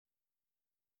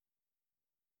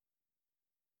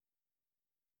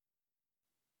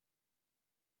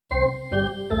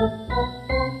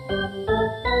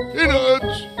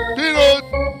Peanuts! Peanuts!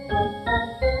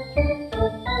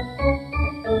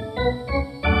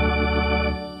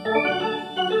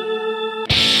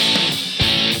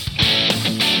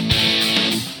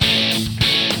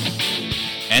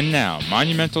 And now,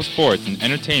 Monumental Sports and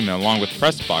Entertainment along with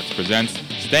PressBox presents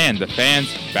Stan the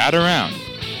Fan's Bat Around.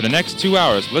 For the next 2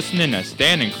 hours, listen in as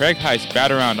Stan and Craig Heist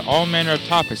bat around all manner of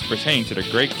topics pertaining to the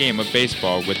great game of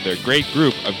baseball with their great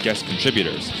group of guest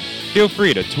contributors. Feel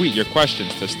free to tweet your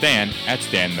questions to Stan at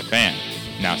Stan the Fan.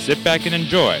 Now sit back and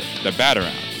enjoy the bat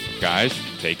around. Guys,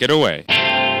 take it away.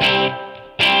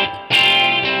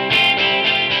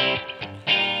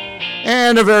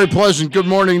 And a very pleasant good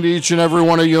morning to each and every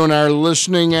one of you in our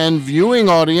listening and viewing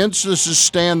audience. This is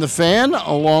Stan the Fan,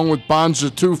 along with Bonza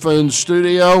Tufa in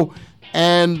studio.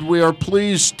 And we are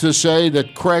pleased to say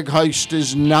that Craig Heist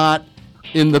is not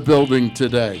in the building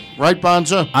today. Right,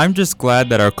 Bonza? I'm just glad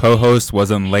that our co-host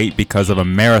wasn't late because of a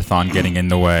marathon getting in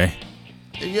the way.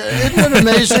 Yeah, isn't it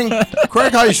amazing?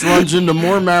 Craig Heist runs into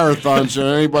more marathons than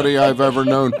anybody I've ever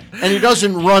known. And he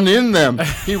doesn't run in them.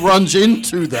 He runs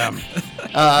into them.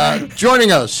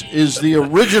 Joining us is the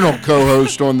original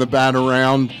co-host on the Bat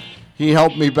Around. He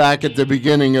helped me back at the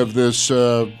beginning of this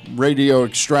radio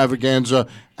extravaganza.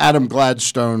 Adam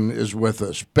Gladstone is with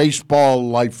us, baseball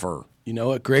lifer. You know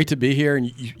what? Great to be here.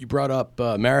 And you brought up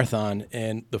marathon,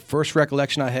 and the first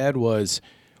recollection I had was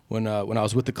when I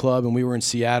was with the club and we were in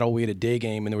Seattle. We had a day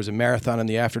game, and there was a marathon in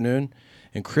the afternoon.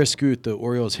 And Chris Guth, the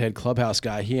Orioles head clubhouse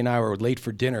guy, he and I were late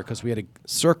for dinner because we had to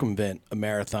circumvent a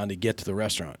marathon to get to the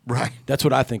restaurant. Right. That's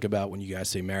what I think about when you guys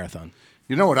say marathon.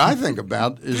 You know what I think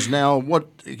about is now what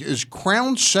is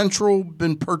Crown Central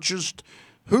been purchased?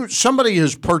 Somebody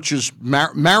has purchased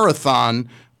Marathon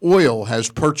Oil has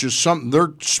purchased something.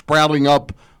 They're sprouting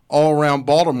up all around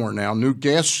Baltimore now. New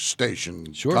gas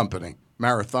station company,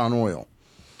 Marathon Oil.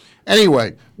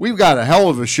 Anyway, we've got a hell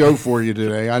of a show for you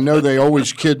today. I know they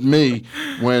always kid me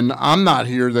when I'm not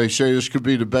here. They say this could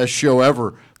be the best show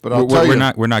ever. But I'll tell you,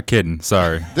 we're not kidding.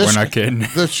 Sorry, we're not kidding.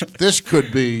 This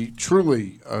could be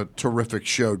truly a terrific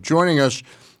show. Joining us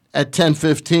at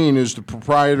 10:15 is the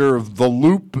proprietor of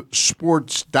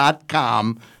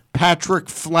TheLoopSports.com, Patrick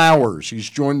Flowers. He's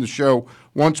joined the show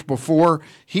once before.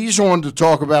 He's on to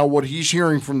talk about what he's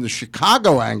hearing from the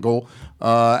Chicago angle,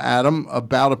 Adam,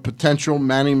 about a potential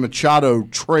Manny Machado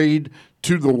trade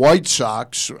to the White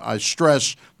Sox. I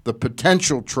stress the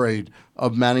potential trade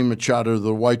of Manny Machado to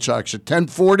the White Sox. At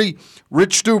 10:40,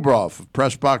 Rich Dubroff of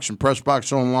PressBox and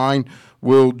PressBox Online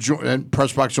and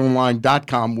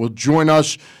PressBoxOnline.com will join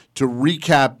us to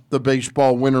recap the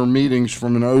baseball winter meetings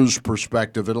from an O's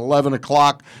perspective. At 11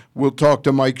 o'clock, we'll talk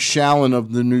to Mike Shallon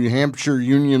of the New Hampshire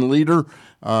Union Leader.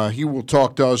 He will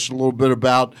talk to us a little bit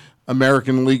about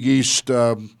American League East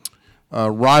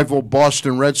rival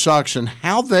Boston Red Sox and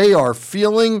how they are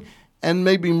feeling and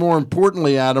maybe more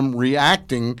importantly, Adam,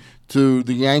 reacting to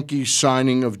the Yankees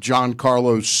signing of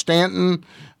Giancarlo Stanton,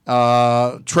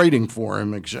 trading for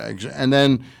him. And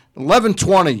then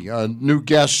 11:20, a new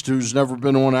guest who's never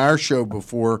been on our show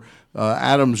before.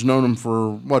 Adam's known him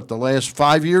for, the last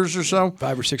 5 years or so?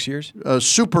 5 or 6 years. A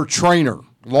super trainer,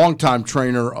 longtime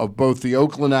trainer of both the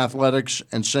Oakland Athletics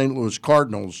and St. Louis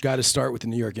Cardinals. Got to start with the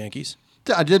New York Yankees.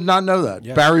 I did not know that.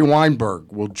 Yeah. Barry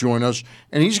Weinberg will join us,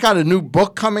 and he's got a new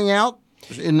book coming out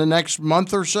in the next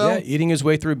month or so. Yeah, eating his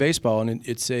way through baseball, and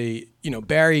it's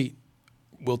Barry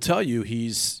will tell you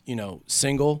he's,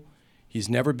 single, he's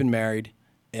never been married,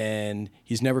 and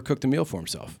he's never cooked a meal for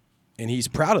himself, and he's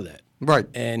proud of that. Right.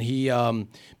 And he,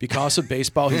 because of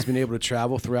baseball, he's been able to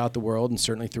travel throughout the world and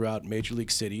certainly throughout major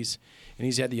league cities. And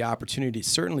he's had the opportunity to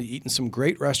certainly eat in some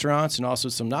great restaurants and also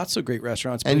some not so great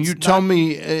restaurants. And you tell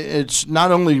me it's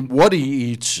not only what he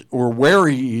eats or where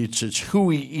he eats, it's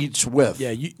who he eats with.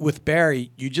 Yeah, with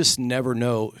Barry, you just never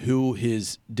know who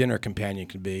his dinner companion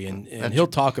could be. And he'll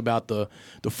talk about the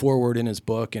foreword in his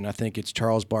book, and I think it's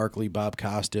Charles Barkley, Bob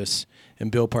Costas,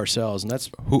 and Bill Parcells, and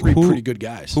that's pretty good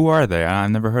guys. Who are they?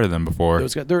 I've never heard of them before.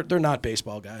 Those guys, they're not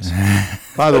baseball guys.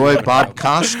 By the way, Bob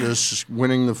Costas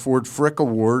winning the Ford Frick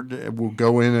Award will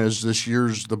go in as this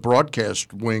year's the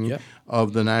broadcast wing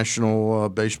of the National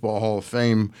Baseball Hall of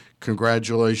Fame.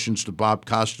 Congratulations to Bob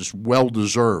Costas, well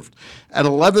deserved. At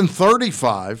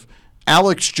 11:35,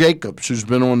 Alex Jacobs, who's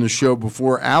been on the show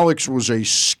before. Alex was a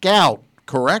scout,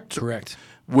 correct? Correct.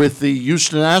 With the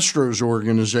Houston Astros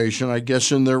organization, I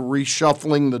guess in their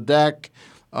reshuffling the deck.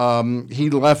 He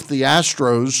left the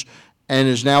Astros and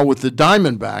is now with the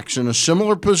Diamondbacks in a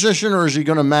similar position, or is he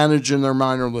going to manage in their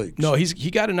minor leagues? No,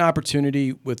 he got an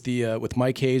opportunity with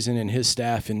Mike Hazen and his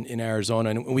staff in Arizona.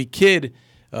 And we kid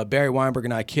Barry Weinberg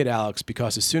and I kid Alex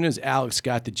because as soon as Alex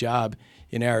got the job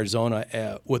in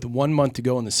Arizona with 1 month to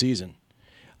go in the season,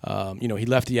 he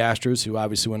left the Astros, who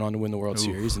obviously went on to win the World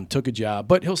Series, and took a job,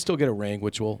 but he'll still get a ring,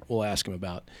 which we'll ask him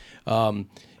about.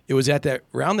 It was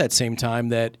around that same time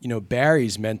that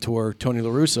Barry's mentor Tony La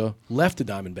Russa left the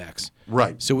Diamondbacks.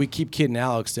 Right. So we keep kidding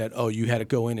Alex that you had to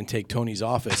go in and take Tony's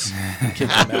office and kick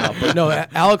him out. But no,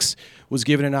 Alex was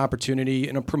given an opportunity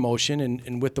and a promotion,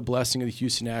 and with the blessing of the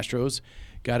Houston Astros,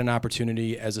 got an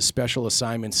opportunity as a special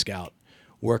assignment scout,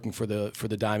 working for the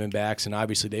Diamondbacks, and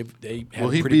obviously they had Will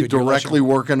a he pretty be good directly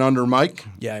working under Mike?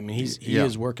 Yeah, I mean he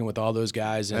is working with all those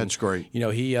guys. And, That's great.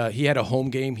 He had a home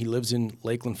game. He lives in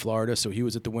Lakeland, Florida, so he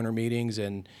was at the winter meetings,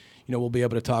 and we'll be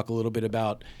able to talk a little bit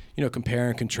about compare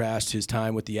and contrast his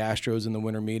time with the Astros in the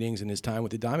winter meetings and his time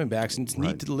with the Diamondbacks. And it's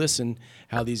neat to listen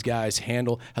how these guys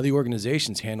how the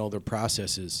organizations handle their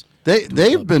processes.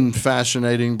 They've been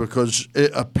fascinating because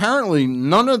apparently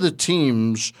none of the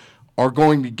teams are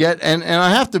going to get, and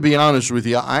I have to be honest with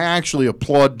you, I actually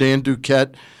applaud Dan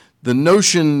Duquette. The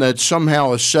notion that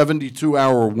somehow a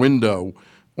 72-hour window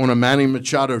on a Manny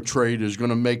Machado trade is going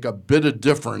to make a bit of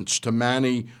difference to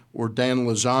Manny or Dan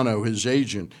Lozano, his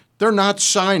agent. They're not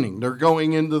signing. They're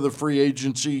going into the free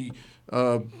agency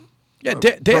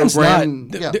Dan's program.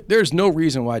 not. There's no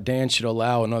reason why Dan should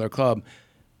allow another club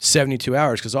 72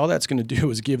 hours, because all that's going to do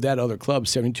is give that other club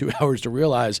 72 hours to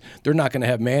realize they're not going to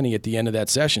have Manny at the end of that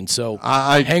session. So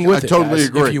hang with it, totally guys.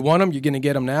 agree. If you want him, you're going to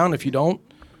get him now, and if you don't,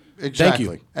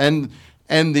 exactly. Thank you.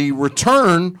 And the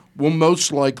return will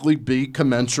most likely be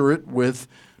commensurate with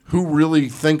who really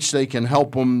thinks they can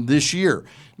help them this year.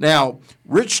 Now,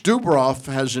 Rich Dubroff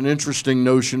has an interesting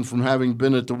notion from having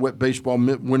been at the baseball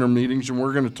winter meetings, and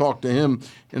we're going to talk to him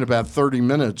in about 30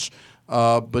 minutes.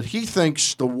 But he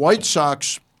thinks the White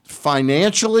Sox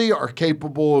financially are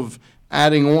capable of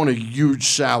adding on a huge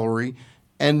salary,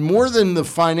 and more than the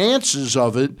finances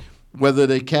of it, whether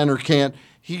they can or can't,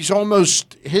 he's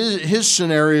almost his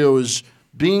scenario is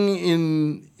being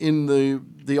in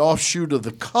the offshoot of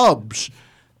the Cubs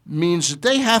means that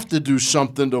they have to do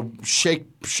something to shake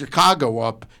Chicago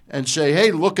up and say,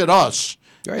 hey, look at us.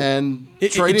 Right. And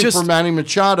trading for Manny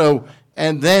Machado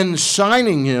and then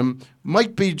signing him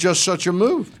might be just such a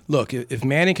move. Look, if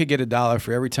Manny could get $1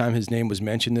 for every time his name was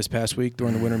mentioned this past week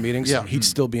during the winter meetings, he'd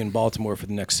still be in Baltimore for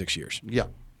the next 6 years. Yeah.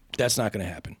 That's not going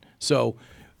to happen. So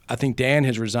I think Dan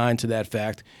has resigned to that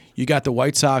fact. You got the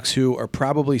White Sox, who are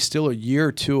probably still a year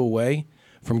or two away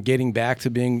from getting back to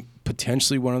being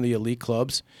potentially one of the elite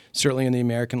clubs, certainly in the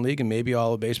American League and maybe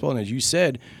all of baseball. And as you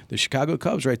said, the Chicago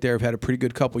Cubs right there have had a pretty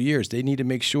good couple years. They need to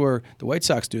make sure, the White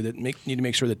Sox do, need to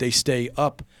make sure that they stay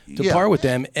up to par with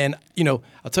them. And,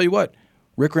 I'll tell you what,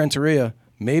 Rick Renteria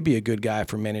may be a good guy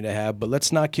for Manny to have, but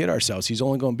let's not kid ourselves. He's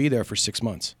only going to be there for 6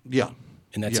 months. Yeah.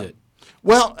 And that's it.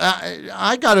 Well,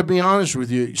 I got to be honest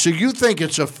with you. So you think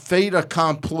it's a fait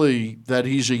accompli that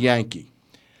he's a Yankee?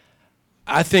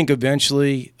 I think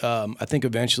eventually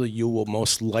you will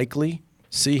most likely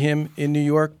see him in New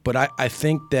York. But I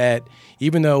think that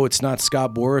even though it's not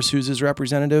Scott Boras who's his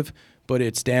representative, but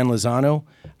it's Dan Lozano,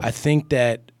 I think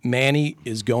that Manny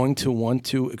is going to want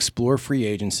to explore free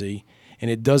agency.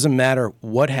 And it doesn't matter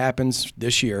what happens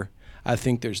this year. I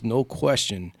think there's no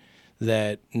question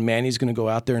that Manny's going to go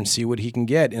out there and see what he can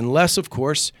get. Unless, of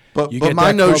course, but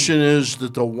my notion is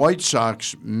that the White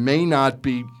Sox may not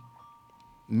be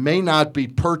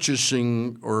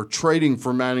purchasing or trading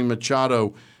for Manny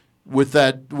Machado with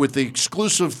the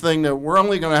exclusive thing that we're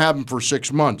only going to have him for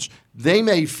 6 months. They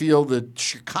may feel that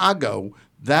Chicago,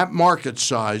 that market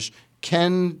size,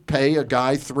 can pay a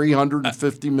guy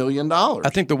 $350 million. I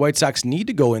think the White Sox need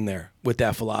to go in there with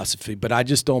that philosophy, but I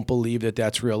just don't believe that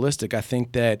that's realistic. I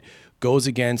think that goes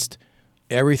against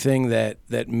everything that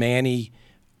Manny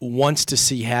wants to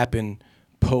see happen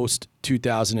post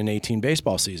 2018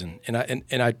 baseball season, and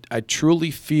I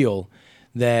truly feel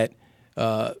that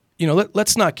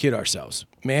let's not kid ourselves.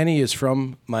 Manny is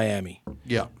from Miami.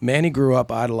 Yeah, Manny grew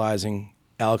up idolizing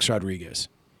Alex Rodriguez.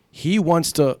 He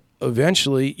wants to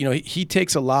eventually, he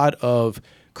takes a lot of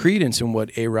credence in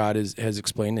what A-Rod has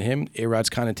explained to him. A-Rod's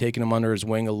kind of taken him under his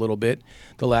wing a little bit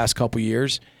the last couple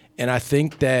years, and I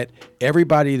think that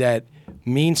everybody that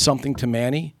means something to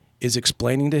Manny is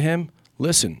explaining to him,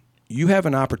 listen, you have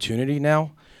an opportunity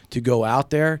now to go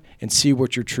out there and see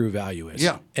what your true value is.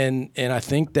 Yeah. And I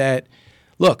think that,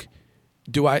 look,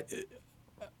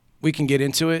 we can get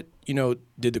into it.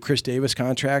 Did the Chris Davis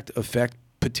contract affect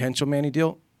potential Manny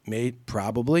deal?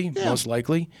 Probably, most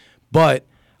likely. But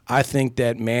I think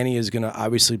that Manny is going to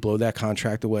obviously blow that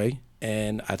contract away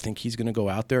and I think he's going to go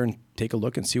out there and take a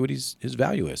look and see what his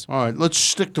value is. All right, let's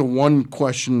stick to one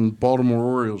question, Baltimore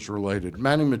Orioles related.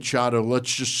 Manny Machado,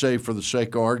 let's just say for the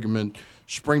sake of argument,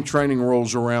 spring training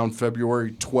rolls around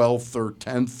February 12th or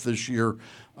 10th this year.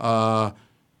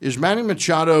 Is Manny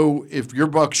Machado, if you're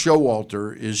Buck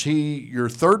Showalter, is he your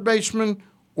third baseman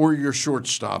or your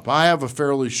shortstop? I have a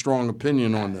fairly strong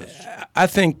opinion on this. I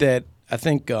think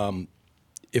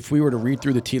if we were to read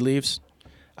through the tea leaves,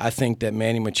 I think that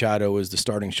Manny Machado is the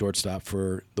starting shortstop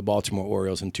for the Baltimore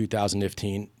Orioles in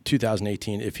 2018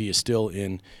 if he is still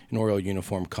in an Oriole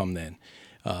uniform come then.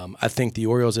 I think the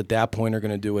Orioles at that point are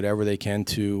going to do whatever they can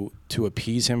to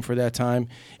appease him for that time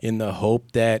in the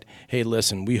hope that, hey,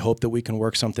 listen, we hope that we can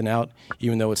work something out,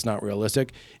 even though it's not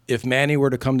realistic. If Manny were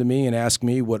to come to me and ask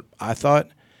me what I thought,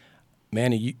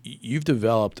 Manny, you've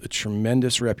developed a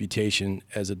tremendous reputation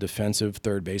as a defensive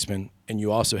third baseman, and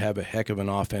you also have a heck of an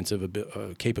offensive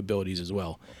capabilities as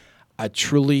well. I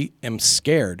truly am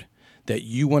scared that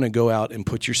you want to go out and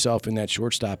put yourself in that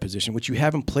shortstop position, which you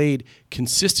haven't played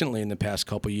consistently in the past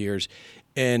couple of years.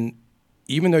 And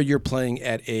even though you're playing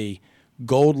at a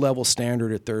gold level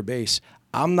standard at third base,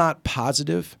 I'm not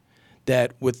positive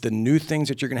that with the new things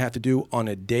that you're going to have to do on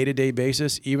a day-to-day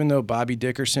basis, even though Bobby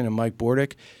Dickerson and Mike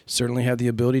Bordick certainly have the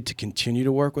ability to continue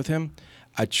to work with him,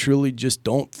 I truly just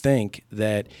don't think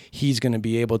that he's going to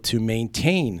be able to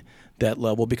maintain that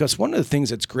level, because one of the things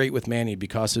that's great with Manny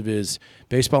because of his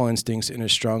baseball instincts and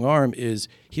his strong arm is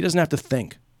he doesn't have to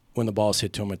think when the ball's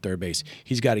hit to him at third base.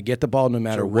 He's got to get the ball no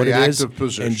matter what it is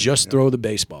and just throw the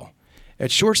baseball.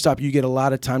 At shortstop, you get a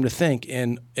lot of time to think,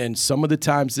 and some of the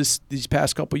times these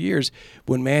past couple of years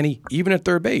when Manny, even at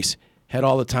third base, had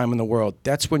all the time in the world,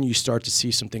 that's when you start to see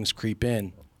some things creep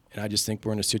in. And I just think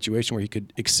we're in a situation where he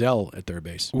could excel at third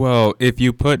base. Well, if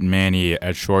you put Manny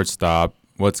at shortstop,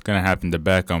 what's going to happen to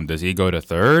Beckham? Does he go to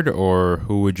third, or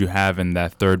who would you have in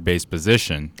that third base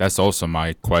position? That's also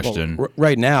my question. Well,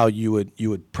 right now, you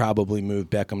would probably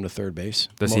move Beckham to third base.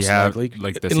 Does he have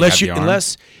likely. Does he have the arm?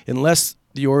 Unless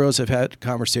the Orioles have had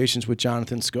conversations with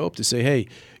Jonathan Scope to say, hey,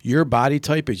 your body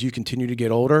type as you continue to get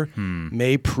older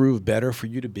may prove better for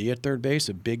you to be at third base,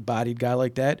 a big-bodied guy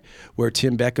like that, where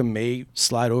Tim Beckham may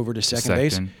slide over to second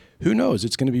base. Who knows?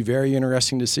 It's going to be very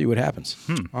interesting to see what happens.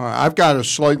 I've got a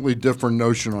slightly different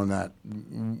notion on that.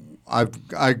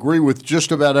 I agree with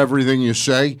just about everything you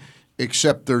say,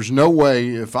 except there's no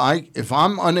way if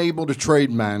I'm unable to trade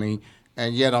Manny,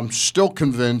 and yet I'm still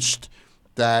convinced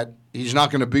that he's not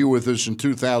going to be with us in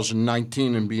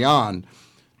 2019 and beyond.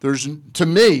 To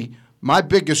me, my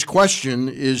biggest question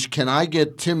is, can I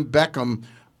get Tim Beckham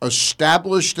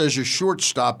established as a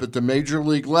shortstop at the major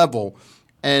league level?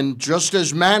 And just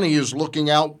as Manny is looking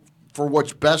out for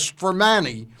what's best for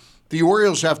Manny, the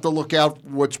Orioles have to look out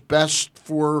what's best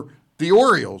for the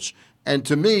Orioles. And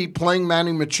to me, playing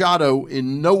Manny Machado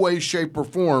in no way, shape, or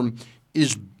form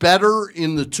is better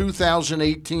in the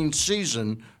 2018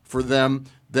 season for them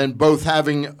than both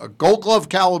having a Gold Glove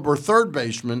caliber third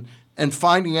baseman and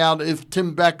finding out if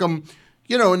Tim Beckham,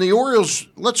 and the Orioles,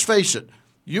 let's face it,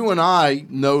 you and I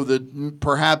know that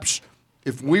perhaps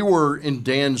if we were in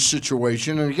Dan's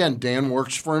situation, and again, Dan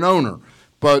works for an owner,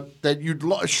 but that you'd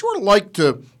sure like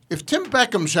to, if Tim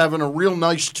Beckham's having a real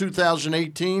nice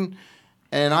 2018,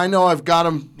 and I know I've got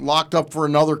him locked up for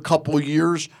another couple of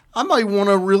years, I might want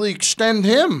to really extend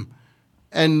him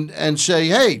and say,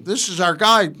 hey, this is our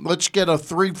guy. Let's get a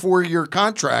 3-4 year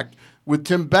contract with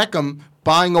Tim Beckham,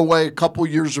 buying away a couple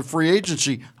years of free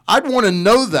agency. I'd want to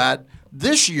know that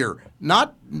this year,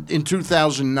 not in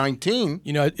 2019.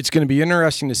 It's going to be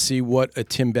interesting to see what a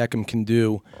Tim Beckham can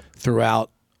do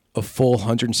throughout a full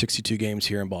 162 games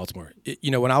here in Baltimore.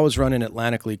 When I was running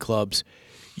Atlantic League clubs,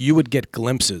 you would get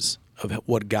glimpses of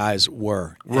what guys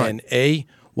were. Right. And A,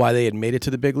 why they had made it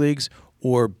to the big leagues,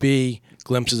 or B,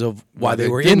 glimpses of why they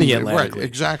were in the Atlantic League.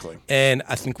 Exactly. And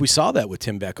I think we saw that with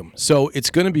Tim Beckham. So it's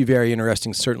going to be very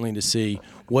interesting, certainly, to see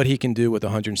what he can do with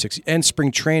 160 and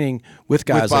spring training with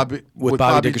guys with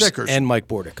Bobby Dickerson and Mike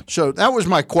Bordick. So that was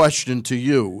my question to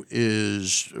you,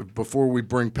 is before we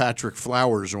bring Patrick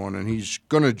Flowers on, and he's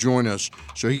going to join us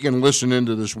so he can listen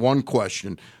into this one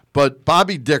question. But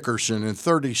Bobby Dickerson, in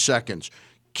 30 seconds,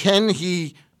 can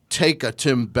he take a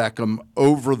Tim Beckham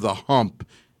over the hump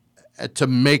to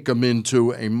make him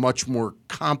into a much more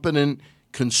competent,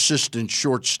 consistent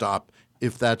shortstop,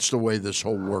 if that's the way this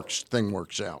whole thing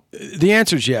works out? The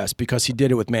answer is yes, because he did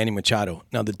it with Manny Machado.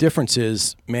 Now, the difference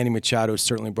is Manny Machado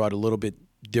certainly brought a little bit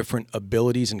different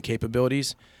abilities and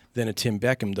capabilities than a Tim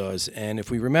Beckham does. And if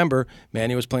we remember,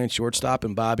 Manny was playing shortstop,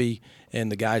 and Bobby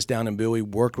and the guys down in Bowie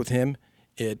worked with him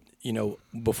it,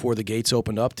 before the gates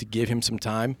opened up, to give him some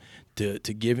time to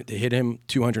hit him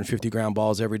 250 ground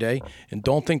balls every day. And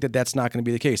don't think that that's not going to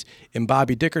be the case. In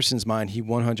Bobby Dickerson's mind, he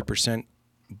 100%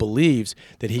 believes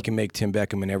that he can make Tim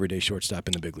Beckham an everyday shortstop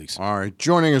in the big leagues. All right.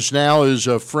 Joining us now is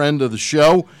a friend of the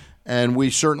show, and we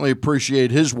certainly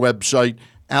appreciate his website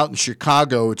out in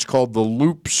Chicago. It's called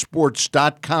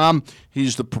theloopsports.com.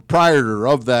 He's the proprietor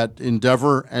of that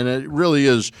endeavor, and it really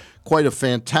is quite a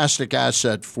fantastic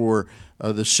asset for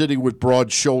the city with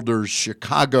broad shoulders,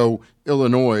 Chicago,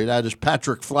 Illinois. That is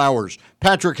Patrick Flowers.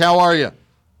 Patrick, how are you?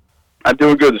 I'm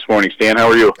doing good this morning, Stan. How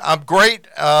are you? I'm great.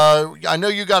 I know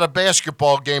you got a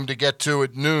basketball game to get to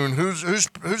at noon.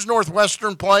 Who's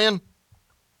Northwestern playing?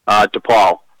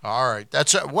 DePaul. All right.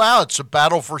 It's a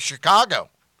battle for Chicago.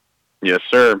 Yes,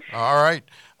 sir. All right.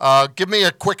 Give me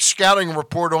a quick scouting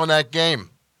report on that game.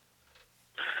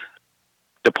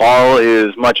 DePaul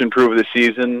is much improved this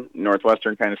season.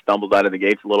 Northwestern kind of stumbled out of the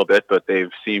gates a little bit, but they've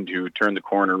seemed to turn the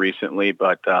corner recently.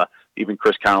 But even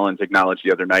Chris Collins acknowledged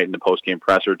the other night in the post-game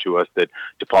presser to us that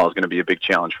DePaul is going to be a big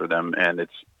challenge for them, and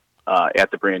it's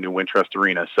at the brand new Wintrust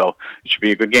Arena. So it should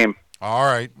be a good game. All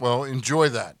right. Well, enjoy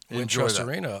that. Wintrust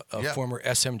Arena, a former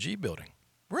SMG building.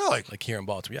 Really? Like here in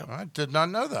Baltimore, yeah. I did not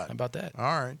know that. How about that?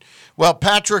 All right. Well,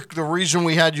 Patrick, the reason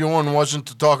we had you on wasn't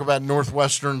to talk about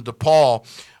Northwestern DePaul.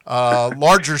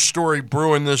 Larger story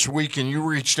brewing this week, and you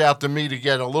reached out to me to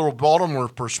get a little Baltimore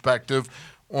perspective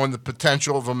on the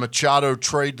potential of a Machado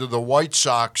trade to the White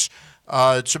Sox.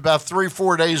 It's about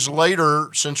 3-4 days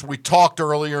later since we talked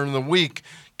earlier in the week.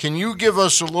 Can you give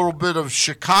us a little bit of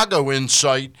Chicago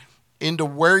insight into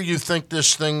where you think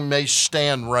this thing may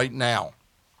stand right now?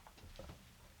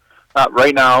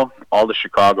 Right now, all the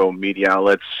Chicago media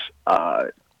outlets,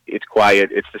 it's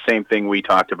quiet. It's the same thing we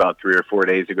talked about 3 or 4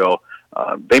 days ago.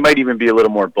 They might even be a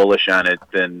little more bullish on it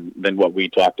than what we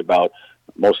talked about,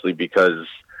 mostly because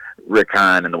Rick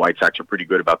Hahn and the White Sox are pretty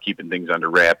good about keeping things under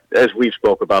wrap, as we've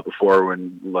spoke about before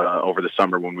when over the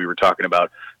summer when we were talking about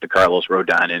the Carlos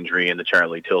Rodon injury and the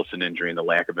Charlie Tilson injury and the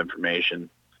lack of information.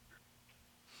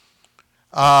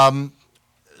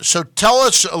 So tell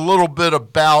us a little bit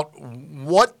about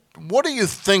what do you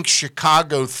think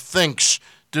Chicago thinks?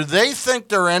 Do they think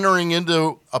they're entering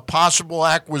into a possible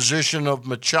acquisition of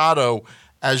Machado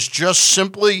as just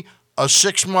simply a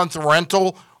 6-month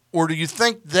rental, or do you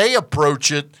think they approach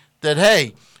it that,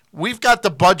 hey, we've got the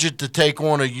budget to take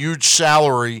on a huge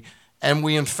salary, and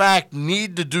we in fact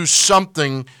need to do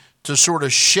something to sort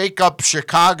of shake up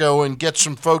Chicago and get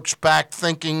some folks back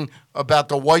thinking about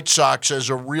the White Sox as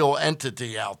a real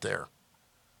entity out there?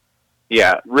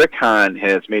 Yeah, Rick Hahn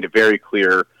has made it very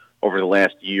clear over the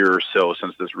last year or so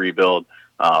since this rebuild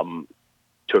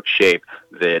took shape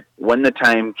that when the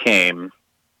time came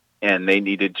and they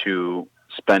needed to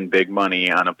spend big money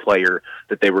on a player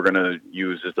that they were going to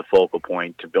use as the focal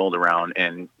point to build around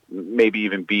and maybe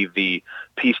even be the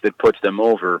piece that puts them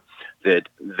over, that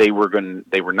they were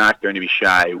not going to be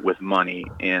shy with money,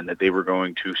 and that they were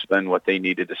going to spend what they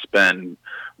needed to spend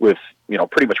with,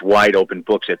 pretty much wide open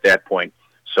books at that point.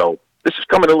 So this is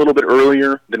coming a little bit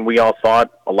earlier than we all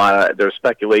thought. A lot of their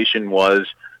speculation was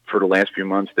for the last few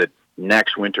months that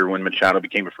next winter, when Machado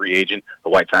became a free agent, the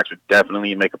White Sox would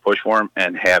definitely make a push for him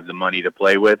and have the money to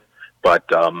play with. But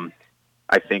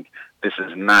I think this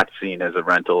is not seen as a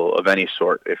rental of any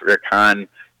sort. If Rick Hahn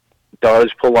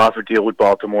does pull off a deal with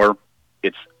Baltimore,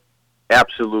 it's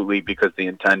absolutely because they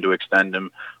intend to extend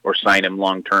him or sign him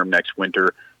long-term next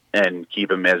winter and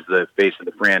keep him as the face of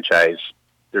the franchise.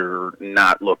 They're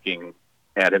not looking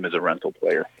at him as a rental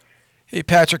player. Hey,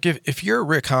 Patrick, if you're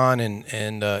Rick Hahn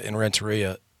and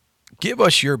Renteria, give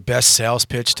us your best sales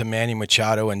pitch to Manny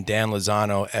Machado and Dan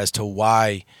Lozano as to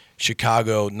why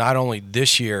Chicago, not only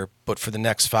this year, but for the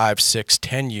next 5, 6,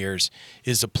 10 years,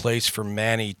 is a place for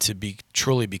Manny to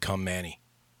truly become Manny.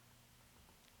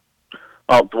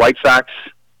 Well, the White Sox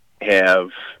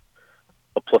have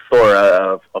a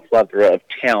plethora of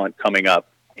talent coming up,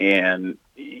 and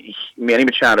Manny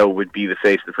Machado would be the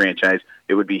face of the franchise.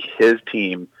 It would be his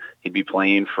team. He'd be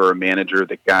playing for a manager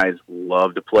that guys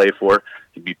love to play for.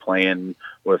 He'd be playing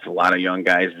with a lot of young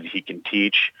guys that he can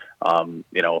teach.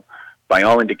 By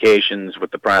all indications,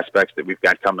 with the prospects that we've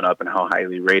got coming up and how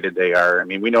highly rated they are, I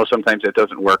mean, we know sometimes that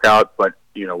doesn't work out, but,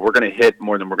 we're going to hit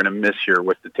more than we're going to miss here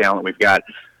with the talent we've got.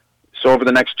 So over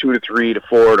the next 2 to 3 to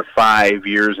 4 to 5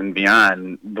 years and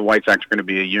beyond, the White Sox are going to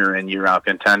be a year-in, year-out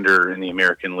contender in the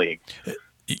American League.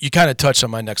 You kind of touched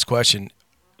on my next question.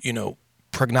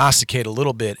 Prognosticate a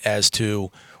little bit as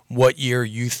to what year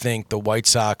you think the White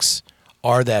Sox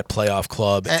are that playoff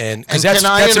club, and because that's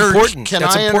important.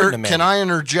 That's important to me. Can I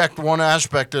interject one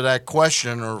aspect of that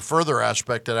question, or further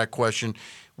aspect of that question?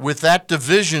 with that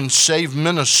division, save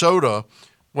Minnesota.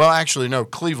 Well, actually, no,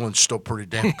 Cleveland's still pretty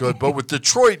damn good. But with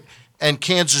Detroit and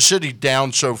Kansas City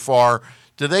down so far,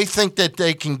 do they think that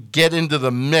they can get into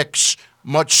the mix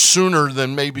much sooner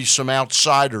than maybe some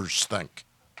outsiders think?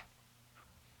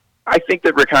 I think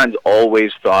that Rick Hahn's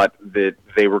always thought that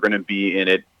they were going to be in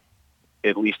it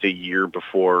at least a year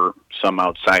before some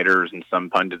outsiders and some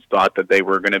pundits thought that they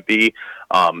were going to be.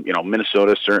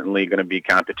 Minnesota's certainly going to be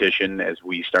competition as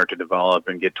we start to develop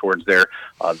and get towards there.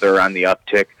 They're on the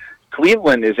uptick.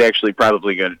 Cleveland is actually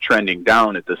probably going to trending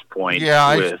down at this point.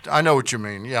 Yeah, I know what you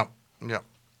mean. Yeah.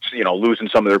 Losing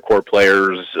some of their core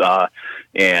players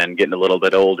and getting a little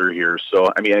bit older here.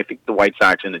 So, I think the White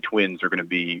Sox and the Twins are going to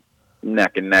be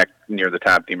neck and neck near the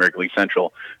top of the American League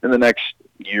Central in the next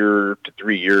year to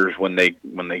 3 years when they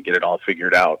get it all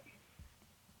figured out.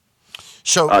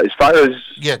 So, as far as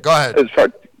go ahead. As far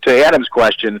to Adam's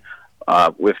question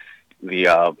with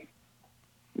the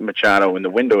Machado in the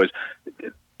window is,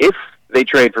 if they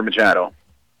trade for Machado,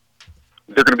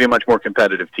 they're going to be a much more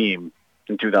competitive team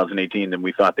in 2018 than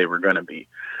we thought they were going to be.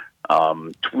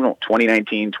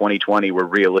 2019, 2020 were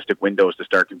realistic windows to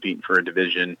start competing for a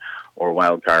division or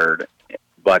wild card.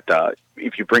 But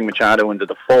if you bring Machado into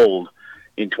the fold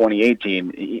in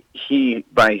 2018, he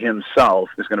by himself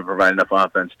is going to provide enough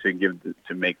offense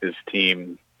to make this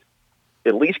team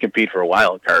at least compete for a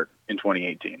wild card in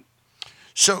 2018.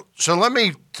 So let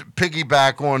me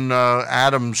piggyback on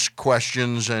Adam's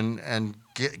questions and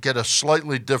get a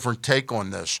slightly different take on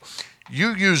this.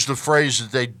 You used the phrase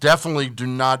that they definitely do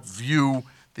not view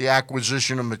the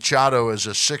acquisition of Machado as a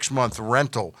 6-month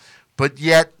rental, but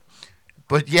yet,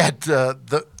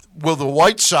 will the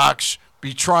White Sox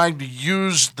be trying to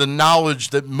use the knowledge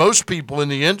that most people in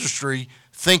the industry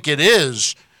think it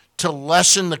is to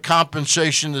lessen the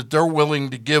compensation that they're willing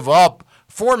to give up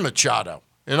for Machado?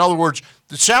 In other words,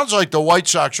 it sounds like the White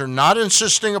Sox are not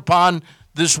insisting upon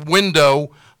this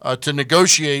window to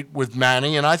negotiate with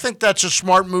Manny, and I think that's a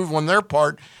smart move on their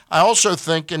part. I also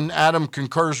think, and Adam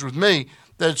concurs with me,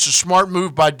 that it's a smart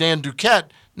move by Dan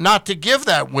Duquette not to give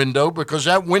that window, because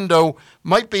that window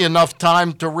might be enough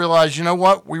time to realize, you know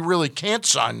what, we really can't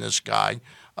sign this guy.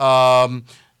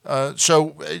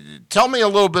 So tell me a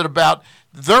little bit about,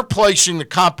 they're placing the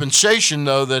compensation,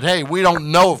 though, that, hey, we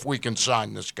don't know if we can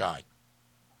sign this guy.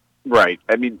 Right.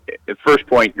 At first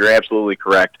point, you're absolutely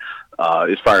correct.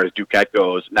 As far as Duquette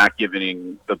goes, not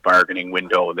giving the bargaining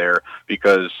window there,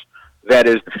 because that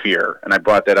is the fear. And I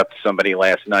brought that up to somebody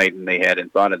last night, and they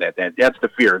hadn't thought of that. That's the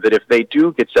fear, that if they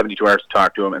do get 72 hours to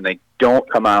talk to him and they don't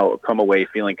come away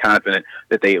feeling confident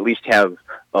that they at least have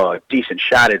a decent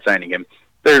shot at signing him,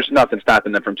 there's nothing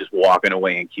stopping them from just walking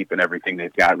away and keeping everything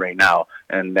they've got right now.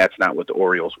 And that's not what the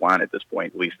Orioles want at this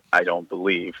point, at least I don't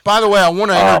believe. By the way, I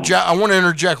want to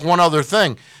interject one other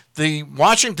thing. The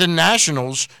Washington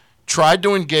Nationals tried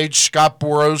to engage Scott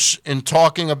Boras in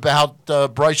talking about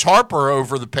Bryce Harper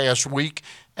over the past week,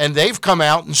 and they've come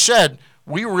out and said,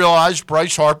 we realize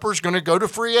Bryce Harper is going to go to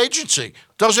free agency.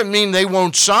 Doesn't mean they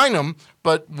won't sign him,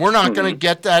 but we're not going to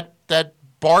get that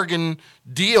bargain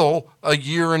deal a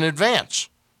year in advance.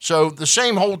 So the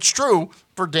same holds true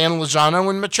for Dan Lozano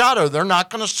and Machado. They're not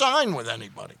going to sign with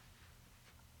anybody.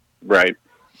 Right.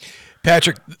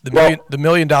 Patrick, the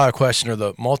million-dollar question or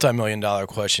the multi-million-dollar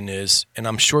question is, and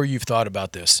I'm sure you've thought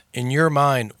about this, in your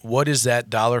mind, what is that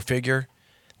dollar figure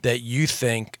that you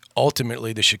think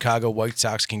ultimately the Chicago White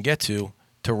Sox can get to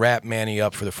wrap Manny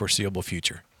up for the foreseeable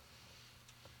future?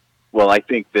 Well, I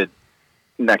think that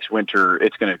next winter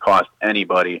it's going to cost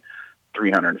anybody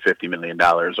 $350 million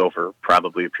over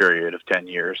probably a period of 10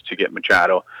 years to get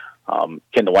Machado.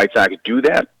 Can the White Sox do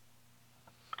that?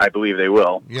 I believe they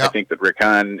will. Yep. I think that Rick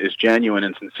Hahn is genuine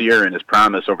and sincere in his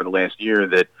promise over the last year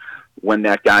that when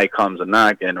that guy comes a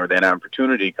knocking or that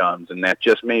opportunity comes, and that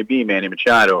just may be Manny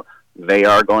Machado, they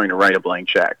are going to write a blank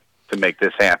check to make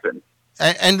this happen.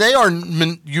 And they are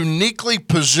uniquely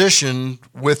positioned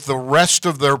with the rest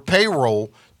of their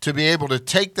payroll to be able to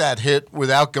take that hit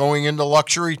without going into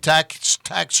luxury tax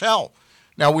hell.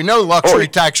 Now, we know luxury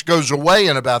tax goes away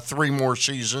in about 3 more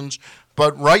seasons,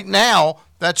 but right now,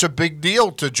 that's a big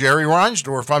deal to Jerry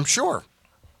Reinsdorf, I'm sure.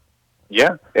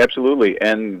 Yeah, absolutely.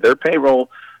 And their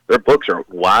payroll, their books are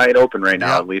wide open right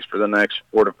now, at least for the next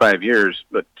 4 to 5 years.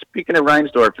 But speaking of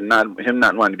Reinsdorf and him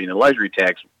not wanting to be in the luxury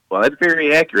tax, well, that's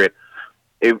very accurate.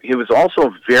 It was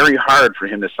also very hard for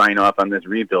him to sign off on this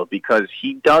rebuild because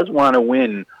he does want to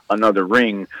win another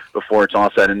ring before it's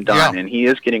all said and done, and he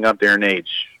is getting up there in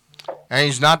age. And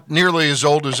he's not nearly as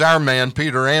old as our man,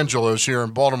 Peter Angelos, here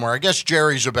in Baltimore. I guess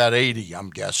Jerry's about 80, I'm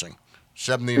guessing,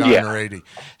 79 or 80.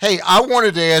 Hey, I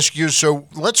wanted to ask you, so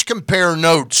let's compare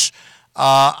notes.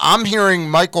 I'm hearing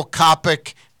Michael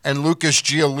Kopech and Lucas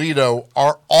Giolito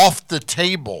are off the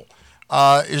table.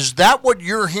 Is that what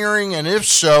you're hearing? And if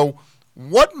so,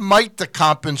 what might the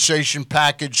compensation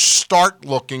package start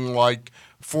looking like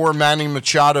for Manny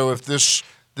Machado if this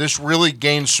really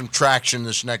gains some traction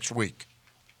this next week?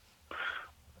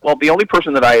 Well, the only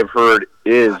person that I have heard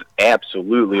is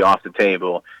absolutely off the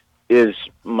table is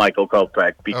Michael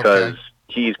Kopech, because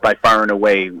he's by far and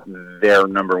away their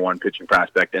number one pitching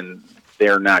prospect, and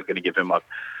they're not going to give him up,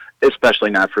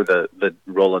 especially not for the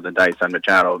roll of the dice on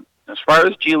Machado. As far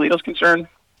as Giolito's concerned,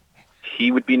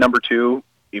 he would be number two,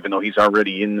 even though he's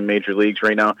already in the major leagues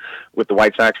right now with the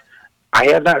White Sox. I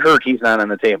have not heard he's not on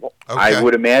the table. Okay. I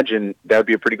would imagine that would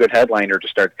be a pretty good headliner to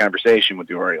start the conversation with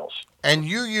the Orioles. And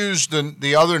you used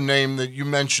the other name that you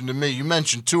mentioned to me. You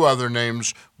mentioned two other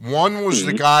names. One was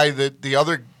the guy that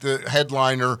the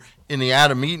headliner in the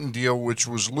Adam Eaton deal, which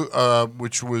was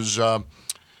God,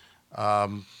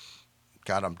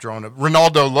 I'm drawing it,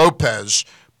 Ronaldo Lopez.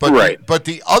 But right. But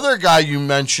the other guy you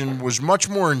mentioned was much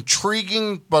more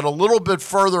intriguing, but a little bit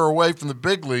further away from the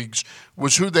big leagues,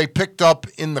 was who they picked up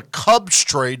in the Cubs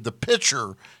trade, the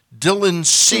pitcher, Dylan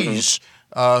Cease,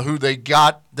 who they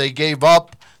gave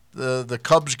up, the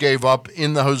Cubs gave up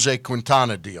in the Jose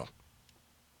Quintana deal.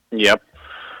 Yep.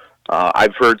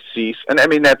 I've heard Cease, and I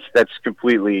mean that's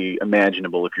completely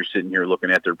imaginable if you're sitting here looking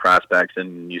at their prospects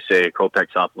and you say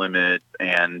Kopech's off limit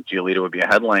and Giolito would be a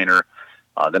headliner.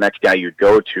 The next guy you'd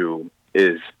go to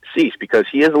is Cease, because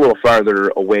he is a little farther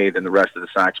away than the rest of the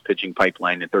Sox pitching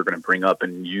pipeline that they're going to bring up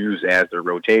and use as their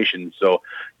rotation. So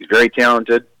he's very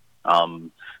talented.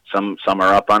 Some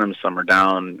are up on him, some are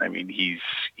down. I mean, he's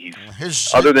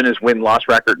other than his win-loss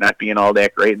record not being all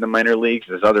that great in the minor leagues,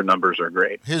 his other numbers are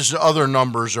great. His other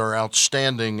numbers are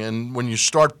outstanding, and when you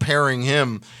start pairing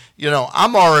him,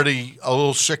 I'm already a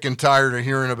little sick and tired of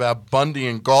hearing about Bundy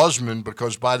and Gausman,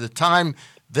 because by the time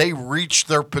they reach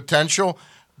their potential,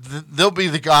 they'll be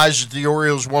the guys that the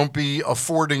Orioles won't be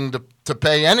affording to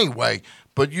pay anyway.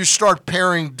 But you start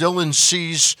pairing Dylan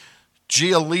Cease,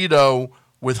 Giolito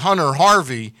with Hunter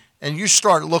Harvey, and you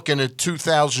start looking at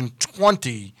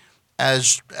 2020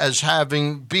 as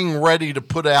being ready to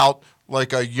put out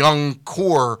like a young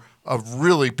core of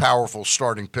really powerful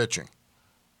starting pitching.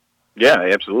 Yeah,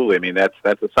 absolutely. I mean, that's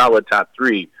a solid top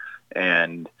three,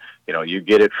 and you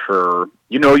get it for,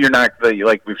 you're not,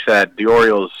 like we've said, the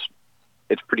Orioles,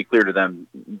 it's pretty clear to them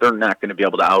they're not going to be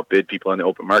able to outbid people in the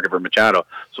open market for Machado.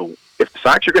 So if the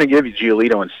Sox are going to give you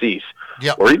Giolito and Cease,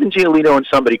 or even Giolito and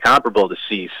somebody comparable to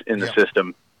Cease in the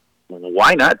system,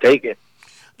 why not take it?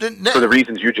 For the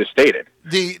reasons you just stated.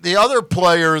 The other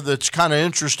player that's kind of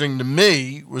interesting to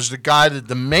me was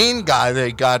the main guy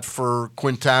they got for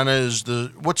Quintana is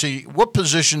what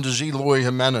position does Eloy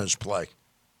Jimenez play?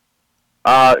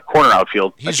 Corner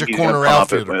outfield. He's a corner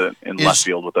outfielder in left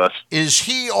field with us. Is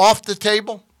he off the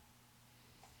table?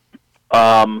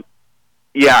 Yeah,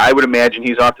 I would imagine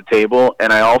he's off the table,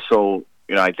 and I also,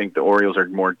 I think the Orioles are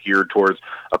more geared towards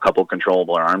a couple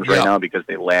controllable arms right now because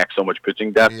they lack so much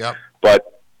pitching depth. Yep.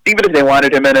 But even if they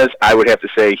wanted Jimenez, I would have to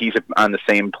say he's on the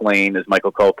same plane as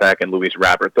Michael Kopech and Luis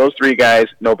Robert. Those three guys,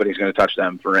 nobody's going to touch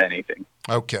them for anything.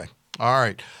 Okay. All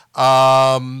right.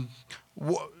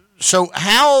 So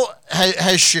how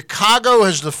has Chicago,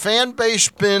 has the fan base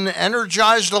been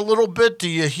energized a little bit? Do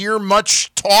you hear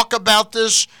much talk about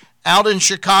this out in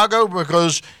Chicago?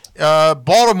 Because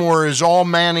Baltimore is all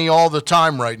Manny all the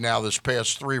time right now this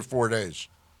past 3 or 4 days.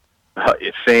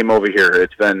 It's same over here.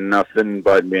 It's been nothing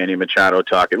but Manny Machado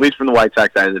talk, at least from the White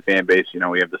Sox side of the fan base.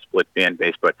 We have the split fan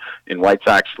base, but in White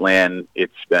Sox land,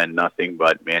 it's been nothing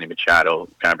but Manny Machado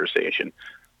conversation.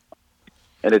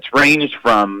 And it's ranged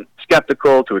from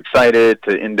skeptical to excited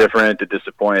to indifferent to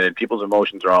disappointed. People's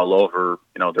emotions are all over.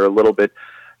 They're a little bit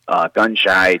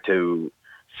gun-shy to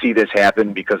see this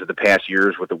happen because of the past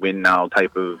years with the win now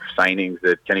type of signings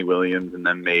that Kenny Williams and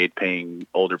them made, paying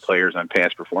older players on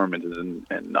past performances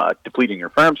and depleting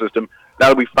your farm system. Now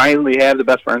that we finally have the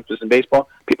best farm system in baseball,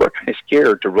 people are kind of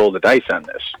scared to roll the dice on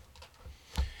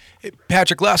this.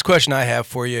 Patrick, last question I have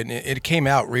for you, and it came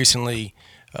out recently.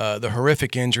 The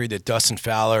horrific injury that Dustin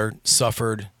Fowler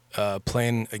suffered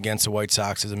playing against the White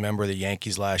Sox as a member of the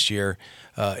Yankees last year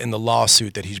in the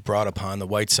lawsuit that he's brought upon the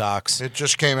White Sox. It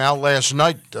just came out last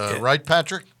night, right,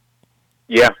 Patrick?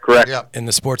 Yeah, correct. Yeah. In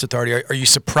the Sports Authority, are you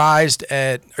surprised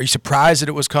that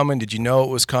it was coming? Did you know it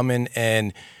was coming?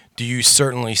 And do you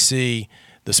certainly see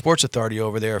the Sports Authority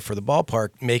over there for the ballpark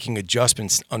making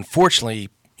adjustments? Unfortunately,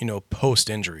 post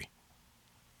injury.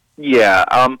 Yeah.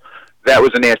 That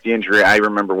was a nasty injury. I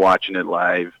remember watching it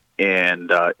live, and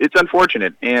it's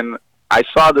unfortunate. And I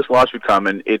saw this lawsuit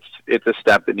coming. It's a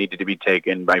step that needed to be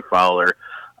taken by Fowler.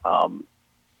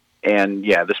 And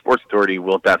yeah, the Sports Authority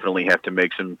will definitely have to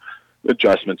make some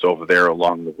adjustments over there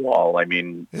along the wall. I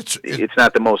mean, it's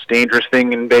not the most dangerous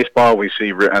thing in baseball. We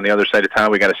see on the other side of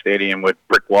town, we got a stadium with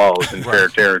brick walls in fair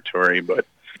territory, but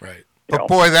But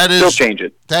boy, still change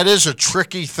it. That is a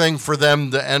tricky thing for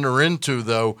them to enter into,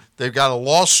 though. They've got a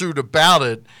lawsuit about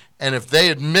it, and if they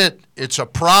admit it's a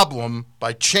problem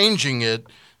by changing it,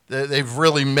 they've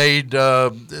really made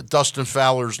Dustin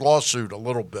Fowler's lawsuit a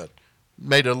little bit,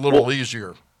 made it a little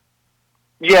easier.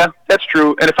 Yeah, that's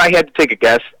true. And if I had to take a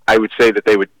guess, I would say that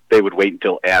they would wait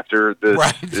until after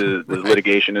the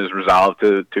litigation is resolved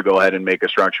to go ahead and make a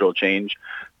structural change.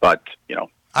 But,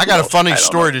 I got a funny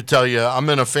story to tell you. I'm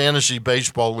in a fantasy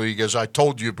baseball league, as I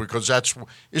told you, because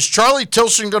is Charlie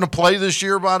Tilson going to play this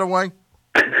year, by the way?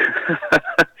 Do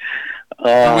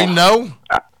we know?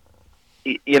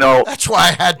 That's why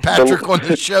I had Patrick on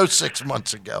the show 6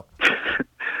 months ago.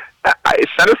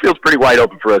 Center field's pretty wide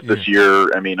open for us this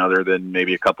year. I mean, other than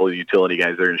maybe a couple of utility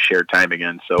guys that are going to share time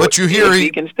again. So, but you hear he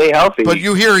can stay healthy. But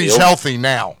you hear he's healthy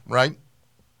now, right?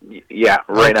 Yeah,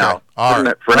 right now. All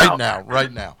right,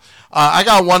 right now. I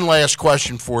got one last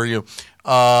question for you,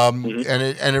 and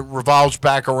it revolves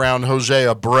back around Jose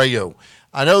Abreu.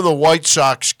 I know the White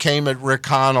Sox came at Rick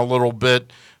Hahn a little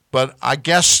bit, but I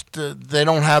guess they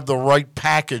don't have the right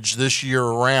package this year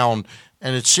around.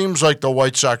 And it seems like the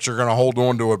White Sox are going to hold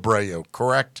on to Abreu,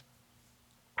 correct?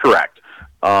 Correct.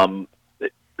 The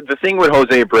thing with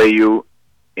Jose Abreu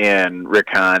and Rick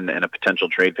Hahn and a potential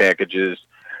trade package is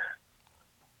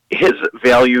his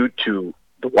value to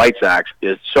the White Sox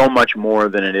is so much more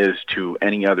than it is to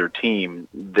any other team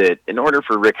that in order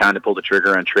for Rick Hahn to pull the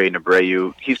trigger on trading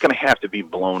Abreu, he's going to have to be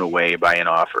blown away by an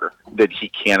offer that he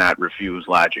cannot refuse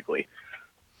logically.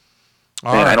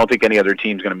 I don't think any other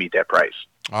team's going to meet that price.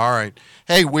 All right.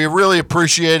 Hey, we really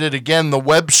appreciate it. Again, the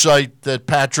website that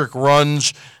Patrick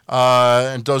runs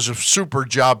and does a super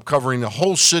job covering the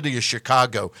whole city of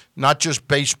Chicago, not just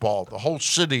baseball, the whole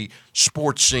city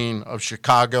sports scene of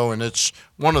Chicago, and it's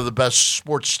one of the best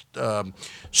sports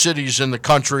cities in the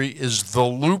country, is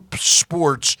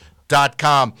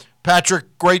theloopsports.com.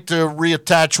 Patrick, great to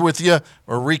reattach with you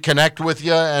or reconnect with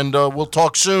you, and we'll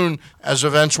talk soon as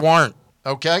events warrant.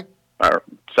 Okay? All right.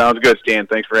 Sounds good, Stan.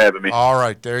 Thanks for having me. All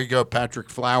right. There you go. Patrick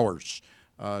Flowers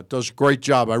does a great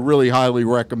job. I really highly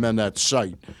recommend that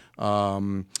site.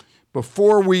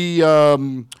 Before we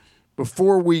bring on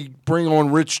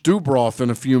Rich Dubroff in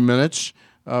a few minutes,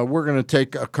 we're going to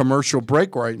take a commercial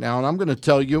break right now, and I'm going to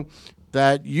tell you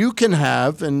that you can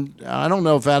have, and I don't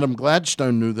know if Adam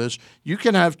Gladstone knew this, you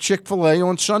can have Chick-fil-A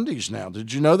on Sundays now.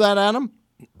 Did you know that, Adam?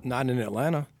 Not in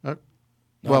Atlanta. Not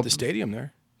at the stadium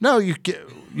there. No, you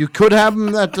could have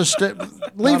them at the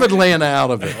leave Atlanta out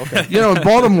of it. Okay. In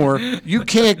Baltimore, you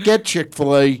can't get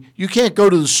Chick-fil-A. You can't go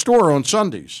to the store on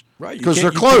Sundays, right? Because they're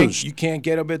closed. You can't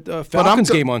get them at the Falcons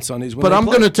game on Sundays. But I'm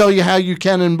going to tell you how you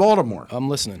can in Baltimore. I'm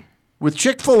listening. With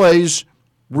Chick-fil-A's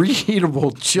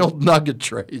reheatable chilled nugget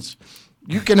trays,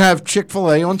 you can have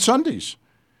Chick-fil-A on Sundays.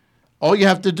 All you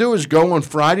have to do is go on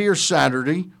Friday or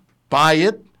Saturday, buy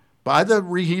the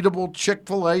reheatable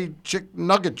Chick-fil-A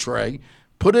nugget tray,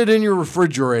 put it in your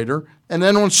refrigerator, and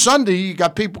then on Sunday, you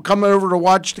got people coming over to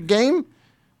watch the game,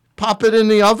 pop it in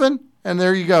the oven, and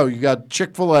there you go. You got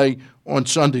Chick-fil-A on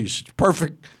Sundays. It's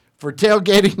perfect for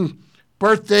tailgating,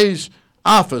 birthdays,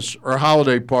 office, or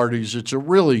holiday parties. It's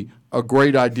really a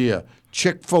great idea.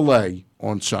 Chick-fil-A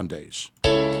on Sundays.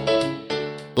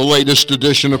 The latest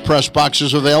edition of Press Box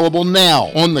is available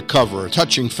now. On the cover, a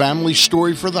touching family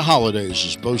story for the holidays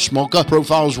as Bo Smolka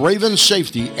profiles Ravens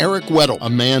safety Eric Weddle, a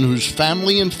man whose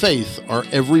family and faith are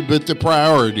every bit the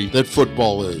priority that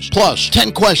football is. Plus,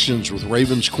 10 questions with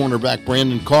Ravens cornerback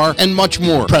Brandon Carr and much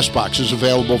more. Press Box is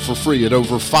available for free at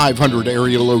over 500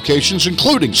 area locations,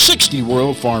 including 60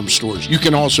 Royal Farm stores. You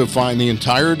can also find the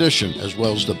entire edition as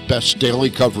well as the best daily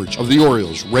coverage of the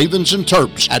Orioles, Ravens, and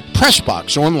Terps at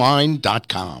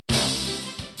PressBoxOnline.com.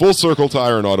 Full Circle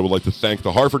Tire and Auto would like to thank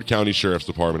the Harford County Sheriff's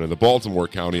Department and the Baltimore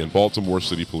County and Baltimore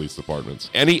City Police Departments.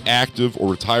 Any active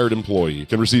or retired employee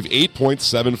can receive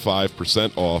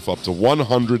 8.75% off up to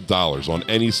 $100 on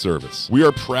any service. We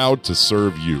are proud to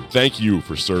serve you. Thank you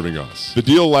for serving us. The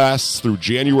deal lasts through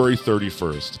January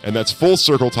 31st, and that's Full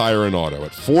Circle Tire and Auto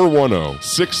at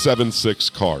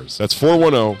 410-676-CARS. That's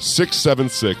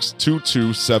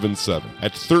 410-676-2277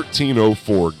 at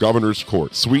 1304 Governor's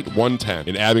Court, Suite 110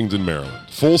 in Abingdon, Maryland.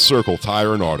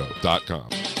 FullCircleTireandAuto.com.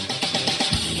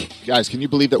 Guys, can you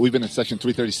believe that we've been in Section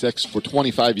 336 for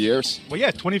 25 years? Well,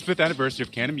 yeah, 25th anniversary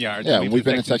of Camden Yards. Yeah, we've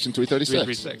been in Section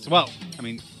 336. Well, I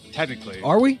mean, technically.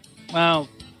 Are we? Well,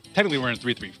 technically we're in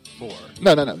 334.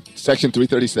 No. Section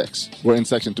 336. We're in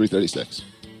Section 336.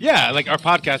 Yeah, like our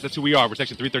podcast, that's who we are. We're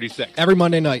Section 336. Every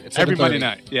Monday night. At Every 7:30. Monday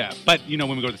night, yeah. But, when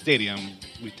we go to the stadium,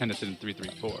 we tend to sit in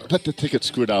 334. But the ticket's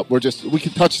screwed up. We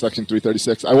can touch Section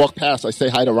 336. I walk past, I say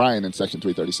hi to Ryan in Section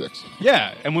 336.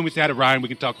 Yeah, and when we say hi to Ryan, we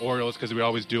can talk Orioles because we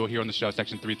always do here on the show,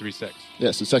 Section 336.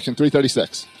 Yeah, so Section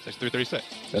 336. Section 336.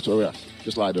 That's where we are.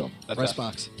 Just lie to him. That's Press us.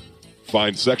 box.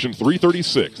 Find Section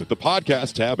 336 at the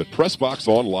podcast tab at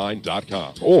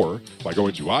PressBoxOnline.com or by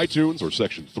going to iTunes or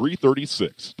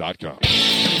Section336.com.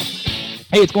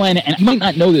 Hey, it's Glenn, and you might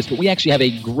not know this, but we actually have a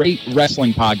great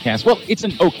wrestling podcast. Well, it's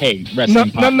an okay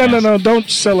wrestling podcast. No. Don't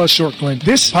sell us short, Glenn.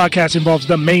 This podcast involves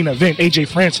the main event, AJ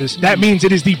Francis. That means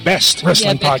it is the best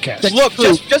wrestling podcast. Look,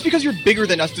 just because you're bigger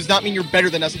than us does not mean you're better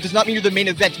than us. It does not mean you're the main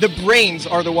event. The brains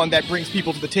are the one that brings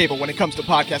people to the table when it comes to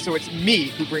podcasts, so it's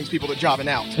me who brings people to Jobbing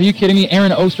Out. Are you kidding me?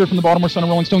 Aaron Oster from the Baltimore Sun and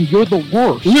Rolling Stone, you're the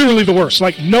worst. Literally the worst.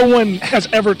 Like, no one has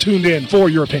ever tuned in for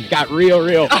your opinion. Got real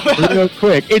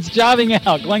quick. It's Jobbing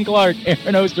Out. Glenn Clark, Aaron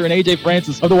Oster, and AJ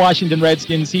Francis of the Washington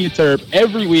Redskins. He and Terp.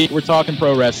 Every week we're talking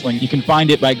pro wrestling. You can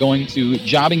find it by going to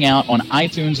Jobbing Out on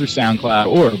iTunes or SoundCloud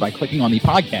or by clicking on the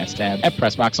podcast tab at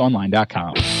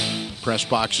PressBoxOnline.com.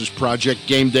 PressBox's Project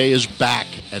Game Day is back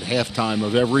at halftime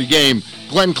of every game.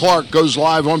 Glenn Clark goes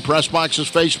live on PressBox's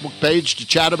Facebook page to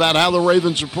chat about how the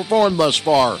Ravens have performed thus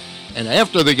far. And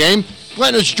after the game,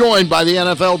 Glenn is joined by the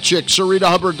NFL chick, Sarita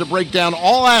Hubbard, to break down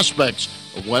all aspects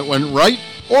of what went right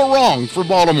or wrong for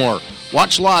Baltimore.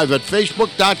 Watch live at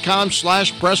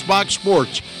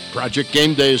Facebook.com/PressBoxSports. Project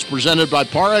Game Day is presented by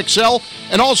ParXL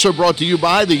and also brought to you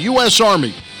by the U.S.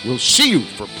 Army. We'll see you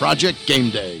for Project Game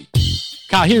Day.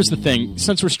 Kyle, here's the thing.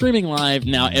 Since we're streaming live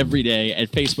now every day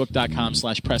at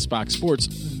Facebook.com/PressBoxSports,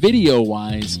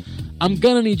 video-wise, I'm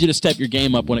going to need you to step your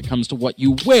game up when it comes to what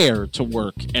you wear to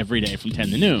work every day from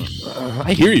 10 to noon.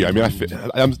 I hear you. I mean,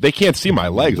 they can't see my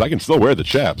legs. I can still wear the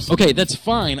chaps. Okay, that's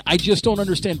fine. I just don't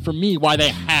understand for me why they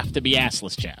have to be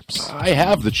assless chaps. I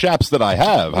have the chaps that I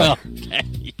have. Well, okay.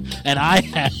 And I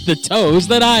have the toes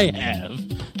that I have.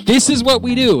 This is what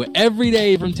we do every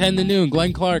day from 10 to noon.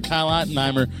 Glenn Clark, Kyle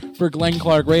Ottenheimer for Glenn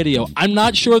Clark Radio. I'm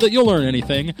not sure that you'll learn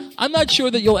anything. I'm not sure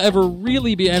that you'll ever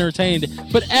really be entertained.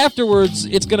 But afterwards,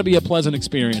 it's going to be a pleasant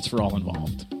experience for all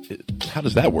involved. How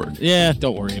does that work? Yeah,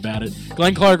 don't worry about it.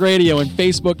 Glenn Clark Radio and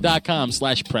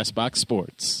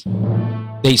Facebook.com/PressBoxSports.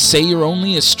 They say you're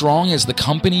only as strong as the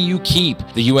company you keep.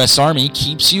 The U.S. Army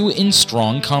keeps you in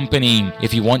strong company.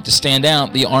 If you want to stand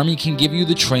out, the Army can give you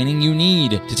the training you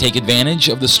need. To take advantage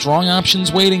of the strong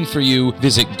options waiting for you,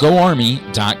 visit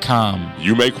GoArmy.com.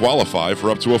 You may qualify for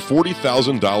up to a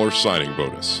 $40,000 signing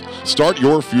bonus. Start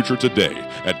your future today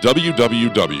at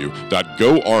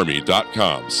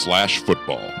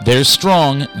www.goarmy.com/football. There's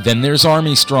strong, then there's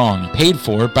Army Strong, paid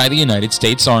for by the United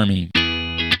States Army.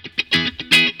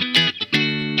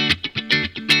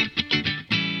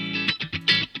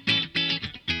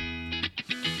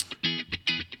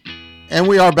 And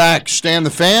we are back. Stan the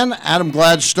Fan, Adam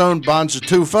Gladstone, Bonza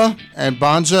Tufa. And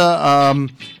Bonza,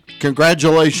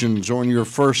 congratulations on your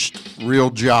first real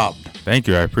job. Thank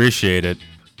you. I appreciate it.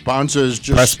 Bonza is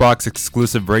just... PressBox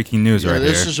exclusive breaking news right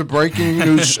here. This is a breaking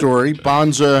news story.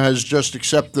 Bonza has just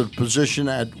accepted a position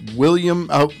at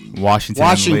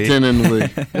Washington and Lee.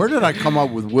 Where did I come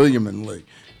up with William and Lee?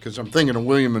 Because I'm thinking of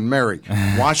William and Mary.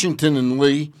 Washington and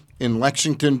Lee in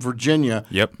Lexington, Virginia.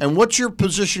 Yep. And what's your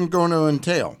position going to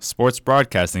entail? Sports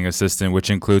broadcasting assistant,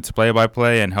 which includes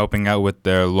play-by-play and helping out with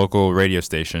their local radio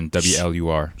station,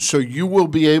 WLUR. So you will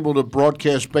be able to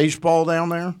broadcast baseball down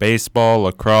there? Baseball,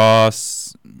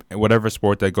 lacrosse, whatever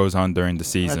sport that goes on during the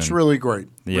season. That's really great.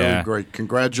 Yeah. Really great.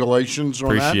 Congratulations on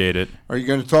that. Appreciate it. Are you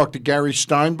going to talk to Gary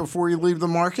Stein before you leave the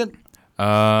market? He's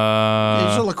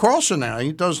a lacrosse now.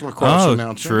 He does lacrosse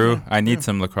announcing. True. Yeah. I need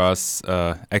some lacrosse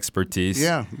expertise.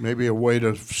 Yeah, maybe a way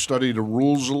to study the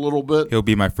rules a little bit. He'll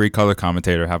be my free color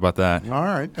commentator. How about that? All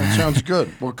right. That sounds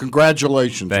good. Well,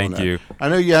 congratulations Thank on that. you. I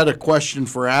know you had a question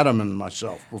for Adam and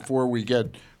myself before we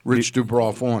get Rich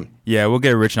Dubroff on. Yeah, we'll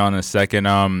get Rich on in a second.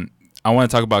 I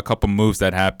want to talk about a couple moves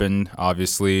that happened,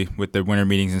 obviously, with the winter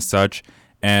meetings and such,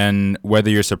 and whether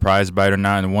you're surprised by it or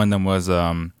not. And one of them was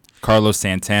Carlos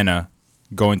Santana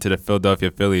going to the Philadelphia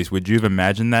Phillies. Would you have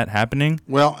imagined that happening?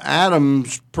 Well,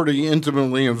 Adam's pretty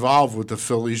intimately involved with the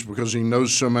Phillies because he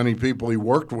knows so many people he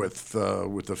worked with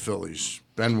the Phillies.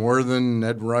 Ben Worthen,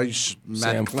 Ned Rice, Matt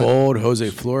Sam Clint. Fold, Jose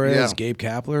Flores, Yeah. Gabe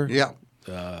Kapler. Yeah.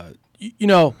 You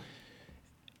know,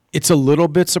 it's a little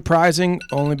bit surprising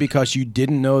only because you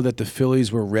didn't know that the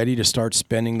Phillies were ready to start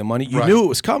spending the money. You Right. knew it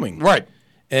was coming. Right.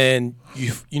 And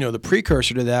you know the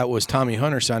precursor to that was Tommy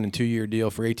Hunter signed a 2-year deal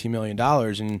for $18 million,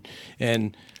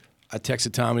 and I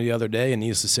texted Tommy the other day, and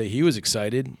needless to say, he was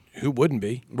excited. Who wouldn't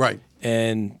be? Right.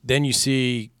 And then you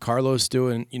see Carlos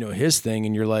doing, his thing,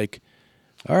 and you're like,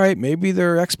 all right, maybe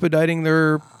they're expediting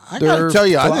their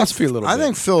philosophy a little bit. I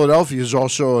think Philadelphia is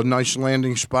also a nice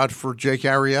landing spot for Jake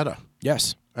Arrieta.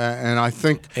 Yes. And I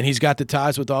think, and he's got the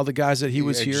ties with all the guys that he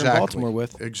was here in Baltimore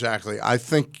with. Exactly. I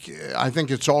think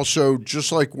it's also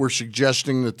just like we're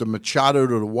suggesting that the Machado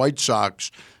to the White Sox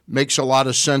makes a lot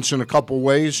of sense in a couple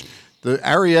ways. The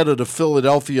Arrieta to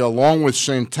Philadelphia, along with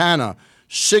Santana,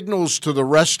 signals to the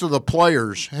rest of the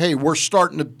players, hey, we're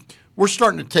starting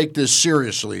to take this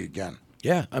seriously again.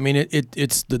 Yeah, I mean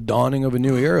it's the dawning of a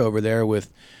new era over there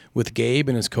with Gabe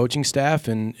and his coaching staff,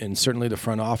 and certainly the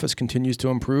front office continues to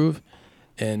improve.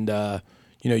 And,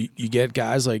 you get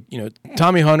guys like,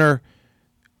 Tommy Hunter,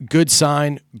 good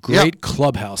sign, great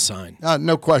clubhouse sign.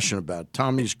 No question about it.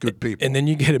 Tommy's good people. And then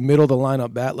you get a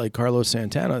middle-of-the-lineup bat like Carlos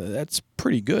Santana. That's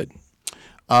pretty good.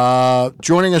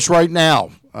 Joining us right now,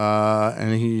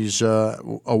 and he's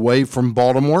away from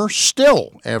Baltimore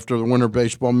still after the winter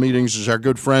baseball meetings, is our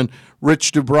good friend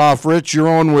Rich Dubroff. Rich, you're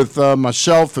on with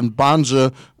myself and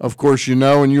Bonza, of course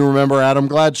and you remember Adam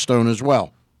Gladstone as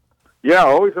well. Yeah,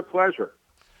 always a pleasure.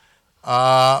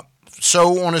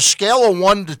 So on a scale of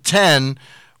 1 to 10,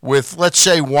 with, let's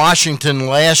say, Washington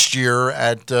last year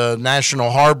at National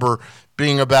Harbor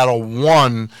being about a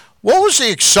 1, what was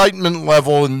the excitement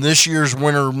level in this year's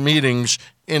winter meetings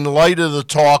in light of the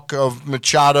talk of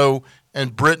Machado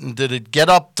and Britton? Did it get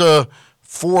up to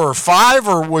 4 or 5,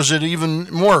 or was it even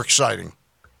more exciting?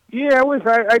 Yeah, it was.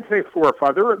 I'd say 4 or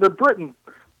 5. The Britton,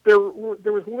 there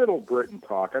was little Britton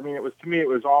talk. I mean, it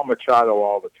was all Machado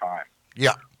all the time.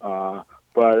 Yeah. But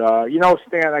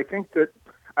Stan, I think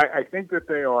that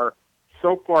they are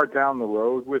so far down the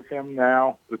road with him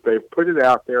now that they've put it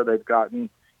out there. They've gotten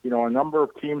a number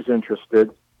of teams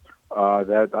interested.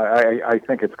 That I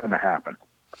think it's going to happen.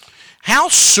 How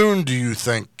soon do you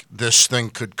think this thing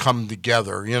could come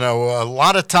together? A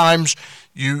lot of times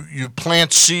you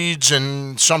plant seeds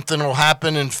and something will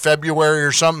happen in February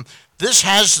or something. This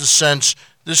has the sense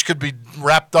this could be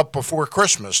wrapped up before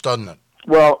Christmas, doesn't it?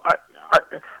 Well,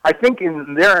 I think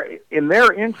in their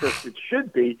interest it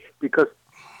should be because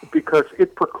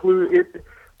it precludes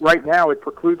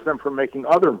them from making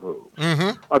other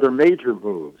moves, other major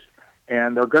moves,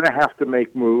 and they're going to have to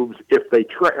make moves if they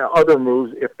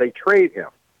trade him.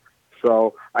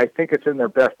 So I think it's in their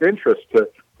best interest to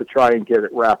try and get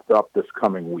it wrapped up this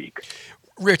coming week.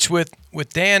 Rich, with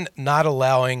Dan not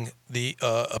allowing the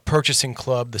a purchasing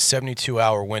club the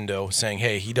 72-hour window, saying,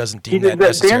 hey, he doesn't deem that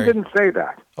necessary. Dan didn't say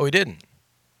that. Oh, he didn't?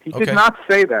 He did not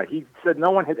say that. He said no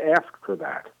one had asked for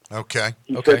that. Okay.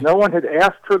 He said no one had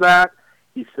asked for that.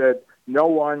 He said no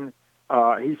one.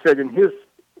 He said in his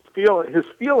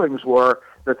feelings were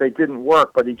that they didn't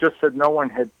work, but he just said no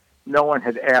one had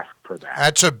asked for that.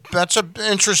 That's a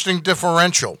interesting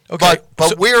differential. Okay.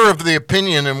 But we're of the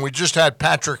opinion, and we just had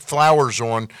Patrick Flowers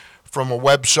on from a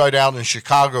website out in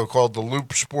Chicago called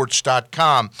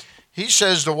theloopsports.com. He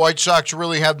says the White Sox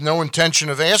really have no intention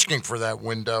of asking for that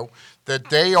window, that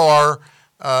they are,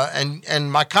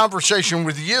 and my conversation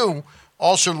with you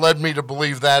also led me to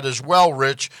believe that as well,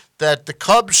 Rich, that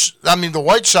the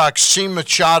White Sox see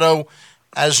Machado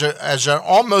as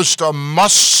almost a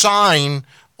must-sign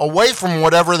away from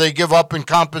whatever they give up in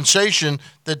compensation,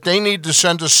 that they need to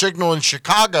send a signal in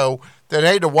Chicago that,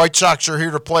 hey, the White Sox are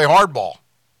here to play hardball.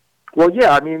 Well,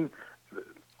 yeah, I mean,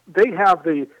 they have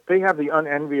the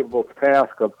unenviable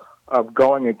task of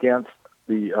going against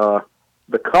the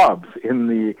Cubs in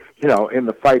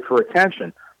the fight for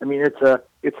attention. I mean,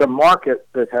 it's a market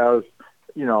that has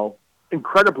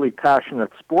incredibly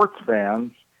passionate sports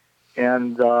fans,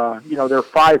 and there are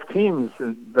 5 teams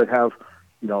that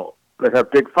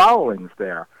have big followings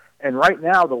there. And right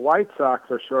now, the White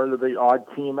Sox are sort of the odd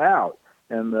team out,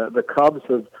 and the Cubs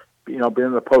have been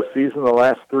in the postseason the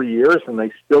last 3 years, and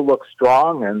they still look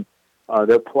strong, and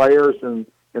their players in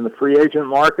the free agent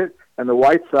market, and the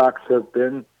White Sox have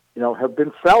been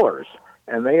sellers,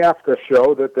 and they have to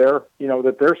show that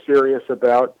they're serious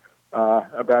about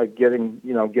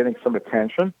getting some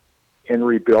attention and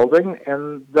rebuilding,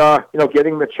 and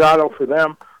getting Machado for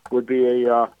them would be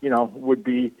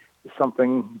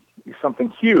something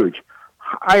huge.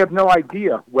 I have no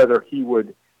idea whether he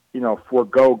would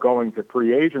forego going to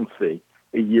free agency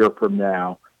a year from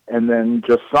now and then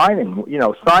just signing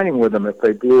with them if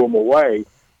they blew him away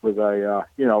with a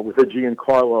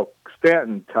Giancarlo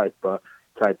Stanton type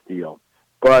deal.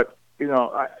 But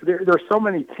there's so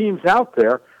many teams out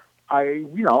there. I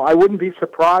wouldn't be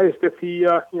surprised if he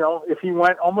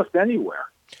went almost anywhere.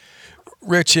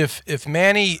 Rich, if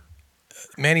Manny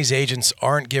Manny's agents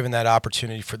aren't given that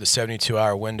opportunity for the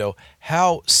 72-hour window,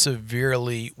 how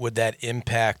severely would that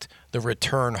impact the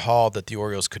return haul that the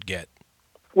Orioles could get?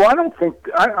 Well, I don't think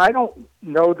I don't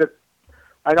know that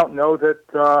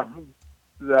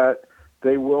that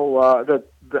they will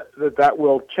that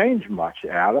will change much,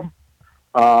 Adam.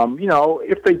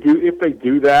 If they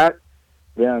do that,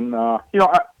 then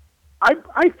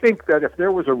I think that if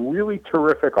there was a really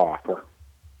terrific offer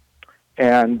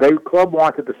and the club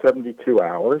wanted the 72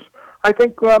 hours, I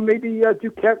think maybe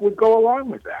Duquette would go along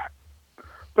with that.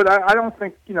 But I don't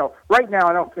think, right now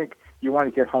I don't think you want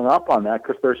to get hung up on that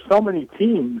because there's so many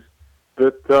teams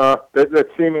that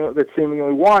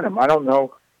seemingly want him. I don't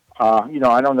know,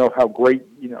 I don't know how great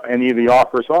any of the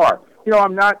offers are.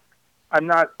 I'm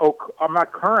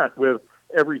not current with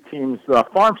every team's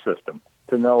farm system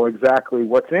to know exactly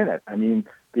what's in it. I mean,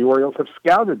 the Orioles have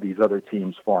scouted these other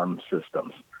teams' farm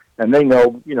systems, and they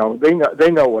know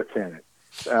what's in it.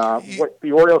 What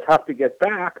the Orioles have to get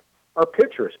back are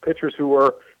pitchers who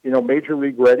are major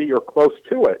league ready or close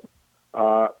to it.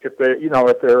 If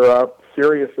they're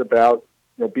serious about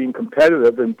being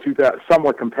competitive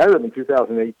somewhat competitive in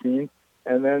 2018,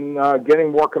 and then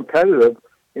getting more competitive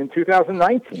in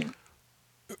 2019.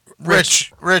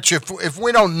 Rich, if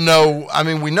we don't know, I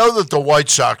mean, we know that the White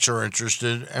Sox are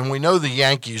interested, and we know the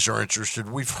Yankees are interested.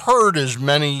 We've heard as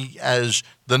many as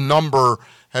the number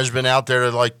has been out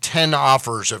there that like 10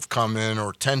 offers have come in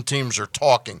or 10 teams are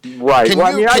talking. Right.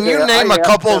 Can you name a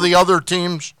couple of the other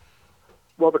teams?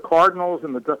 Well, the Cardinals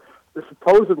and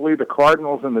supposedly the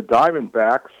Cardinals and the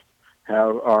Diamondbacks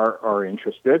are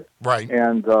interested. Right.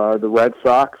 And the Red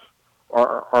Sox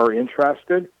are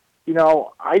interested.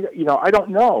 I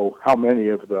don't know how many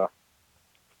of the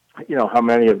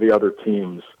other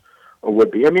teams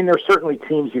would be. I mean, there's certainly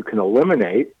teams you can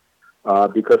eliminate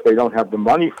because they don't have the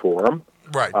money for them.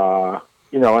 Right.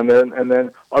 And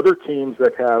then other teams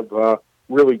that have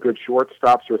really good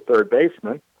shortstops or third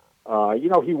basemen.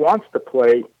 He wants to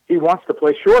play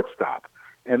shortstop,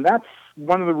 and that's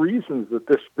one of the reasons that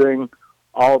this thing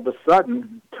all of a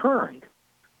sudden turned.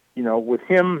 With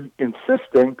him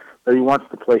insisting that he wants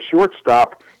to play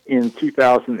shortstop in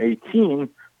 2018,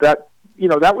 that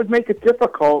would make it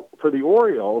difficult for the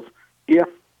Orioles if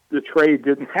the trade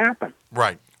didn't happen.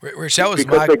 Right. Rich, that was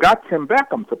because they got Tim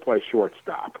Beckham to play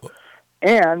shortstop.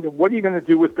 And what are you going to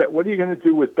do with that? What are you going to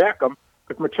do with Beckham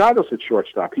if Machado's at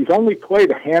shortstop? He's only played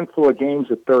a handful of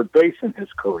games at third base in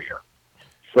his career.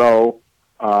 So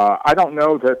I don't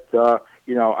know that.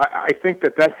 I think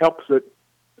that helps it.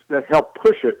 That helped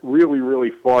push it really,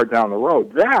 really far down the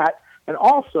road. That, and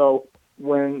also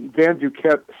when Van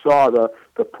Duquette saw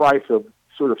the price of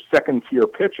sort of second-tier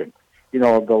pitching,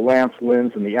 of the Lance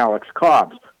Lynns and the Alex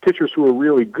Cobbs, pitchers who are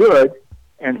really good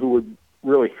and who would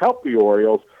really help the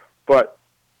Orioles, but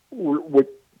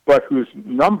whose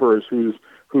numbers,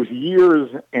 whose years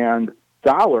and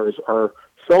dollars are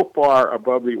so far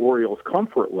above the Orioles'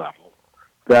 comfort level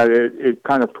that it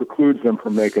kind of precludes them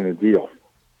from making a deal.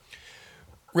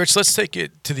 Rich, let's take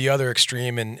it to the other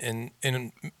extreme and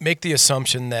make the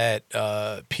assumption that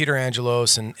Peter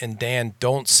Angelos and Dan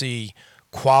don't see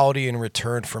quality in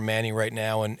return for Manny right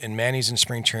now, and Manny's in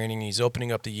spring training. He's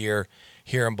opening up the year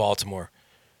here in Baltimore.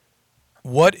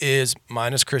 What is,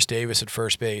 minus Chris Davis at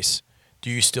first base, do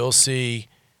you still see,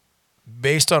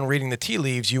 based on reading the tea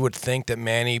leaves, you would think that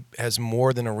Manny has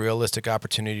more than a realistic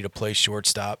opportunity to play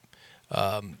shortstop?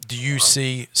 Do you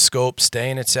see Scope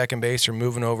staying at second base or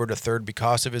moving over to third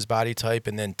because of his body type,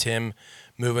 and then Tim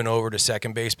moving over to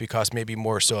second base because maybe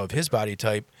more so of his body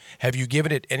type? Have you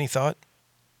given it any thought?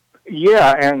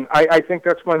 Yeah, and I think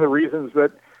that's one of the reasons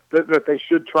that they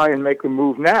should try and make the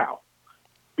move now.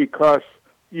 Because,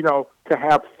 to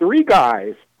have three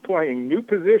guys playing new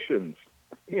positions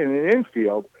in an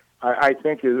infield, I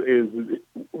think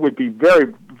would be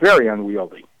very, very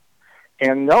unwieldy.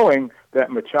 And knowing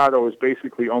that Machado is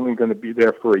basically only going to be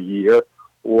there for a year,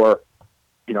 or,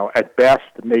 at best,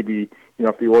 maybe,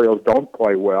 if the Orioles don't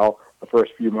play well the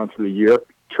first few months of the year,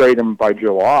 trade him by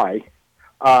July.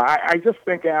 I just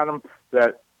think, Adam,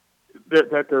 that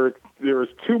there is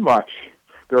too much.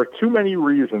 There are too many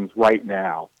reasons right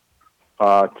now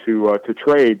to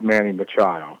trade Manny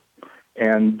Machado,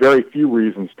 and very few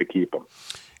reasons to keep him.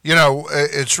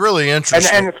 It's really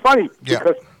interesting, and it's funny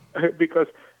because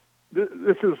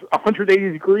this is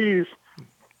 180 degrees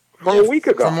from a week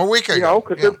ago.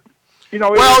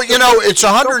 It's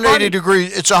 180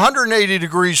 degrees. It's 180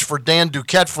 degrees for Dan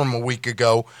Duquette from a week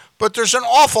ago. But there's an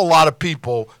awful lot of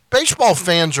people. Baseball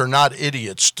fans are not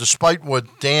idiots, despite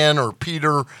what Dan or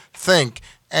Peter think.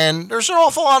 And there's an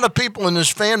awful lot of people in this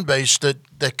fan base that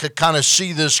could kind of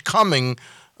see this coming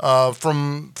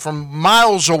from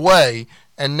miles away,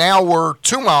 and now we're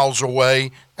 2 miles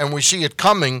away, and we see it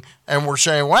coming, and we're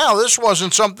saying, wow, this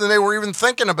wasn't something they were even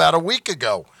thinking about a week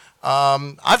ago.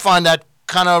 I find that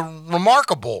kind of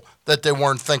remarkable that they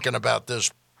weren't thinking about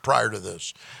this prior to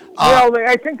this. Well,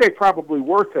 I think they probably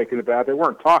were thinking about it. They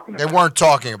weren't talking about it. They weren't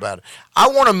talking about it. I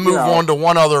want to move on to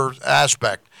one other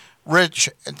aspect. Rich,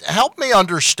 help me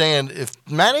understand, if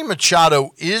Manny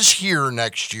Machado is here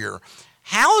next year,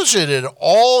 how is it at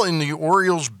all in the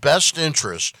Orioles' best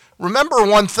interest? Remember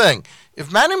one thing.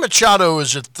 If Manny Machado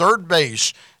is at third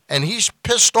base and he's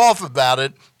pissed off about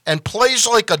it and plays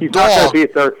like a He's dog. not going to be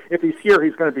at third. If he's here,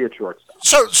 he's going to be at shortstop.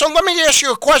 So let me ask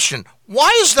you a question. Why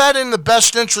is that in the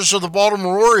best interest of the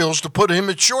Baltimore Orioles to put him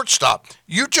at shortstop?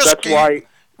 You just That's why.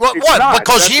 What?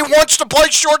 Because he wants to play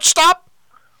shortstop?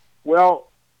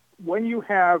 Well, when you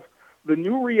have the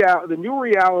new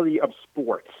reality of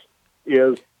sports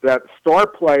is that star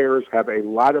players have a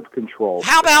lot of control.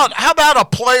 How about a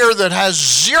player that has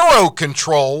zero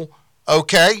control?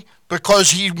 Okay,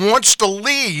 because he wants to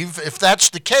leave. If that's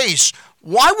the case,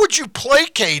 why would you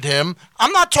placate him?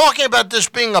 I'm not talking about this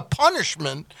being a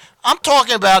punishment. I'm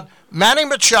talking about Manny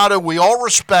Machado. We all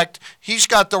respect. He's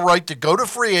got the right to go to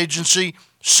free agency,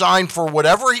 sign for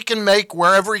whatever he can make,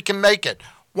 wherever he can make it.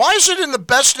 Why is it in the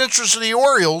best interest of the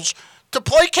Orioles to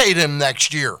placate him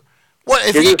next year? Well,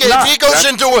 if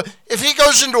he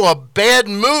goes into a bad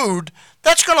mood,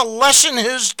 that's going to lessen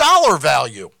his dollar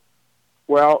value.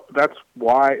 Well, that's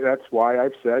why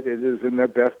I've said it is in their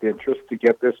best interest to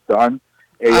get this done.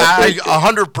 I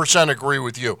 100% agree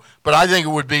with you, but I think it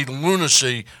would be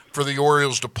lunacy for the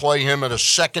Orioles to play him at a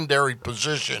secondary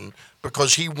position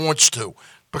because he wants to.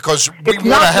 Because we it's want to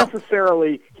not help.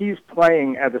 necessarily he's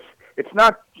playing at a. It's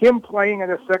not him playing at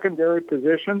a secondary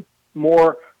position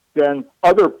more than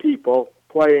other people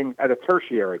playing at a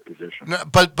tertiary position. No,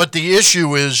 but the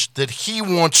issue is that he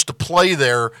wants to play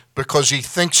there because he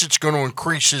thinks it's going to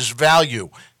increase his value.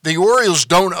 The Orioles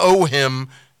don't owe him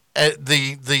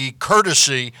the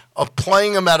courtesy of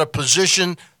playing him at a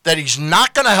position that he's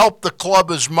not going to help the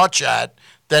club as much at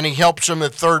than he helps him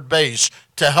at third base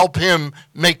to help him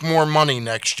make more money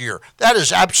next year. That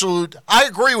is absolute. I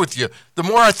agree with you. The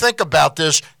more I think about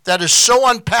this, that is so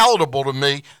unpalatable to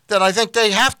me that I think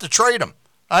they have to trade him.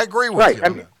 I agree with you.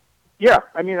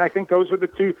 I mean, I think those are the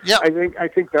two. Yeah. I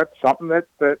think that's something that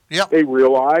they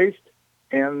realized,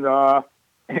 and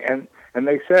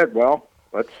they said, well,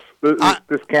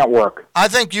 this can't work. I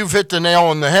think you've hit the nail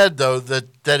on the head, though, that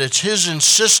it's his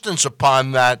insistence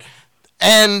upon that,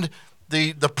 and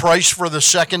the price for the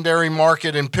secondary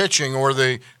market in pitching, or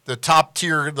the top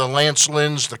tier, the Lance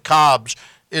Lynns, the Cobbs.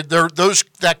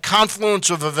 That confluence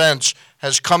of events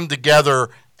has come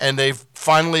together. And they've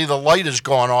finally, the light has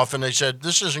gone off, and they said,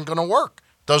 this isn't going to work.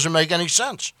 Doesn't make any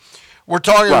sense. We're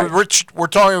talking with Rich. We're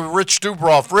talking with Rich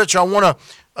Dubroff. Rich, I want to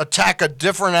attack a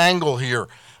different angle here.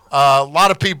 A lot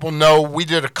of people know we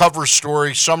did a cover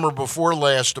story summer before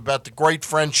last about the great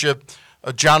friendship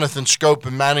of Jonathan Schoop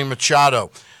and Manny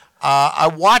Machado. I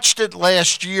watched it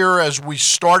last year as we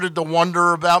started to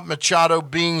wonder about Machado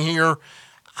being here.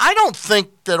 I don't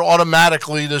think that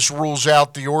automatically this rules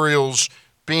out the Orioles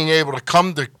being able to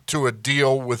come to a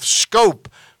deal with Schoop,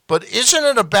 but isn't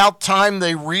it about time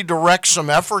they redirect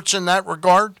some efforts in that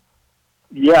regard?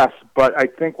 Yes, but I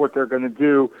think what they're going to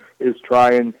do is get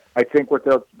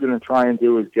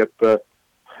the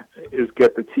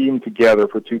team together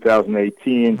for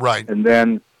 2018, right? And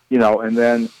then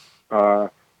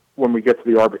when we get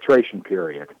to the arbitration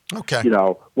period, okay,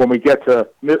 when we get to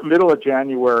middle of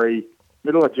January,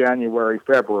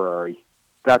 February,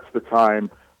 that's the time.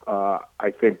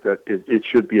 I think that it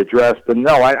should be addressed. And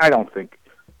no, I don't think.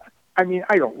 I mean,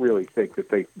 I don't really think that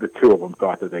the two of them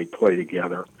thought that they'd play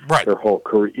together their whole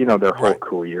career. Whole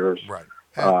careers. Right.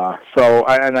 I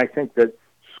think that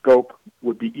Schoop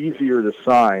would be easier to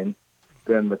sign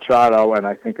than Machado, and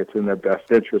I think it's in their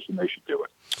best interest, and they should do it.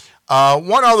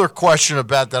 One other question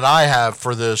about that I have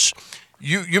for this.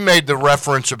 You made the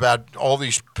reference about all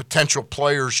these potential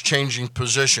players changing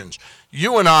positions.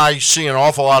 You and I see an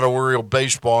awful lot of Oriole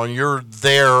baseball, and you're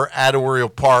there at Oriole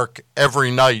Park every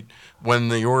night when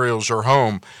the Orioles are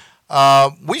home.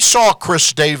 We saw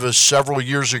Chris Davis several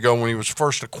years ago when he was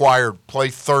first acquired play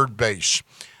third base.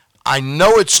 I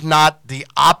know it's not the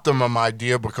optimum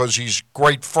idea because he's a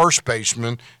great first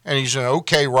baseman and he's an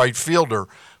okay right fielder,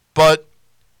 but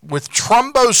with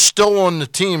Trumbo still on the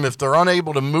team, if they're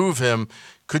unable to move him,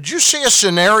 could you see a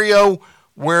scenario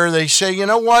where they say, you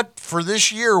know what, for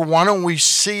this year, why don't we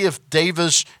see if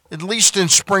Davis, at least in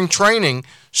spring training,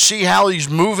 see how he's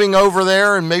moving over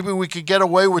there, and maybe we could get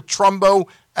away with Trumbo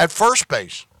at first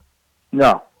base?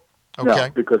 No. Okay. No,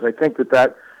 because I think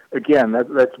that's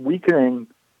weakening.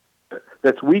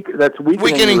 That's weakening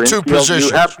your two infield.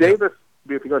 positions. You have Davis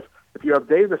because if you have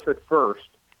Davis at first,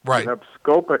 right. You have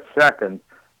Scope at second.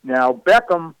 Now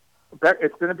Beckham,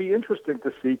 it's going to be interesting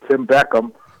to see Tim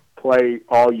Beckham play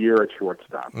all year at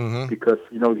shortstop because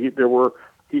he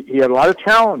had a lot of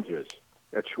challenges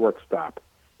at shortstop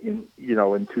in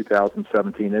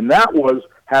 2017, and that was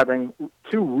having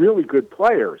two really good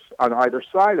players on either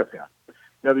side of him.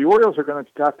 Now the Orioles are going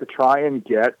to have to try and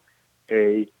get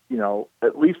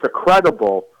at least a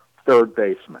credible third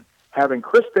baseman. Having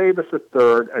Chris Davis at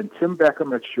third and Tim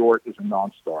Beckham at short is a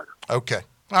non-starter. Okay.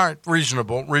 All right.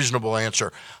 Reasonable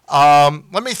answer.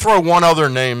 Let me throw one other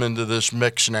name into this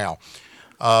mix now.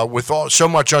 With so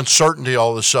much uncertainty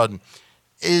all of a sudden.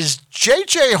 Is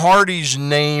J.J. Hardy's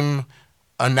name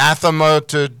anathema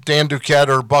to Dan Duquette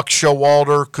or Buck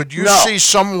Showalter? Could you see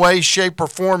some way, shape, or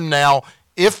form now,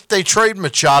 if they trade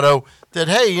Machado, that,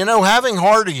 hey, having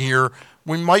Hardy here,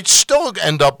 we might still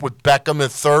end up with Beckham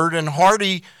at third and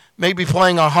Hardy maybe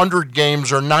playing 100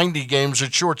 games or 90 games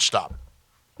at shortstop?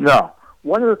 No.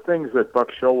 One of the things that Buck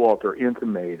Showalter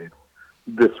intimated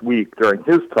this week during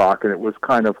his talk, and it was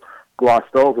kind of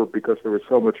glossed over because there was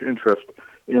so much interest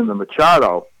in the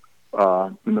Machado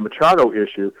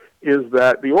issue, is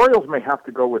that the Orioles may have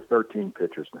to go with 13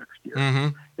 pitchers next year.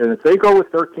 And if they go with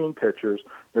 13 pitchers,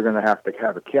 they're going to have to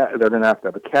have a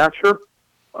catcher.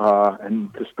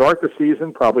 And to start the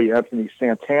season, probably Anthony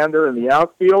Santander in the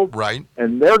outfield. Right.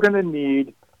 And they're going to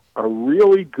need a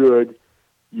really good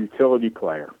utility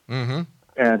player. And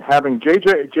having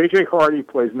J.J. Hardy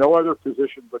plays no other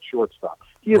position but shortstop.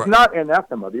 He is not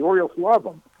anathema. The Orioles love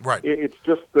him. Right. It's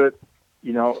just that,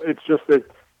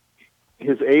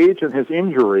 his age and his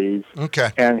injuries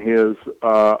and his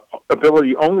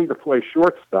ability only to play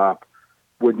shortstop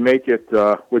would make it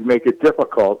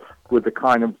difficult with the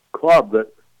kind of club that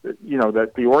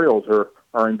the Orioles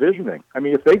are envisioning. I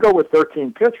mean, if they go with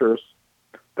 13 pitchers,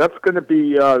 that's going to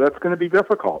be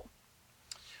difficult.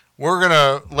 We're going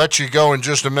to let you go in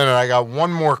just a minute. I got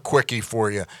one more quickie for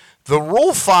you. The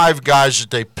Rule 5 guys that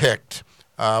they picked,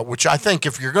 which I think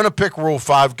if you're going to pick Rule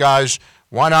 5 guys,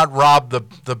 why not rob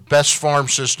the best farm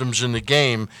systems in the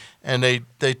game? And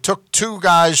they took two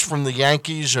guys from the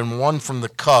Yankees and one from the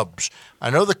Cubs. I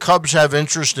know the Cubs have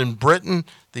interest in Britton.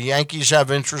 The Yankees have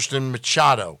interest in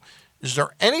Machado. Is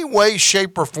there any way,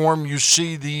 shape, or form you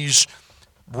see these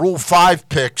Rule 5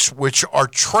 picks, which are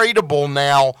tradable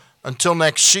now until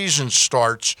next season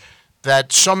starts,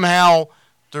 that somehow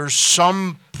there's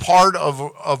some part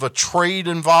of a trade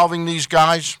involving these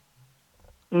guys?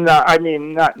 No, I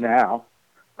mean, not now.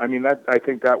 I mean, I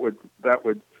think that would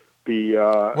be.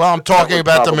 Well, I'm talking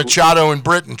about the Machado and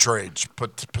Britton trades,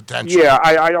 potentially. Yeah,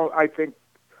 I think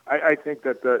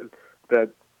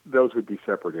that those would be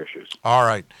separate issues. All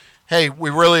right. Hey,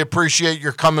 we really appreciate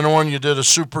your coming on. You did a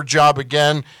super job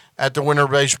again at the winter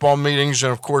baseball meetings,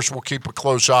 and of course, we'll keep a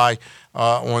close eye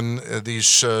on these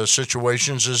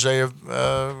situations as they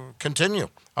continue.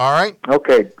 All right.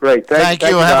 Okay, great. Thank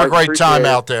you. Have a great time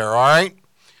out there. All right.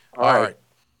 All right.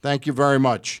 Thank you very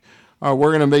much.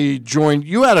 We're going to be joined.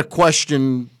 You had a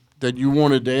question that you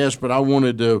wanted to ask, but I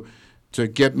wanted to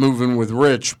get moving with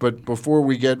Rich. But before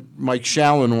we get Mike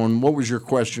Shallon on, what was your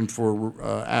question for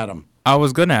Adam? I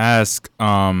was going to ask,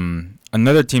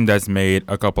 another team that's made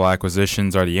a couple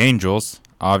acquisitions are the Angels,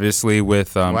 obviously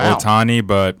with Ohtani,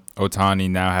 but Ohtani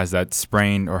now has the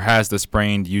sprained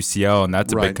UCL, and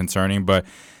that's a bit concerning. But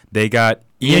they got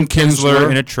Ian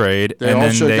Kinsler in a trade, and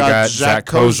then they got Zach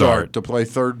Cozart to play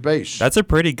third base. That's a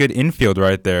pretty good infield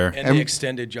right there. And they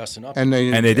extended Justin Upton.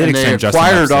 And they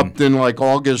acquired Upton like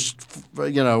August.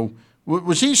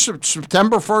 Was he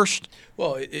September 1st?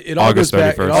 Well, it all goes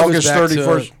back. August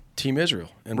 31st. Team Israel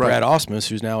and Brad Ausmus,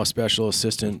 who's now a special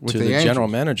assistant to the general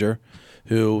manager,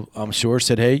 who I'm sure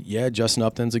said, "Hey, yeah, Justin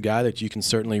Upton's a guy that you can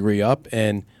certainly re-up,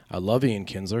 and I love Ian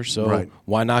Kinsler, so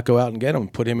why not go out and get him,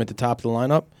 put him at the top of the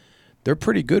lineup?" They're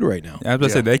pretty good right now. I was about to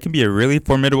say, they can be a really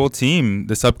formidable team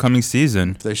this upcoming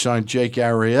season. If they signed Jake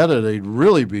Arrieta, they'd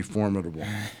really be formidable.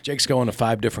 Jake's going to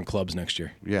 5 different clubs next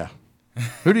year. Yeah.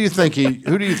 Who do you think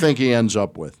he ends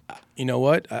up with? You know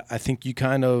what? I think you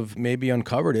kind of maybe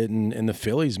uncovered it, and the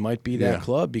Phillies might be that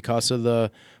club because of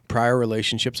the prior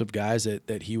relationships of guys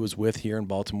that he was with here in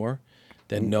Baltimore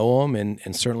that know him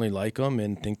and certainly like him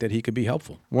and think that he could be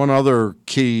helpful. One other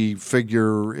key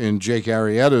figure in Jake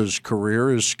Arrieta's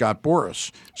career is Scott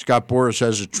Boras. Scott Boras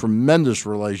has a tremendous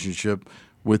relationship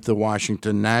with the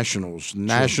Washington Nationals.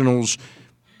 Nationals,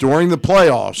 during the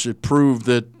playoffs, it proved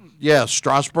that,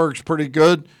 Strasburg's pretty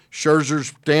good,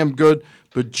 Scherzer's damn good,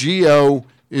 but Gio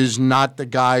is not the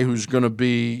guy who's going to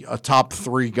be a top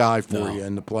 3 guy for you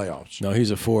in the playoffs. No,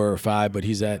 he's a 4 or 5, but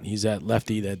he's that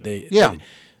lefty that they. Yeah.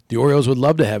 The Orioles would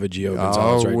love to have a Gio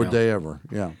Gonzalez right now. Would they ever?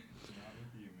 Yeah.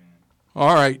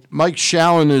 All right. Mike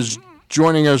Shallon is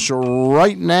joining us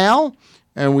right now,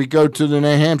 and we go to the New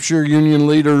Hampshire Union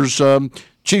Leader's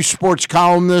chief sports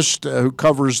columnist who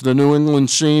covers the New England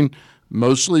scene,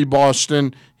 mostly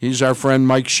Boston. He's our friend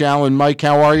Mike Shallon. Mike,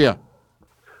 how are you?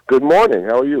 Good morning.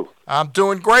 How are you? I'm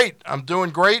doing great.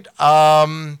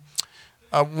 I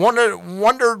wondered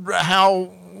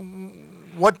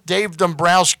what Dave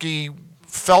Dombrowski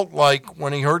felt like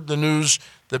when he heard the news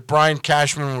that Brian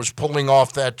Cashman was pulling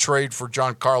off that trade for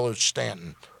Giancarlo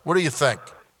Stanton. What do you think?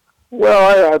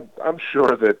 Well, I'm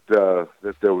sure that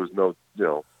that there was no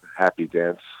happy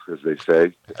dance, as they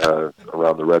say,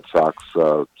 around the Red Sox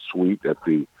suite at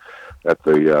the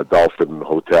Dolphin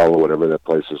Hotel or whatever that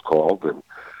place is called,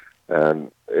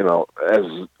 and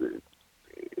as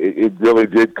it really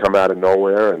did come out of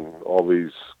nowhere, and all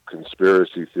these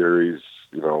conspiracy theories,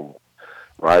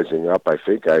 rising up. I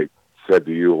think I said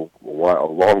to you a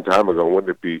long time ago,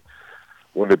 wouldn't it be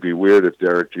weird if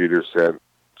Derek Jeter sent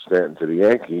Stanton to the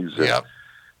Yankees? Yeah.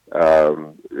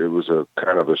 It was a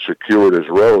kind of a circuitous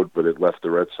road, but it left the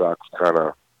Red Sox kind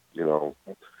of,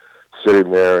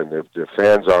 sitting there, and if the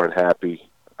fans aren't happy,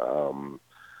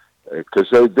 because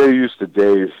they're used to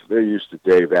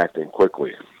Dave acting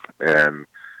quickly, and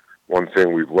one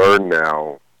thing we've learned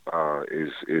now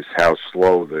is how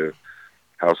slow the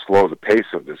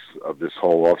pace of this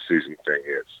whole off-season thing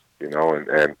is,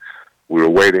 and we were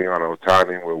waiting on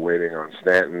Ohtani, we were waiting on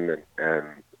Stanton, and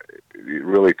it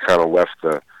really kind of left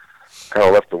the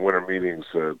winter meetings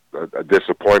a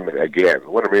disappointment again.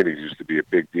 Winter meetings used to be a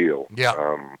big deal. Yeah.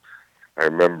 I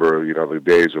remember, the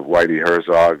days of Whitey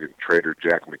Herzog and Trader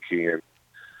Jack McKeon.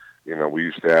 We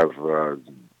used to have,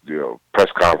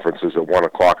 press conferences at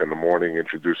 1:00 in the morning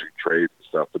introducing trades and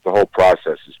stuff. But the whole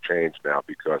process has changed now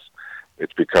because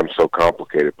it's become so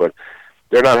complicated. But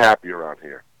they're not happy around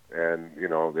here, and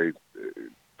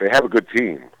they have a good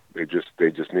team. They just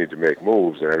need to make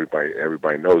moves, and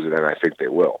everybody knows it, and I think they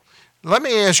will. Let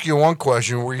me ask you one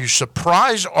question. Were you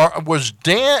surprised, or was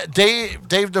Dave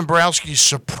Dombrowski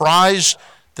surprised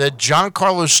that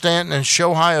Giancarlo Stanton and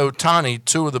Shohei Ohtani,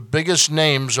 two of the biggest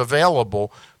names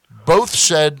available, both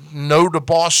said no to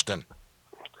Boston?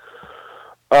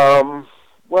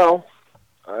 Well,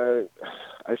 I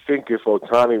think if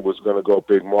Ohtani was going to go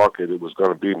big market, it was going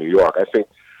to be New York.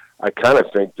 I kind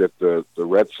of think that the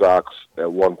Red Sox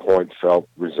at one point felt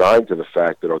resigned to the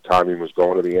fact that Ohtani was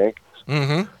going to the Yankees.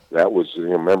 Mm-hmm. That was,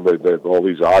 remember that all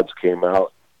these odds came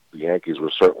out. The Yankees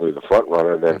were certainly the front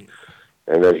runner, and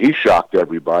then he shocked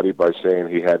everybody by saying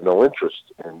he had no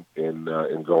interest in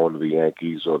going to the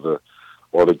Yankees or the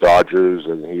Dodgers,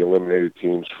 and he eliminated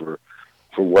teams for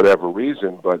whatever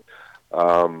reason. But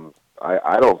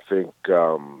I don't think I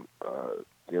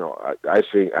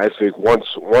think once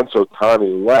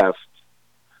Ohtani left,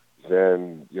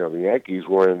 then the Yankees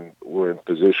were in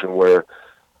position where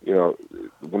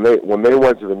when they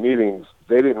went to the meetings,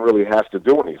 they didn't really have to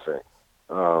do anything.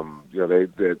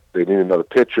 They need another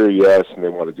pitcher, yes, and they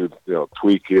want to do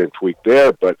tweak here and tweak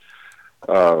there, but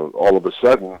all of a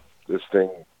sudden this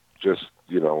thing just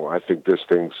I think this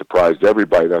thing surprised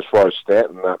everybody. And as far as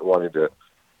Stanton not wanting to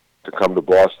come to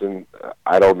Boston,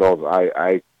 I don't know.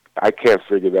 I can't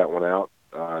figure that one out.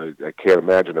 I can't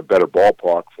imagine a better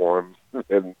ballpark for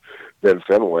him than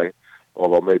Fenway,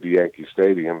 although maybe Yankee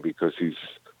Stadium, because he's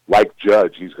like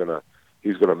Judge. He's gonna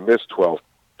miss 12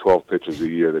 pitches a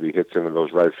year that he hits into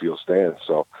those right field stands.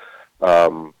 So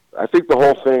I think the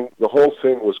whole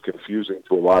thing was confusing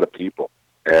to a lot of people,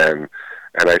 and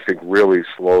I think really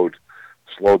slowed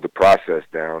the process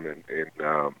down,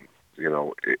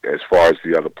 as far as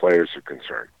the other players are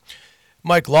concerned.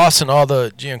 Mike, lost in all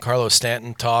the Giancarlo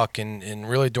Stanton talk and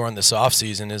really during this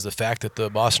offseason is the fact that the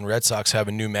Boston Red Sox have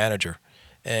a new manager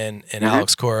and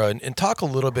Alex Cora. And talk a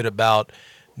little bit about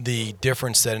the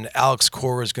difference that an Alex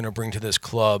Cora is going to bring to this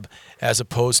club as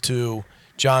opposed to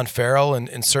John Farrell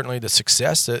and certainly the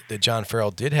success that John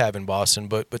Farrell did have in Boston.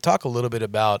 But talk a little bit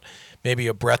about maybe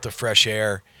a breath of fresh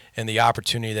air and the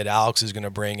opportunity that Alex is going to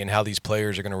bring and how these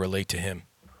players are going to relate to him.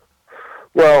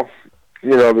 Well,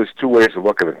 there's two ways of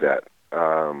looking at that.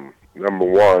 Number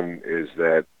one is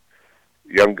that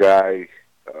young guy,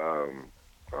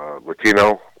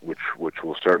 Latino, which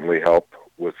will certainly help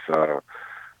with the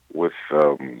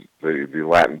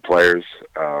Latin players.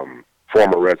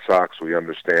 Former Red Sox, he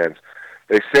understands.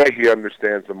 They say he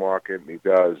understands the market, and he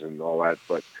does, and all that.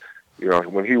 But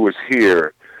when he was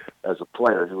here as a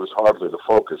player, he was hardly the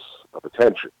focus of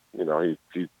attention.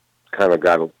 He kind of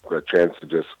got a chance to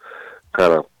just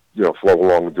kind of float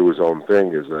along and do his own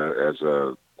thing as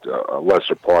a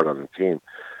lesser part on the team.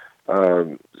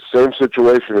 Same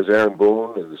situation as Aaron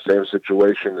Boone, and the same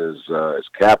situation as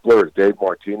Kapler, as Dave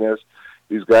Martinez.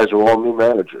 These guys are all new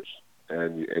managers,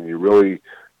 and you really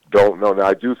don't know. Now,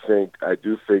 I do think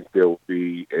there will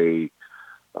be a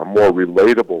more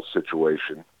relatable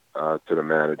situation to the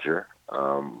manager,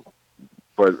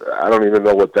 but I don't even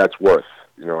know what that's worth.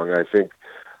 And I think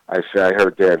I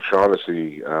heard Dan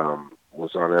Shaughnessy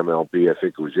was on MLB. I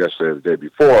think it was yesterday or the day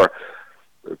before.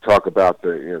 Talk about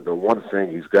the one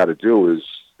thing he's got to do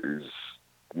is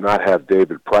not have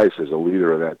David Price as a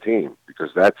leader of that team,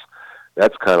 because that's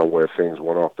kind of where things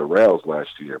went off the rails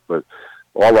last year. But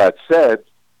all that said,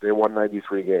 they won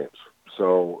 93 games.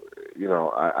 So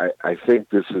I think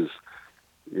this is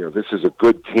a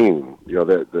good team.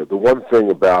 The one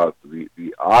thing about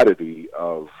the oddity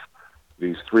of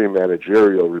these three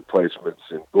managerial replacements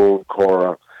in Boone,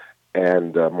 Cora,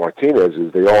 and Martinez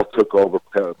is they all took over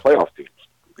playoff teams.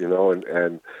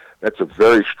 And that's a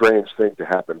very strange thing to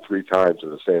happen 3 times in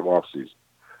the same offseason.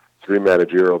 3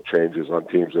 managerial changes on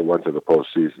teams that went to the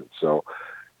postseason. So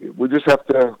we just have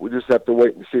to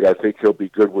wait and see. I think he'll be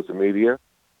good with the media.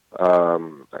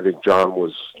 I think John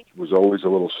was always a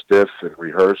little stiff and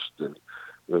rehearsed. And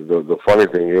the funny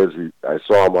thing is, I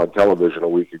saw him on television a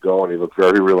week ago, and he looked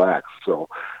very relaxed. So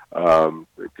can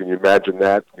you imagine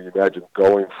that? Can you imagine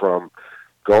going from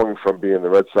being the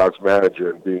Red Sox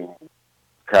manager and being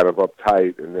kind of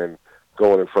uptight, and then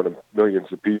going in front of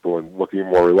millions of people and looking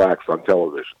more relaxed on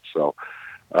television? So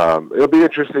it'll be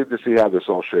interesting to see how this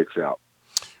all shakes out.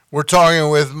 We're talking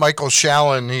with Michael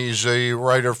Shalin. He's a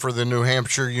writer for the New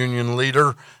Hampshire Union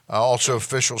Leader, also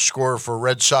official scorer for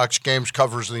Red Sox games,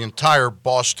 covers the entire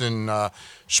Boston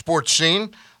sports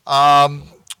scene.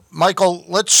 Michael,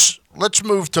 let's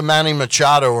move to Manny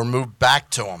Machado, or move back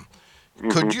to him.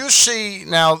 Mm-hmm. Could you see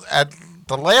now, at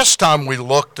the last time we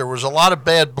looked, there was a lot of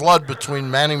bad blood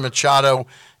between Manny Machado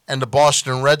and the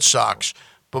Boston Red Sox.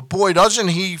 But, boy, doesn't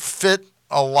he fit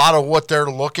a lot of what they're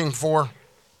looking for?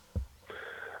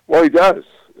 Well, he does.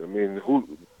 I mean,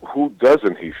 who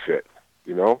doesn't he fit?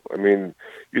 I mean,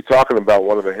 you're talking about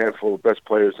one of the handful of best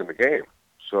players in the game.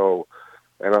 So,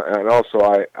 and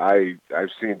also I've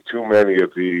seen too many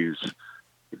of these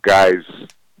guys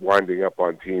winding up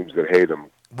on teams that hate him.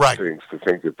 Right. Things to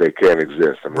think that they can't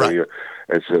exist. I mean, right.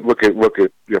 And so look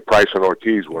at Price and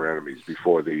Ortiz were enemies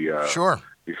before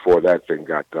before that thing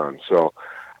got done. So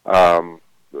the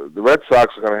Red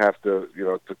Sox are going to have to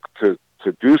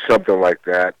to do something like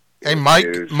that. Hey,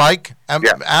 Mike,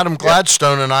 Adam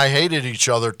Gladstone and I hated each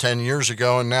other 10 years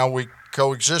ago, and now we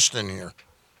coexist in here.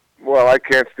 Well, I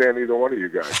can't stand either one of you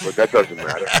guys, but that doesn't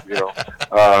matter,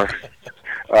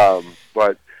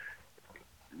 But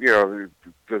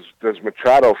does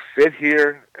Machado fit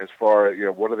here? As far as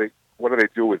what do they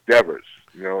do with Devers?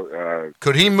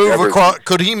 Could he move across?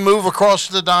 Could he move across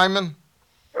the diamond?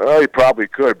 He probably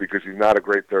could, because he's not a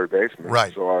great third baseman.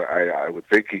 Right. So I would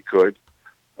think he could.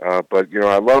 But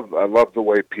I love the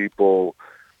way people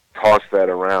toss that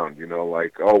around.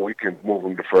 Like, oh, we can move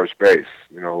him to first base.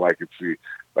 Like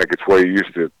it's where you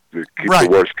used to keep the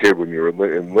worst kid when you were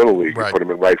in Little League. You put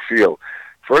him in right field.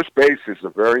 First base is a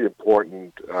very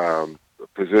important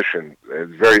position, a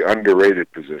very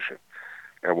underrated position.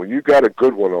 And when you got a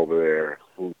good one over there,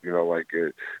 who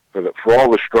for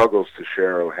all the struggles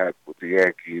Teixeira had with the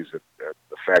Yankees, and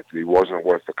the fact that he wasn't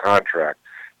worth the contract,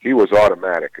 he was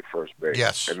automatic at first base.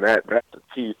 Yes, and that's the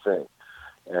key thing.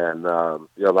 And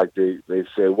like they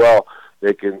say, well,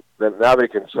 they can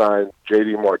sign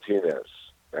J.D. Martinez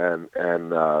and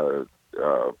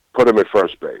put him at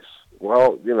first base.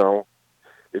 Well,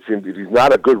 if he's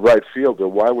not a good right fielder,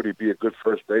 why would he be a good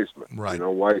first baseman? Right.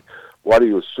 Why do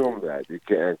you assume that? You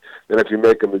can't. Then if you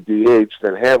make him a DH,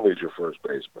 then Hanley's your first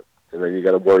baseman, and then you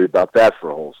got to worry about that for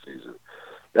a whole season.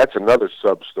 That's another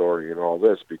sub story in all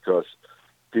this, because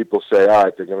people say, all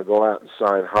right, they're going to go out and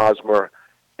sign Hosmer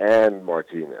and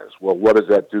Martinez. Well, what does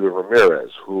that do to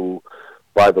Ramirez, who,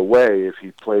 by the way, if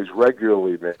he plays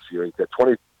regularly next year, he's got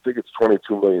I think it's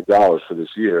 $22 million for this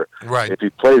year. Right. If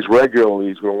he plays regularly,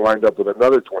 he's going to wind up with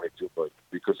another $22 million,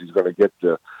 because he's going to get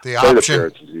the option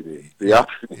appearances he needs. The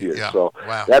option here. Yeah. So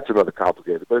wow. That's another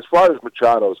complicated. But as far as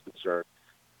Machado is concerned,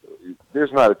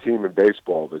 there's not a team in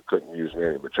baseball that couldn't use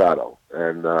Manny Machado.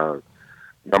 And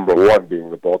number one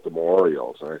being the Baltimore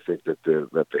Orioles. And I think that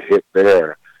the hit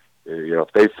there,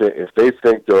 if they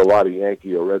think there are a lot of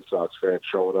Yankee or Red Sox fans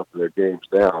showing up to their games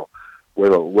now, wait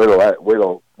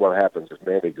till what happens if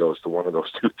Manny goes to one of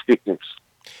those two teams.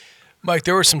 Mike,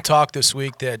 there was some talk this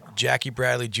week that Jackie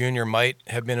Bradley Jr. might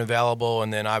have been available,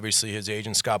 and then obviously his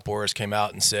agent Scott Boras came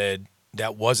out and said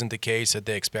that wasn't the case, that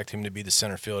they expect him to be the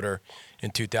center fielder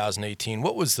in 2018.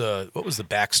 What was the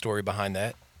backstory behind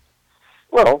that?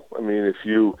 Well, I mean, if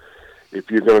you're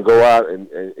going to go out and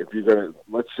if you're going to,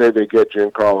 let's say they get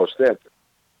Giancarlo Stanton,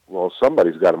 well,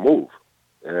 somebody's got to move,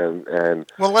 and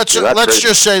well, let's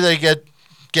just say they get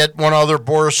one of other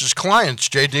Boris's clients,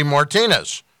 J.D.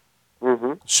 Martinez.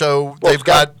 Mm-hmm. So they've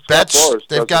got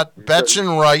Betts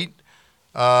and right,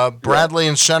 Bradley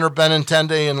in center,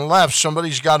 Benintendi in left.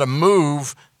 Somebody's got to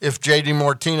move if J.D.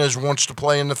 Martinez wants to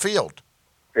play in the field.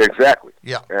 Exactly.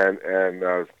 Yeah. And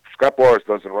Scott Boras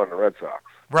doesn't run the Red Sox.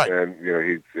 Right. And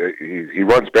he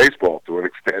runs baseball to an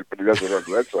extent, but he doesn't run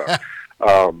the Red Sox.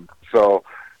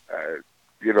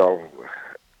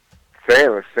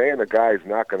 Saying a guy's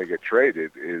not going to get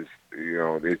traded is,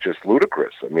 it's just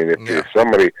ludicrous. I mean, if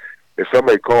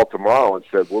somebody called tomorrow and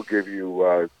said, we'll give you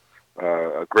a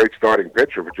great starting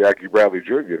pitcher for Jackie Bradley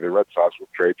Jr., the Red Sox will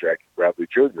trade Jackie Bradley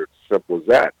Jr. It's as simple as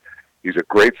that. He's a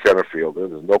great center fielder.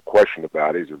 There's no question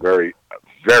about it. He's a very,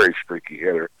 very streaky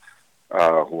hitter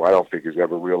who I don't think has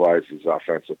ever realized his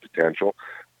offensive potential.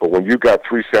 But when you've got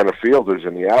three center fielders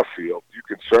in the outfield, you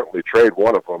can certainly trade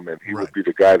one of them, and he would be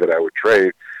the guy that I would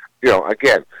trade.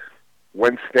 Again,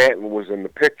 when Stanton was in the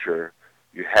picture,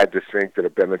 you had to think that a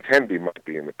Benintendi might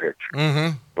be in the picture.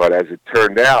 Mm-hmm. But as it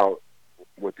turned out,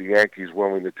 with the Yankees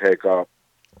willing to take up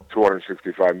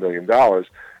 $265 million,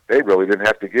 they really didn't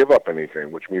have to give up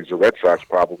anything, which means the Red Sox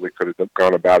probably could have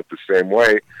gone about it the same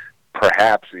way,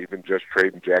 perhaps even just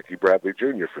trading Jackie Bradley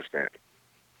Jr. for Stanton.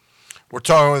 We're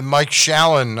talking with Mike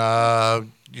Shallon.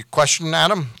 You question,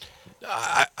 Adam?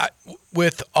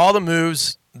 With all the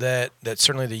moves that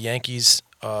certainly the Yankees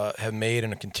have made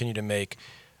and continue to make,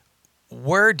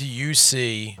 where do you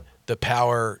see the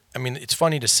power? I mean, it's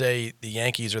funny to say the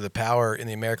Yankees are the power in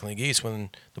the American League East when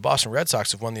the Boston Red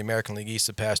Sox have won the American League East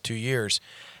the past 2 years.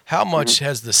 How much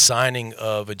has the signing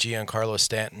of a Giancarlo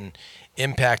Stanton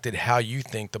impacted how you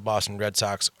think the Boston Red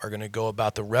Sox are going to go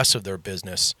about the rest of their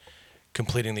business,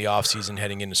 completing the offseason,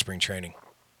 heading into spring training?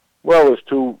 Well, there's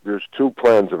two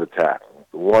plans of attack.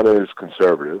 One is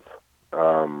conservative,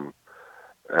 and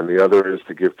the other is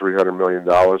to give $300 million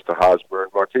to Hosmer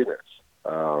and Martinez.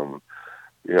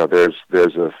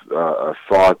 There's a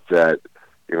thought that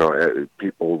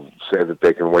people say that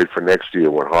they can wait for next year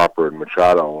when Harper and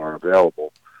Machado are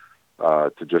available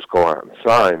to just go out and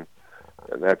sign,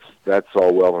 and that's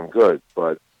all well and good.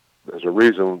 But there's a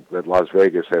reason that Las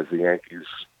Vegas has the Yankees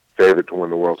favored to win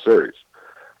the World Series.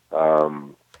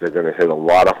 They're going to hit a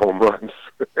lot of home runs.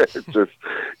 It's just,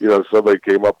 somebody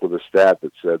came up with a stat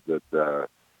that said that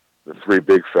the three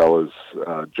big fellas,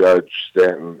 Judge,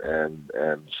 Stanton,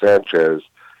 and Sanchez,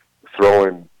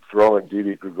 throwing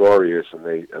Didi Gregorius, and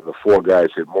the four guys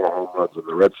hit more home runs than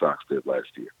the Red Sox did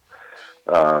last year.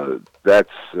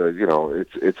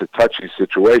 It's a touchy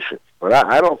situation. But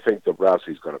I don't think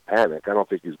Dombrowski's going to panic. I don't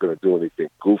think he's going to do anything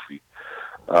goofy.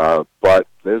 But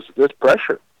there's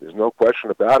pressure. There's no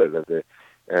question about it.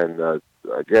 And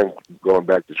again, going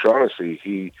back to Shaughnessy,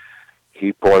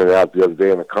 he pointed out the other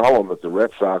day in the column that the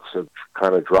Red Sox have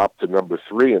kind of dropped to number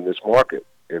 3 in this market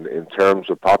in terms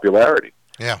of popularity.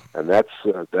 Yeah, and that's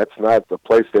not the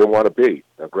place they want to be.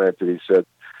 Now, granted, he said,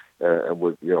 and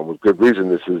with good reason,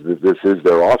 this is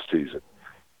their off season.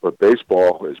 But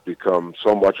baseball has become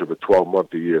so much of a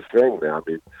 12-month-a-year thing now. I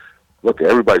mean, look,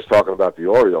 everybody's talking about the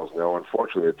Orioles now.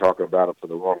 Unfortunately, they're talking about it for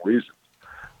the wrong reasons.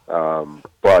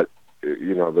 But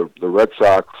the Red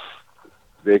Sox,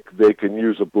 they can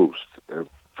use a boost.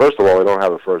 First of all, they don't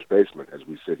have a first baseman as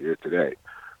we sit here today.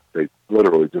 They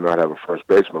literally do not have a first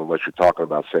baseman unless you're talking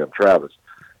about Sam Travis.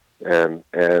 And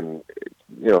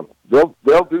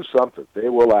they'll do something. They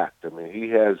will act. I mean, he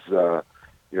has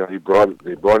they brought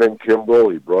in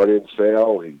Kimbrel, he brought in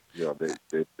Sale.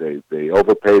 They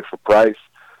overpaid for Price.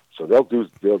 So they'll do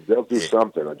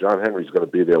something. John Henry's going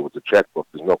to be there with the checkbook.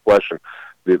 There's no question.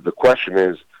 The question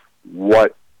is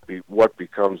what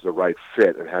becomes the right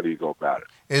fit, and how do you go about it?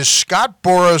 Is Scott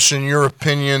Boras, in your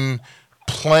opinion,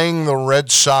 playing the Red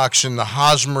Sox in the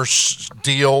Hosmer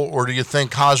deal, or do you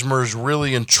think Hosmer is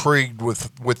really intrigued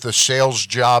with the sales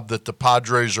job that the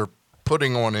Padres are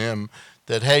putting on him,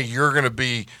 that, hey, you're going to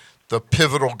be the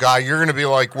pivotal guy. You're going to be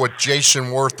like what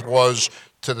Jason Worth was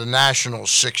to the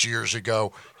Nationals 6 years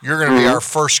ago. You're going to be our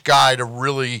first guy to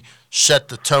really set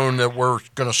the tone that we're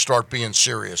going to start being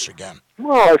serious again.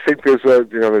 Well, I think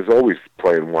there's always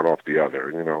playing one off the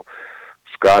other.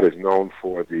 Scott is known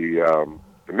for the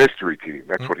mystery team.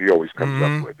 That's what he always comes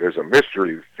up with. There's a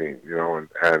mystery team,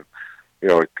 and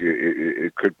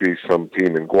it could be some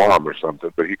team in Guam or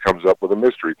something, but he comes up with a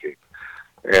mystery team.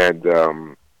 And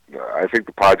I think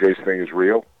the Padres thing is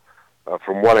real.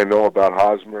 From what I know about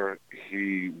Hosmer,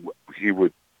 he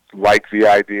would like the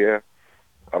idea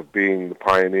of being the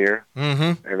pioneer.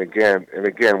 Mm-hmm. And again,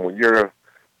 when you're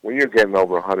getting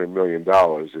over $100 million,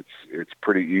 it's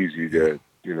pretty easy to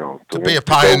be a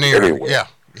pioneer. Yeah.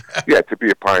 Yeah, to be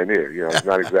a pioneer. He's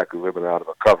not exactly living out of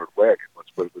a covered wagon.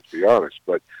 Let's be honest.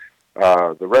 But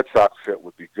the Red Sox fit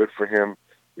would be good for him.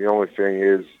 The only thing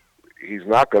is he's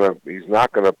not gonna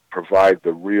provide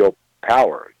the real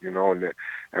power,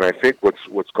 and I think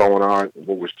what's going on,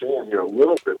 what we're seeing here a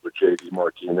little bit with J.D.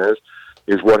 Martinez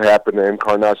is what happened to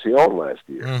Encarnacion last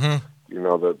year. Mm-hmm.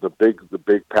 The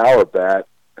big power bat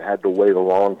had to wait a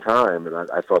long time, and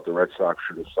I thought the Red Sox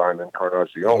should have signed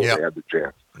Encarnacion when they had the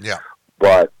chance. Yeah.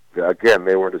 But again,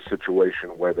 they were in a situation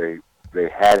where they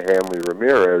had Hanley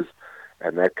Ramirez,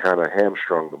 and that kind of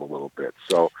hamstrung them a little bit.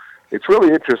 So it's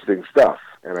really interesting stuff,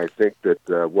 and I think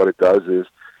that what it does is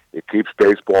it keeps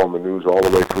baseball in the news all the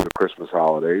way through the Christmas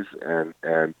holidays, and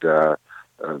the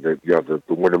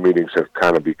winter meetings have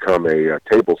kind of become a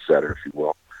table setter, if you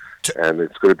will, and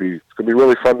it's going to be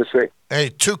really fun to see. Hey,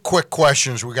 two quick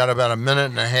questions. We got about a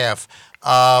minute and a half.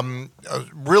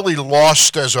 Really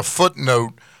lost as a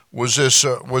footnote. Was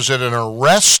it an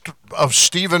arrest of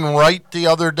Stephen Wright the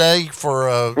other day for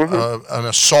an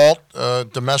assault,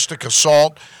 domestic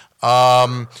assault?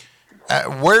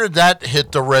 Where did that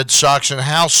hit the Red Sox, and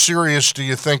how serious do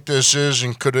you think this is,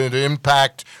 and could it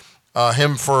impact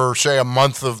him for, say, a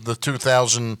month of the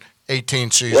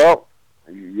 2018 season? Well,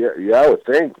 yeah, I would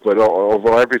think, but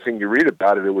although everything you read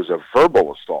about it, it was a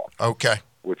verbal assault. Okay.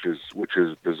 Which is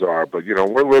bizarre, but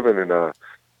we're living in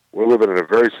a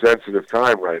very sensitive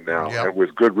time right now, and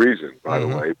with good reason, by the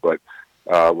way. But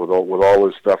with all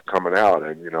this stuff coming out,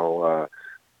 and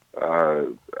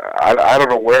I don't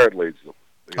know where it leads them.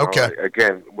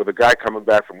 Again, with a guy coming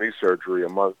back from knee surgery a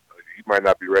month, he might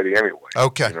not be ready anyway.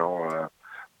 Okay.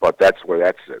 But that's where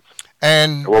that sits.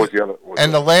 And what was the other?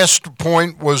 The last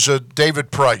point was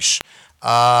David Price.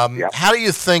 How do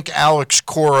you think Alex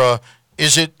Cora?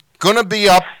 Is it going to be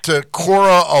up to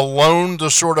Cora alone to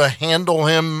sort of handle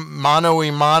him mano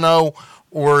a mano,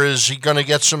 or is he going to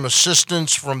get some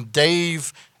assistance from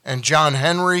Dave and John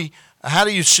Henry? How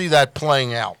do you see that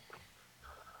playing out?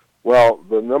 Well,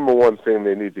 the number one thing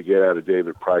they need to get out of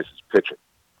David Price is pitching.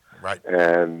 Right.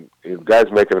 And the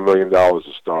guy's making $1 million to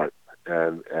start,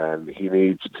 and he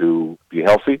needs to be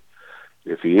healthy.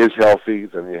 If he is healthy,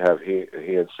 then you have he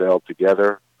and Sale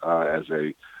together as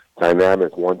a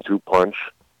dynamic 1-2 punch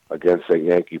against a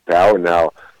Yankee power.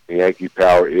 Now, the Yankee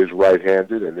power is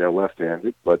right-handed and they're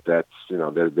left-handed, but that's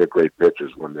they're great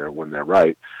pitchers when they're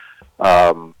right.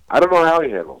 I don't know how he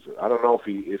handles it. I don't know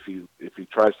if he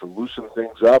tries to loosen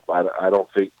things up. I don't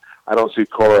see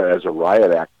Cora as a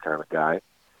riot act kind of guy.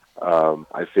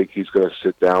 I think he's going to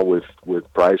sit down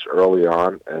with Price early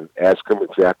on and ask him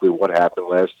exactly what happened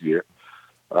last year.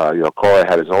 Cora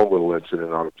had his own little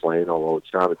incident on a plane, although it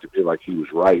sounded to me like he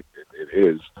was right. It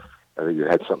is. I think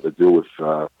it had something to do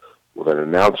with an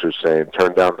announcer saying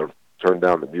turn down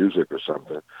the music or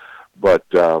something. But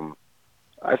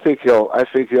I think he'll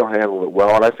handle it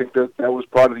well, and I think that was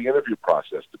part of the interview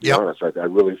process. To be honest, I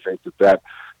really think that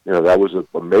that was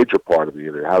a major part of the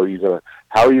interview. How are you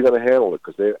going to handle it?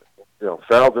 Because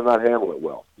Farrell did not handle it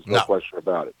well. There's no question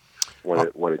about it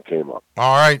when it came up.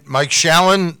 All right, Mike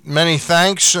Shallon, many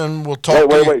thanks, and we'll talk.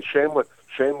 Wait,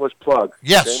 shameless plug.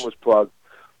 Yes, shameless plug.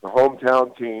 The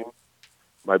Hometown Team,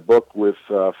 my book with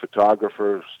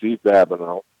photographer Steve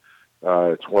Babineau.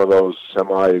 It's one of those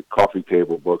semi-coffee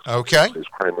table books, okay, as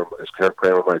Kramer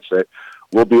might say.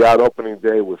 We'll be out opening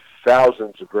day with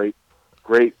thousands of great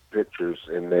pictures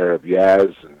in there of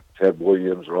Yaz and Ted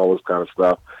Williams and all this kind of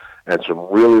stuff, and some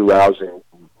really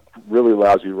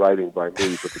lousy writing by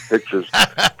me, but the pictures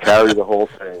carry the whole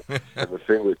thing. And the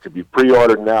thing that can be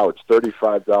pre-ordered now, it's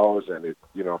 $35, and if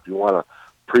you want to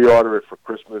pre-order it for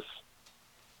Christmas,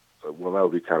 well, that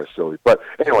would be kind of silly. But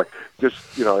anyway,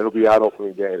 just, it'll be out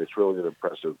opening day, and it's really an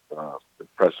impressive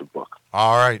book.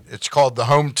 All right. It's called The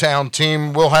Hometown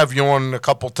Team. We'll have you on a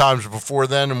couple times before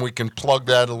then, and we can plug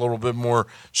that a little bit more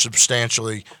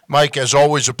substantially. Mike, as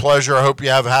always, a pleasure. I hope you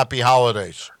have happy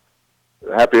holidays.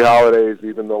 Happy holidays,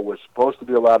 even though we're supposed to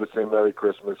be allowed to say Merry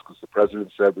Christmas because the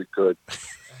President said we could.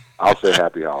 I'll say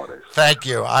happy holidays. Thank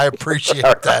you. I appreciate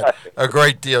that a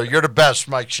great deal. You're the best,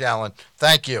 Mike Shallon.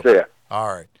 Thank you. See ya. All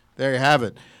right. There you have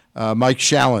it, Mike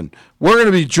Shallon. We're going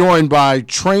to be joined by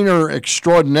trainer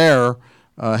extraordinaire,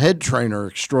 head trainer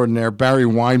extraordinaire, Barry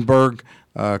Weinberg,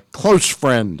 close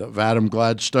friend of Adam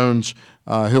Gladstone's.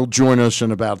 He'll join us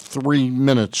in about 3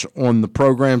 minutes on the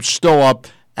program. Still up,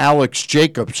 Alex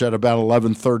Jacobs at about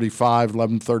 11:35,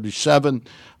 11:37.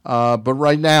 But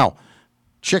right now,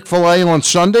 Chick-fil-A on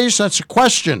Sundays, that's a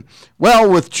question. Well,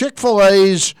 with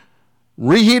Chick-fil-A's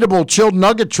reheatable chilled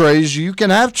nugget trays, you can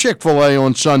have Chick-fil-A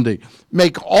on Sunday.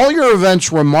 Make all your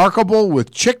events remarkable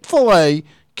with Chick-fil-A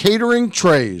catering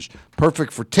trays.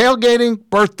 Perfect for tailgating,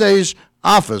 birthdays,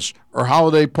 office, or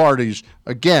holiday parties.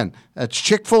 Again, that's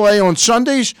Chick-fil-A on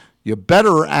Sundays. You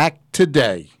better act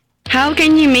today. How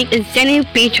can you make Incentive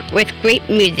Beach with great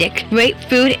music, great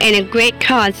food, and a great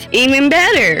cause even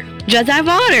better? Just have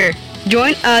water.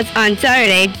 Join us on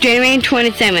Saturday, January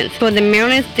 27th for the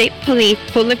Maryland State Police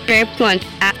Polar Bear Plunge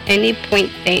at Any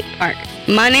Point State Park.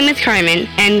 My name is Carmen,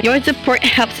 and your support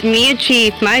helps me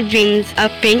achieve my dreams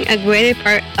of being a greater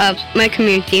part of my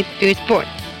community through sports.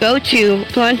 Go to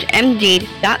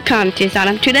plungemd.com to sign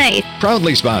up today.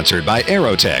 Proudly sponsored by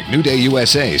Aerotech, New Day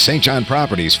USA, St. John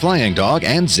Properties, Flying Dog,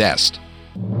 and Zest.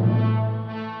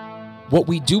 What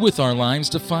we do with our lives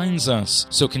defines us,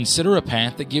 so consider a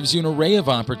path that gives you an array of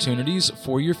opportunities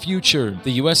for your future.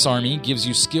 The U.S. Army gives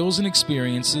you skills and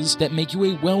experiences that make you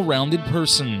a well-rounded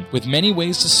person. With many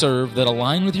ways to serve that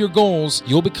align with your goals,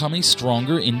 you'll become a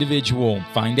stronger individual.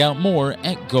 Find out more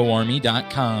at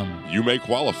GoArmy.com. You may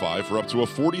qualify for up to a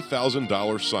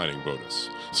 $40,000 signing bonus.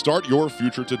 Start your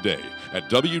future today at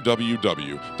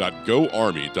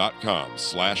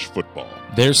www.goarmy.com/football.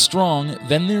 There's strong,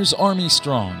 then there's Army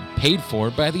Strong, paid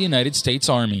for by the United States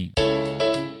Army.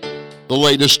 The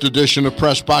latest edition of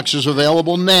Press Box is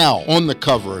available now. On the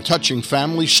cover, a touching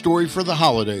family story for the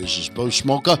holidays as Bo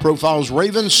Smolka profiles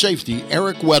Ravens safety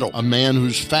Eric Weddle, a man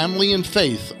whose family and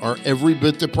faith are every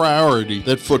bit the priority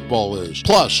that football is.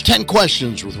 Plus, 10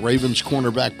 questions with Ravens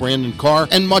cornerback Brandon Carr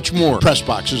and much more. Press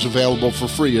Box is available for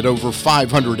free at over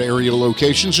 500 area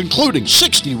locations, including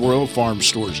 60 Royal Farm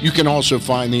stores. You can also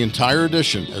find the entire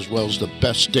edition, as well as the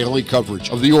best daily coverage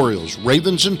of the Orioles,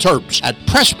 Ravens, and Terps at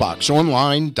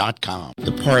PressBoxOnline.com.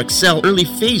 The Parexel Early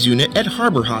Phase Unit at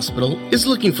Harbor Hospital is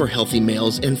looking for healthy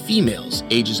males and females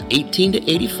ages 18 to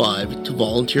 85 to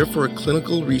volunteer for a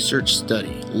clinical research study.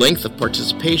 Length of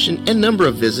participation and number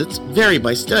of visits vary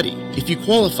by study. If you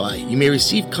qualify, you may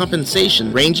receive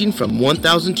compensation ranging from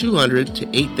 $1,200 to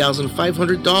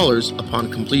 $8,500 upon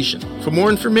completion. For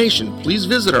more information, please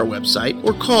visit our website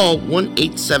or call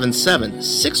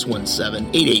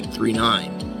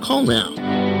 1-877-617-8839. Call now.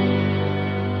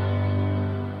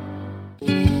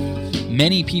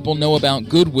 Many people know about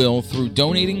Goodwill through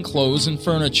donating clothes and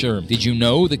furniture. Did you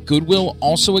know that Goodwill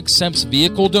also accepts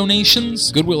vehicle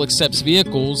donations? Goodwill accepts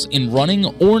vehicles in running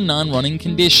or non-running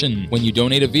condition. When you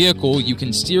donate a vehicle, you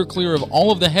can steer clear of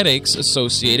all of the headaches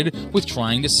associated with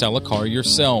trying to sell a car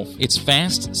yourself. It's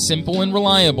fast, simple, and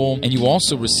reliable, and you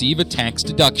also receive a tax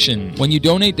deduction. When you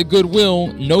donate to Goodwill,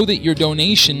 know that your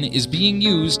donation is being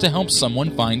used to help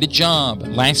someone find a job.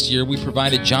 Last year, we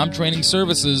provided job training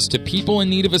services to people in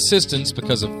need of assistance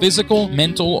because of physical,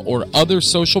 mental, or other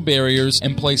social barriers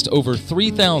and placed over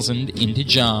 3,000 into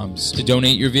jobs. To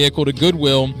donate your vehicle to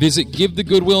Goodwill, visit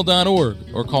GiveTheGoodwill.org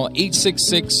or call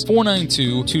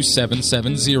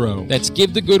 866-492-2770. That's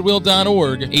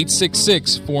GiveTheGoodwill.org,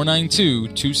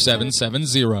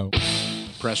 866-492-2770.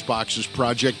 Press Box's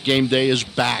Project Game Day is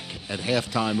back at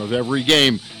halftime of every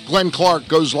game. Glenn Clark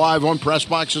goes live on Press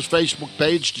Box's Facebook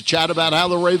page to chat about how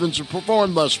the Ravens have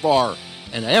performed thus far.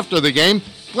 And after the game,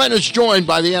 Glenn is joined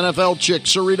by the NFL chick,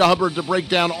 Sarita Hubbard, to break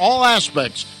down all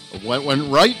aspects of what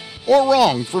went right or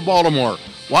wrong for Baltimore.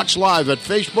 Watch live at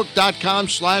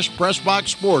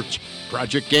Facebook.com/PressBoxSports.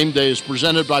 Project Game Day is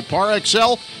presented by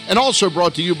Parexel and also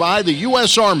brought to you by the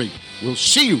U.S. Army. We'll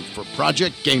see you for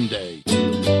Project Game Day.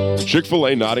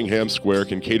 Chick-fil-A Nottingham Square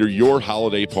can cater your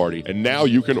holiday party, and now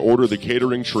you can order the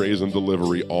catering trays and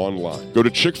delivery online. Go to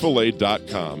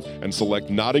Chick-fil-A.com and select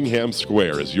Nottingham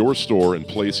Square as your store and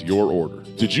place your order.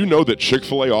 Did you know that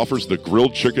Chick-fil-A offers the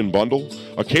Grilled Chicken Bundle,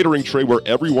 a catering tray where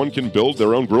everyone can build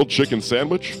their own grilled chicken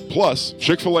sandwich? Plus,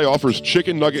 Chick-fil-A offers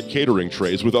chicken nugget catering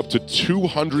trays with up to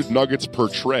 200 nuggets per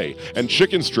tray and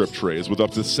chicken strip trays with up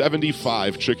to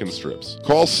 75 chicken strips.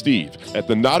 Call Steve at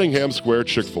the Nottingham Square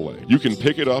Chick-fil-A. You can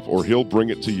pick it up or he'll bring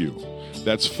it to you.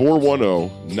 That's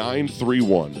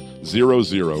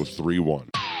 410-931-0031.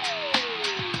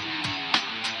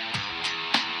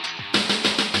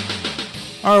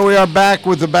 All right, we are back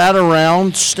with the Batter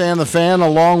Round. Stan the Fan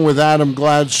along with Adam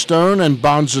Gladstone and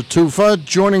Bonza Tufa.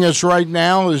 Joining us right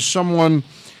now is someone,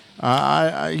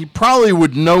 he probably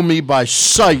would know me by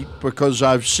sight because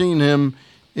I've seen him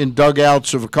in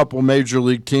dugouts of a couple major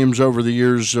league teams over the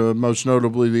years, most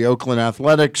notably the Oakland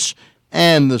Athletics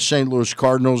and the St. Louis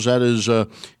Cardinals. That is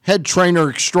head trainer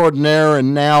extraordinaire,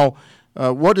 and now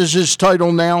what is his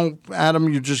title now,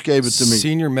 Adam? You just gave it to me.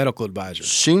 Senior Medical Advisor.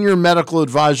 Senior Medical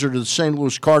Advisor to the St.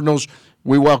 Louis Cardinals.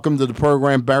 We welcome to the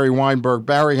program Barry Weinberg.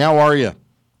 Barry, how are you?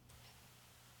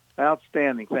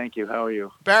 Outstanding. Thank you. How are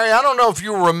you? Barry, I don't know if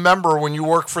you remember when you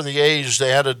worked for the A's, they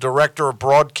had a director of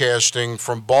broadcasting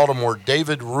from Baltimore,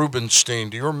 David Rubenstein.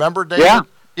 Do you remember David? Yeah.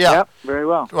 Yeah. Yep, very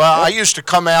well. Well, I used to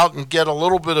come out and get a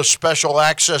little bit of special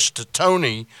access to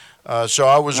Tony. So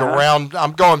I was around,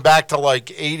 I'm going back to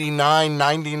like 89,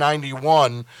 90,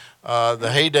 91, the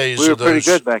heydays We were of those. pretty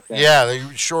good back then. Yeah, they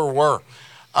sure were.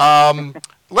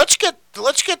 Let's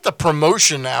get the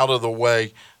promotion out of the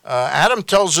way. Adam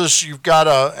tells us you've got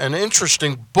an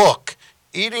interesting book,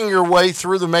 Eating Your Way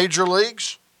Through the Major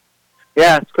Leagues?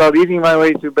 Yeah, it's called Eating My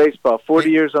Way Through Baseball.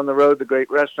 40 years on the road, the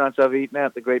great restaurants I've eaten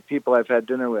at, the great people I've had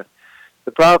dinner with.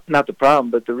 Not the problem,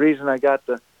 but the reason I got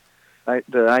the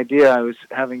idea I was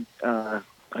having, I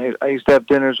used to have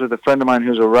dinners with a friend of mine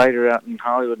who's a writer out in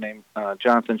Hollywood named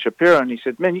Jonathan Shapiro, and he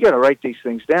said, man, you got to write these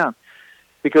things down.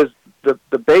 Because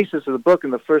the basis of the book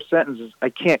in the first sentence is, I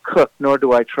can't cook, nor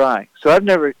do I try. So I've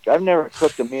never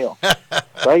cooked a meal.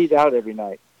 So I eat out every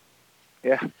night.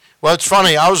 Yeah. Well, it's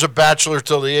funny. I was a bachelor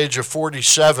till the age of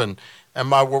 47, and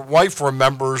my wife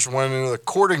remembers when the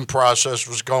courting process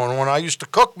was going on. I used to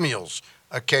cook meals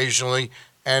occasionally,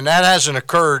 and that hasn't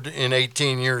occurred in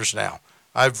 18 years now.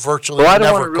 I've virtually Well, I don't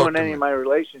never want to ruin cooked any of my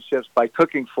relationships by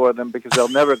cooking for them because they'll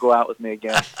never go out with me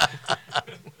again.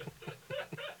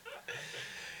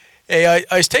 Hey,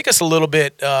 take us a little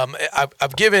bit.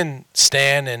 I've given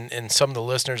Stan and some of the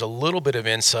listeners a little bit of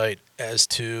insight as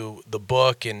to the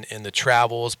book and the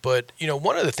travels, but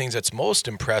one of the things that's most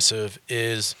impressive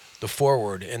is the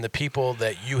forward and the people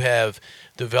that you have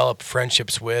developed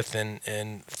friendships with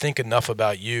and think enough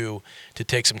about you to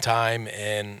take some time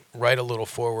and write a little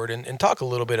forward and talk a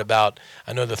little bit about,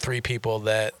 I know the three people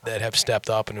that have stepped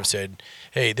up and have said,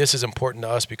 hey, this is important to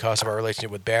us because of our relationship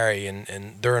with Barry,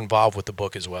 and they're involved with the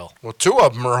book as well. Well, two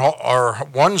of them are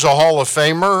one's a Hall of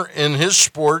Famer in his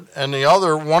sport, and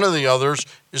one of the others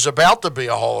is about to be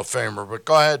a Hall of Famer. But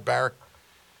go ahead, Barry.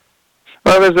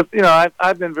 Well,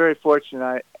 I've been very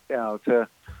fortunate,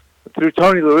 through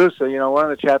Tony La Russa, one of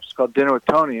the chapters called Dinner with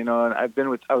Tony, and I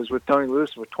was with Tony La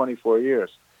Russa for 24 years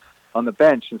on the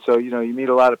bench, and so you meet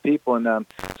a lot of people, and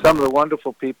some of the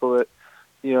wonderful people that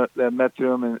that met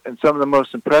through him, and some of the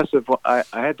most impressive. I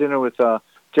had dinner with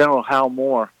General Hal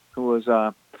Moore, who was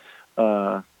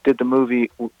did the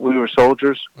movie We Were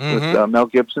Soldiers with Mel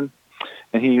Gibson,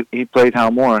 and he played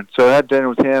Hal Moore. So I had dinner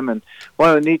with him, and one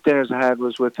of the neat dinners I had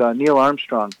was with Neil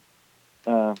Armstrong,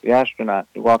 the astronaut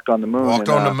who walked on the moon. Walked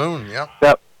on the moon, yeah.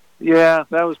 That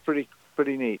was pretty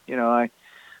neat. I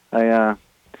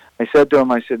said to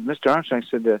him, I said, Mr. Armstrong, I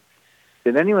said,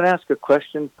 did anyone ask a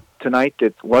question tonight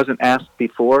that wasn't asked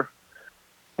before?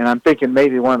 And I'm thinking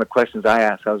maybe one of the questions I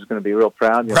asked, I was going to be real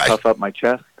proud, puff up my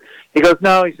chest. He goes,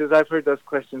 no, he says, I've heard those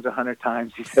questions 100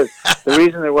 times. He says, the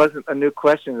reason there wasn't a new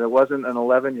question, there wasn't an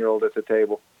 11-year-old at the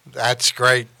table. That's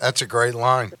great. That's a great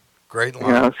line. Great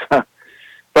line.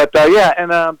 But,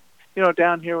 and,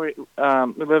 down here we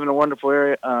live in a wonderful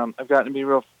area. I've gotten to be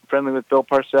real friendly with Bill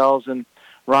Parcells and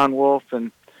Ron Wolf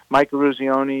and Mike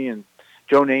Eruzione and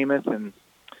Joe Namath, and,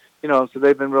 so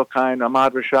they've been real kind.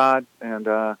 Ahmad Rashad, and,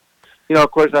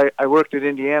 of course, I worked at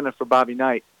Indiana for Bobby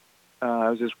Knight. I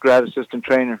was his grad assistant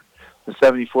trainer, the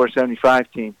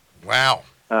 74-75 team. Wow.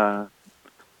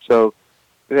 So,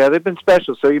 yeah, they've been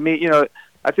special. So you meet,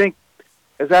 I think,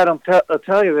 as Adam will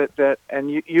tell you that, and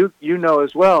you know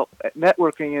as well,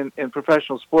 networking in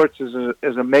professional sports is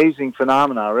an amazing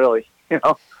phenomenon, really.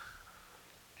 Adam?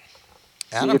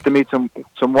 You get to meet some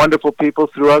wonderful people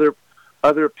through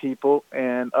other people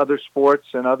and other sports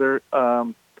and other.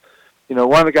 One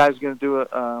of the guys going to do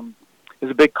is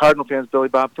a big Cardinal fan, is Billy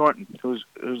Bob Thornton, who's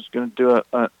going to do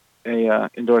a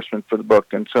endorsement for the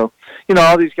book, and so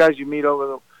all these guys you meet over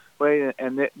the way,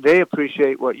 and they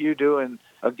appreciate what you do, and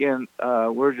again,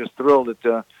 we're just thrilled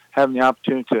at having the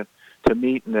opportunity to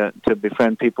meet and to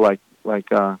befriend people like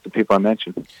the people I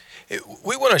mentioned.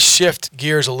 We want to shift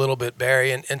gears a little bit,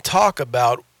 Barry, and talk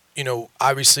about,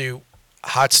 obviously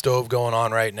hot stove going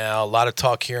on right now. A lot of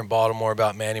talk here in Baltimore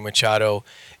about Manny Machado.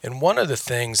 And one of the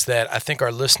things that I think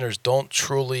our listeners don't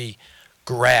truly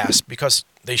grasp, because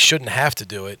they shouldn't have to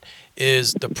do it,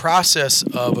 is the process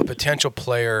of a potential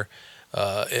player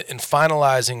in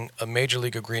finalizing a major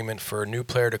league agreement for a new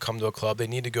player to come to a club. They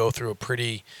need to go through a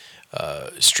pretty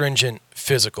stringent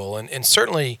physical. And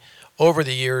certainly over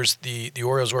the years, the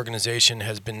Orioles organization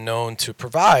has been known to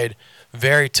provide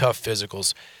very tough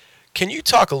physicals. Can you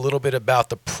talk a little bit about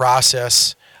the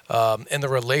process and the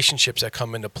relationships that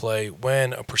come into play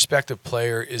when a prospective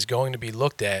player is going to be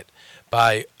looked at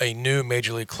by a new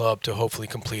major league club to hopefully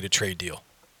complete a trade deal?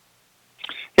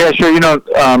 Yeah, sure.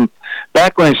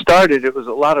 Back when it started, it was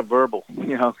a lot of verbal.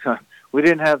 We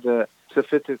didn't have the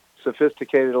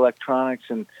sophisticated electronics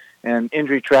and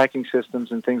injury tracking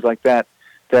systems and things like that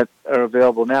are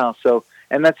available now. So,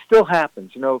 and that still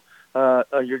happens. Your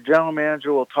general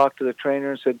manager will talk to the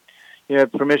trainer and said, you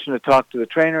have permission to talk to the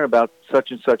trainer about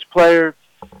such and such player,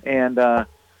 and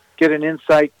get an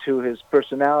insight to his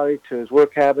personality, to his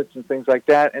work habits, and things like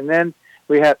that. And then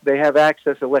they have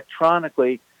access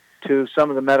electronically to some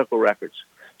of the medical records.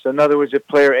 So in other words, if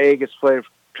player A gets traded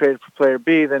for player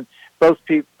B, then both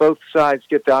sides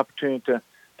get the opportunity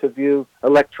to view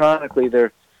electronically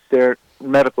their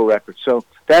medical records. So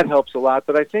that helps a lot.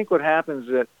 But I think what happens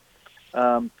is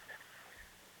that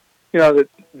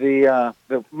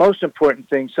the most important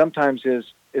thing sometimes is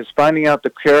finding out the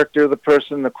character of the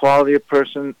person, the quality of the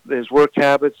person, his work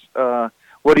habits,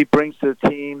 what he brings to the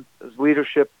team, his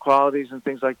leadership qualities, and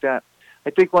things like that. I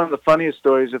think one of the funniest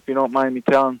stories, if you don't mind me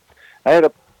telling,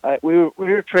 we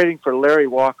were trading for Larry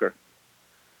Walker.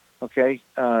 Okay,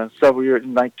 several years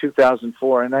in like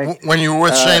 2004, and when you were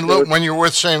with St.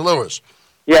 Louis.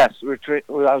 Yes, I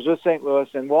was with St. Louis,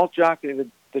 and Walt Jockey,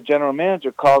 the general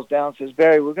manager, calls down and says,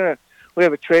 "Barry, we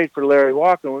have a trade for Larry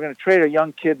Walker. And we're going to trade a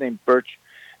young kid named Birch,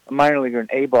 a minor leaguer, an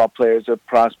A-ball player, as a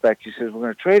prospect." He says, "We're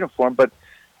going to trade him for him, but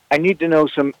I need to know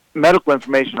some medical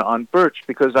information on Birch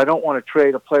because I don't want to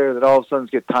trade a player that all of a sudden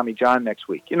gets Tommy John next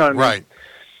week." You know what I mean?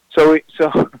 Right.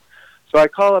 So I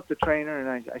call up the trainer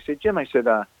and I said, "Jim," I said,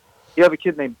 "you have a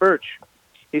kid named Birch?"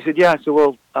 He said, "Yeah." I said,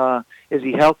 "Well, is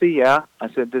he healthy?" "Yeah." I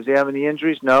said, "Does he have any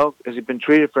injuries?" "No." "Has he been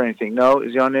treated for anything?" "No."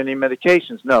 "Is he on any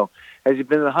medications?" "No." "Has he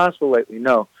been in the hospital lately?"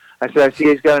 "No." I said, "I see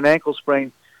he's got an ankle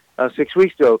sprain 6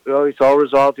 weeks ago." "Oh, it's all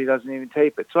resolved. He doesn't even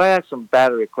tape it." So I asked some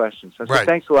battery questions. I said, Right.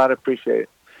 "Thanks a lot. I appreciate it."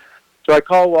 So I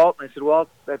called Walt and I said, "Walt,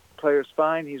 that player's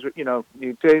fine. He's,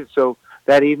 you trade." So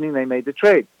that evening they made the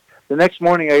trade. The next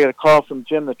morning I got a call from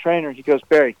Jim, the trainer. He goes,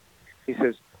 "Barry," he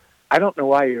says, "I don't know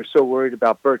why you're so worried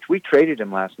about Birch. We traded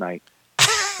him last night."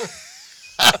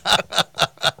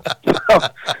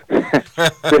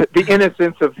 the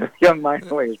innocence of the young minor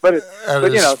leaguers, but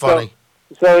funny.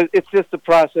 So it's just the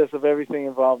process of everything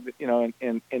involved,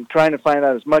 in trying to find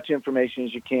out as much information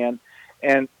as you can,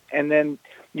 and then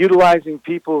utilizing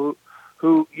people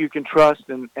who you can trust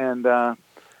and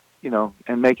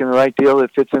making the right deal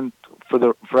that fits in for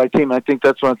the right team. I think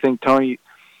that's one thing Tony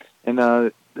and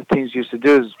the teams used to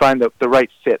do is find the right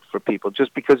fit for people.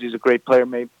 Just because he's a great player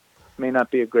may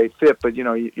not be a great fit, but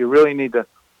you really need to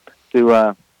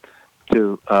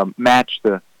match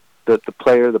the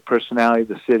player, the personality,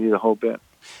 the city, the whole bit.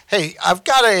 Hey, I've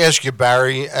got to ask you,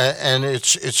 Barry, and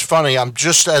it's funny. I'm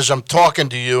just as I'm talking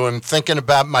to you and thinking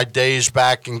about my days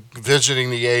back and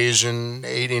visiting the A's in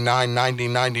 89, 90,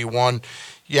 91.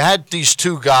 You had these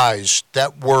two guys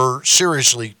that were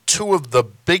seriously two of the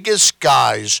biggest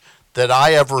guys that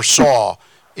I ever saw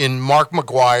in Mark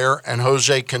McGwire and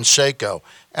Jose Canseco.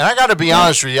 And I got to be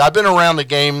honest with you, I've been around the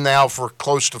game now for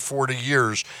close to 40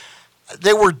 years.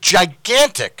 They were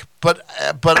gigantic, but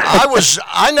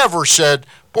I never said,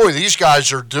 boy, these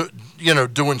guys are doing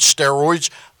steroids.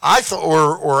 I thought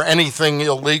or anything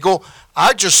illegal.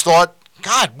 I just thought,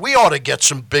 God, we ought to get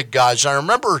some big guys. I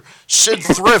remember Sid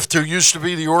Thrift, who used to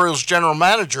be the Orioles general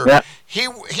manager. Yeah. He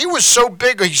was so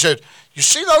big. He said, "You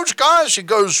see those guys?" He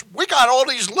goes, "We got all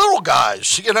these little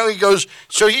guys." He goes,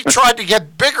 so he tried to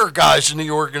get bigger guys in the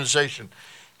organization.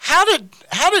 How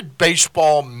did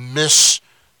baseball miss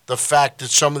the fact that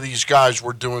some of these guys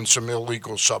were doing some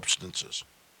illegal substances?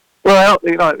 Well,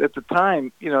 at the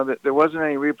time, that there wasn't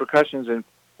any repercussions and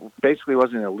basically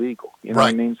wasn't illegal. You know what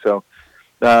I mean? So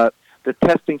the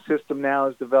testing system now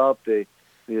has developed. The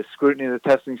scrutiny of the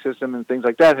testing system and things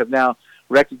like that have now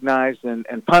recognized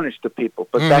and punished the people.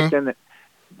 But back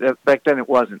then it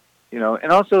wasn't.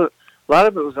 And also a lot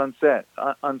of it was unsaid,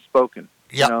 unspoken.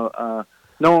 Yep.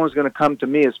 No one was going to come to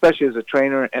me, especially as a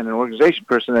trainer and an organization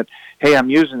person, that, "Hey,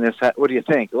 I'm using this. What do you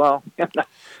think?" Well,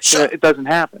 it doesn't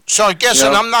happen. So I guess,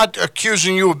 and I'm not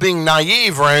accusing you of being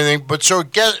naive or anything, but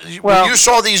when you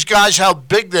saw these guys, how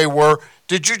big they were,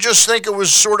 did you just think it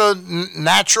was sort of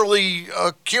naturally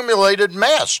accumulated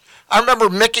mass? I remember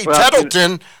Mickey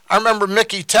Tettleton,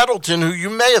 who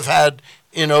you may have had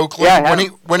in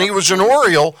Oakland when he was an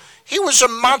Oriole. He was a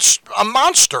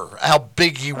monster, how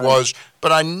big he was,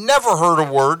 but I never heard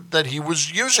a word that he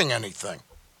was using anything.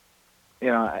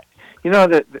 The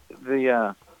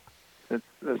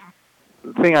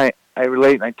thing I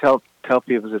relate and I tell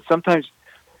people is that sometimes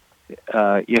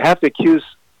you have to accuse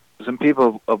some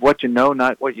people of what you know,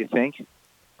 not what you think.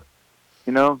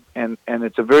 You know, and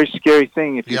it's a very scary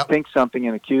thing if you think something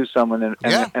and accuse someone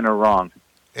and are wrong.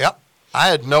 Yep. I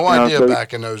had no idea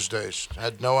back in those days. I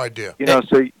had no idea. You know,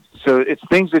 so it's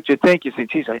things that you think. You say,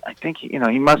 "Geez, I think he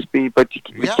must be," but you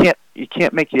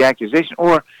can't make the accusation.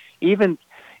 Or even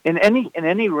in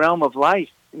any realm of life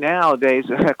nowadays.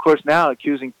 Of course, now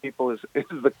accusing people is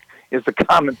the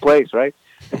commonplace, right?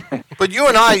 But you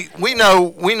and I, we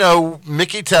know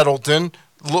Mickey Tettleton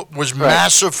was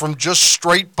massive from just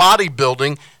straight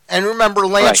bodybuilding, and remember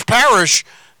Lance Parrish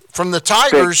from the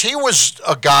Tigers. He was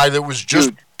a guy that was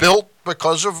just built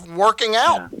because of working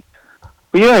out.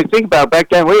 Well, think about it, back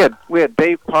then. We had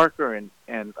Dave Parker and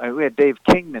we had Dave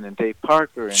Kingman and Dave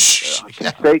Parker and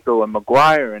Seiko and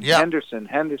McGuire and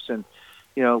Henderson,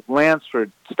 you know,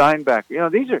 Lansford, Steinbach. You know,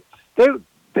 these are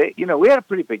they. You know, we had a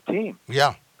pretty big team.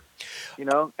 Yeah. You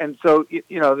know, and so you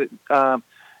know,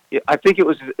 I think it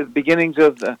was the beginnings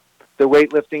of the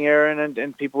weightlifting era,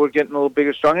 and people were getting a little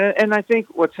bigger, stronger. And I think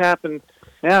what's happened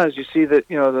now is you see that,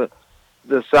 you know,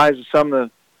 the size of some of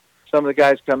the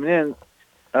guys coming in,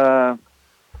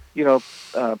 you know,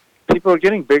 people are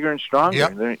getting bigger and stronger.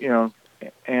 Yep. You know,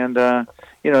 and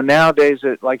you know, nowadays,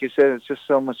 like you said, it's just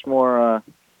so much more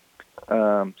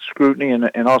scrutiny,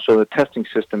 and also the testing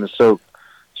system is so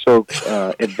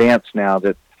advanced now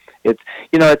that it's,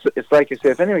 you know, it's like you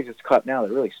say, if anyone gets caught now,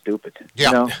 they're really stupid. Yeah,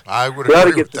 you know? I would agree. They ought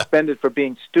to get with suspended for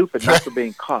being stupid, not for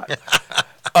being caught.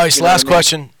 All right, so last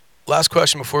question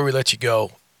before we let you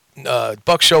go.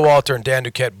 Buck Showalter and Dan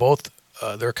Duquette, both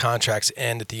their contracts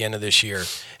end at the end of this year.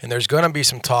 And there's going to be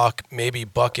some talk, maybe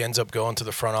Buck ends up going to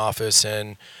the front office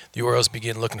and the Orioles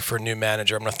begin looking for a new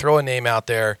manager. I'm going to throw a name out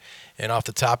there, and off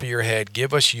the top of your head,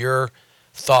 give us your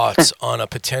thoughts on a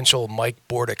potential Mike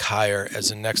Bordick hire as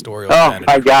the next Orioles manager.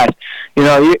 Oh, my gosh. You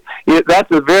know,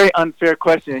 that's a very unfair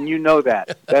question, and you know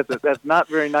that. That's not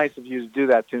very nice of you to do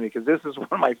that to me, because this is one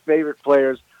of my favorite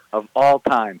players of all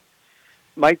time.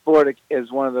 Mike Bordick is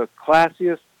one of the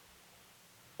classiest,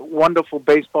 wonderful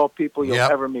baseball people you'll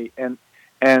ever meet, and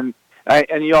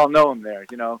you all know him there.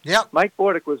 You know, Mike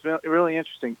Bordick was really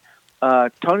interesting.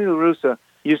 Tony La Russa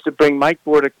used to bring Mike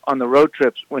Bordick on the road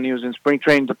trips when he was in spring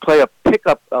training to play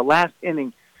a last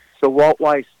inning, so Walt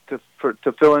Weiss to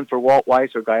fill in for Walt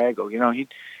Weiss or Gallego. You know, he'd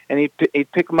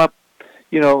pick him up,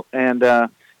 you know, and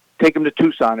take him to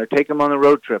Tucson or take him on the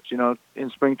road trips, you know, in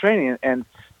spring training. And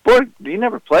Bordick, he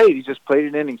never played; he just played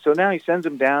an inning. So now he sends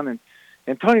him down,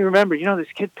 and Tony, remember, you know,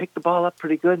 this kid picked the ball up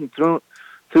pretty good and threw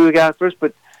the guy out first.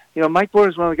 But you know, Mike Bordick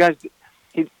is one of the guys.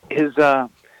 He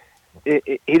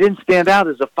didn't stand out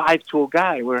as a 5-tool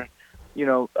guy where, you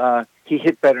know, he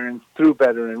hit better and threw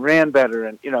better and ran better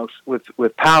and, you know,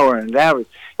 with power and average.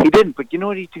 He didn't, but you know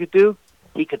what he could do?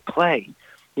 He could play.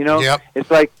 You know,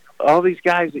 It's like all these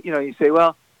guys that, you know, you say,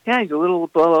 well, yeah, he's a little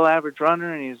below average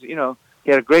runner, and he's, you know,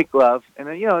 he had a great glove, and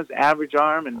then, you know, his average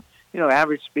arm and, you know,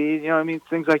 average speed, you know what I mean,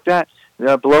 things like that.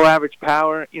 Below average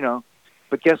power, you know.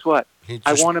 But guess what?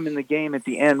 I want him in the game at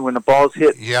the end when the ball's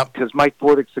hit, because Mike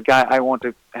Bordick's the guy I want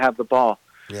to have the ball.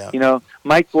 Yeah. You know,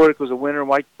 Mike Bordick was a winner.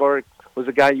 Mike Bordick was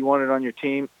a guy you wanted on your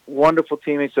team. Wonderful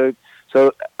teammate.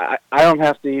 So I don't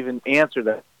have to even answer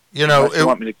that. You know, now you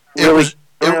want me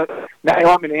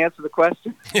to answer the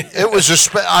question? It was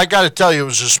I got to tell you, it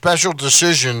was a special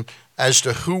decision as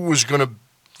to who was going to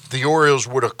the Orioles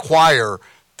would acquire,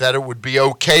 that it would be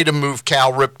okay to move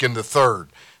Cal Ripken to third.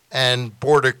 And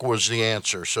Bordick was the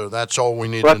answer, so that's all we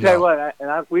need to know. I'll tell you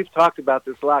what, we've talked about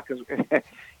this a lot, because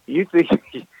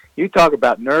you talk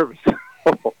about nervous.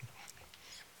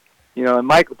 You know, and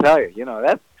Mike will tell you, you know,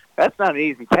 that's not an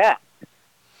easy task.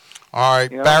 All right,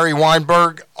 you know? Barry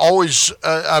Weinberg, always,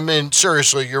 I mean,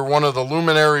 seriously, you're one of the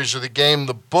luminaries of the game.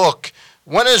 The book,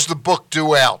 when is the book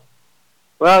due out?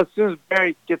 Well, as soon as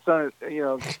Barry gets on it, you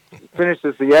know,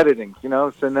 finishes the editing, you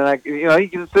know, so then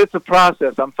it's a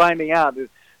process. I'm finding out.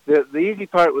 The easy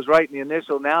part was writing the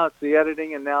initial. Now it's the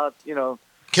editing, and now it's, you know,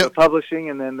 the publishing,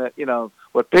 and then you know,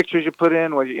 what pictures you put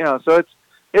in, you know. So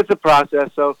it's a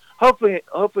process. So hopefully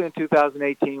in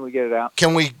 2018 we get it out.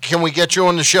 Can we get you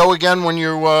on the show again when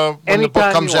the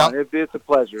book comes out? It's a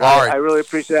pleasure. All right. I really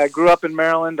appreciate it. I grew up in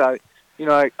Maryland. I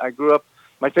grew up.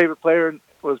 My favorite player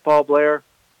was Paul Blair.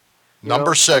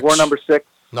 Number 6. I wore number 6.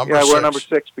 I wore number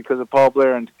 6 because of Paul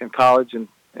Blair in college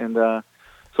and.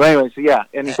 So anyway,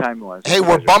 anytime you want. Hey,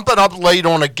 we're bumping up late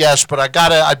on a guest, but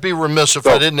I'd be remiss if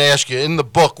I didn't ask you, in the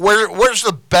book, where's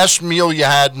the best meal you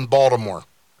had in Baltimore?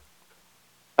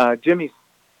 Jimmy's.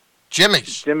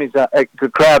 Jimmy's.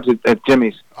 Good crabs at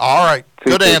Jimmy's. All right.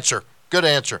 Good answer. All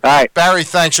right. Barry,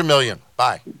 thanks a million.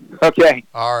 Bye. Okay.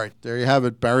 All right. There you have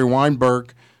it. Barry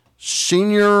Weinberg,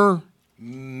 senior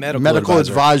medical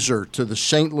advisor to the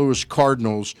St. Louis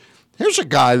Cardinals. Here's a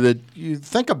guy that, you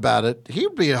think about it,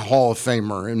 he'd be a Hall of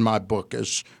Famer in my book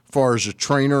as far as a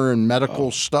trainer and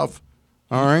medical stuff.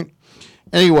 All right?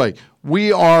 Anyway,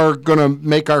 we are going to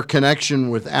make our connection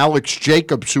with Alex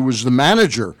Jacobs, who was the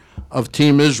manager of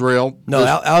Team Israel.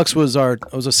 No, Alex was a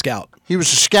scout. He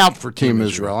was a scout for Team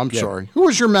Israel. I'm sorry. Who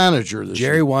was your manager this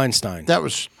Jerry year? Weinstein. That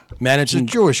was managing a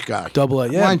Jewish guy.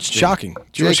 Weinstein. Shocking.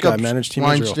 Jewish guy managed Team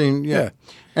Weinstein, Israel. Yeah.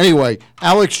 Anyway,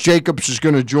 Alex Jacobs is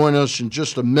going to join us in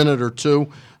just a minute or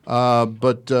two.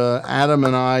 But Adam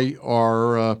and I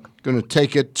are going to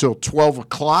take it till 12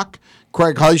 o'clock.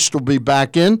 Craig Heist will be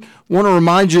back in. Want to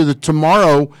remind you that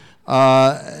tomorrow,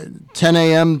 10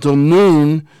 a.m. till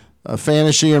noon, a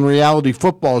fantasy and reality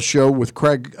football show with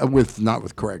Ken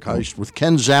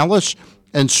Zales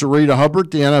and Sarita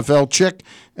Hubbard, the NFL chick.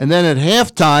 And then at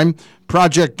halftime,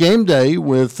 Project Game Day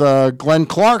with Glenn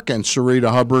Clark and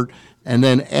Sarita Hubbard. And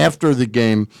then after the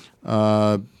game,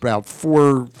 about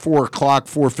 4 o'clock,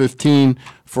 4:15,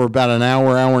 for about an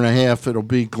hour and a half, it'll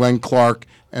be Glenn Clark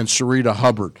and Sarita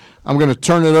Hubbard. I'm going to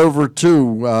turn it over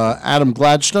to Adam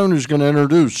Gladstone, who's going to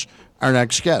introduce our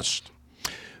next guest.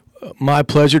 My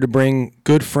pleasure to bring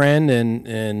good friend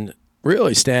and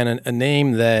really, Stan, a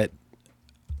name that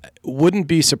wouldn't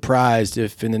be surprised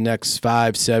if in the next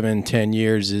 5, 7, 10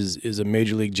 years is a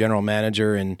Major League general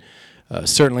manager, and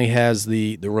certainly has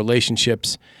the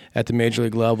relationships at the Major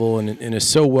League level and is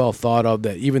so well thought of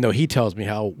that even though he tells me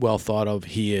how well thought of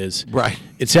he is, right,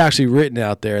 it's actually written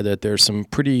out there that there's some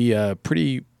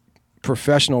pretty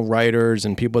professional writers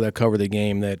and people that cover the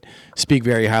game that speak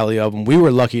very highly of him. We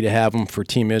were lucky to have him for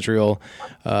Team Israel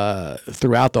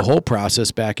throughout the whole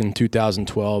process back in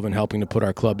 2012 and helping to put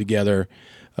our club together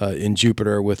in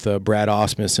Jupiter with Brad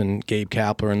Osmus and Gabe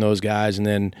Kapler and those guys, and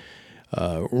then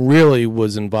really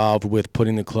was involved with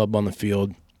putting the club on the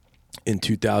field in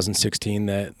 2016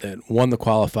 that won the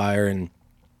qualifier and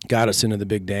got us into the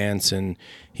big dance. And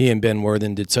he and Ben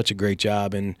Worthen did such a great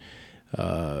job and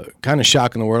kind of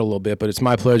shocking the world a little bit. But it's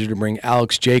my pleasure to bring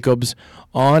Alex Jacobs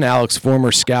on. Alex,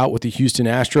 former scout with the Houston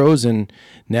Astros and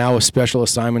now a special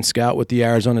assignment scout with the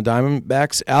Arizona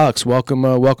Diamondbacks. Alex,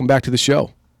 welcome back to the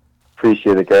show.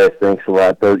 Appreciate it, guys. Thanks a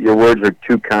lot. Your words are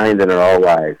too kind and are all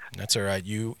wise. That's all right.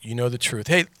 You know the truth.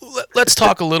 Hey, let's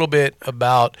talk a little bit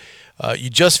about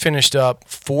you just finished up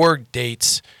 4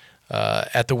 dates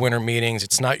at the winter meetings.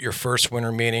 It's not your first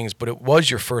winter meetings, but it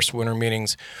was your first winter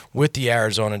meetings with the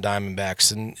Arizona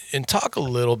Diamondbacks. And talk a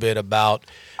little bit about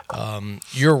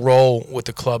your role with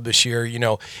the club this year. You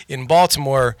know, in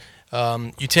Baltimore,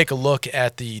 you take a look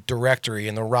at the directory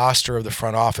and the roster of the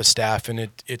front office staff,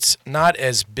 and it's not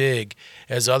as big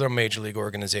as other major league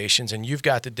organizations, and you've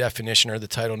got the definition or the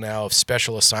title now of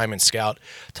special assignment scout.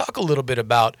 Talk a little bit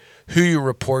about who you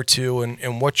report to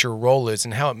and what your role is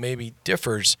and how it maybe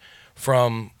differs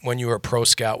from when you were a pro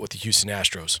scout with the Houston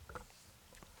Astros.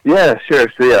 Yeah, sure.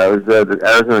 So, yeah, it was the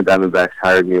Arizona Diamondbacks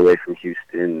hired me away from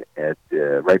Houston at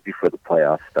right before the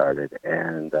playoffs started,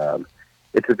 and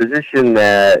it's a position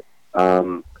that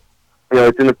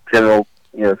it's in the general,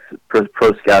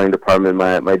 pro scouting department.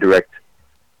 My direct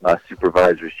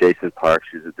supervisor is Jason Parks,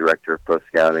 who's the director of pro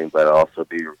scouting, but I'll also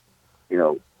be,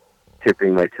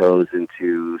 tipping my toes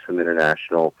into some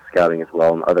international scouting as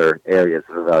well in other areas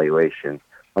of evaluation,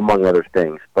 among other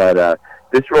things. But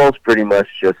this role is pretty much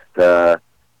just a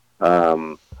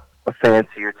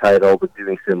fancier title, but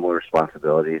doing similar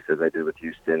responsibilities as I did with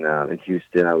Houston. In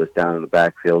Houston, I was down in the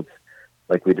backfields,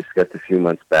 like we discussed a few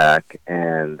months back,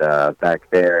 and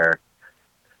back there,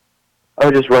 I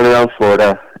would just run around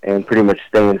Florida and pretty much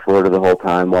stay in Florida the whole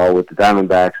time. While with the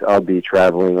Diamondbacks, I'll be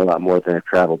traveling a lot more than I've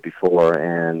traveled before,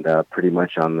 and pretty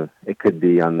much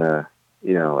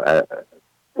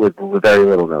with very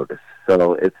little notice.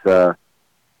 So it's a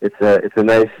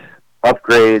nice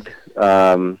upgrade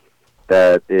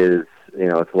that is,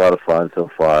 it's a lot of fun so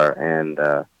far, and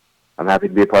I'm happy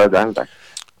to be a part of the Diamondbacks.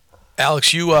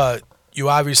 Alex, you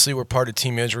obviously were part of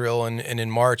Team Israel, and in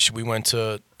March we went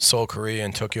to Seoul, Korea,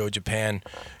 and Tokyo, Japan.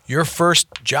 Your first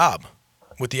job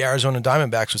with the Arizona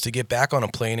Diamondbacks was to get back on a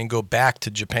plane and go back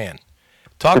to Japan.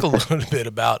 Talk a little bit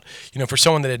about, for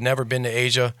someone that had never been to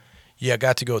Asia,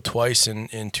 got to go twice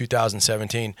in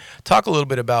 2017. Talk a little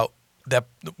bit about that,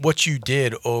 what you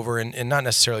did over in not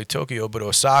necessarily Tokyo, but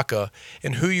Osaka,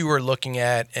 and who you were looking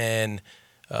at and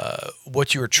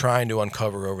what you were trying to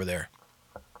uncover over there.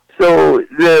 So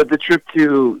the trip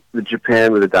to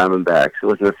Japan with the Diamondbacks, it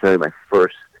wasn't necessarily my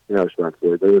first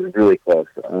responsibility. It was really close,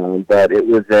 but it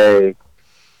was kind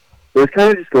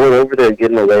of just going over there and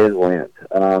getting the lay of the land.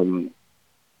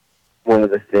 One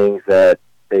of the things that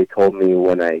they told me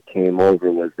when I came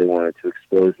over was they wanted to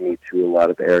expose me to a lot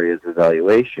of areas of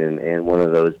evaluation, and one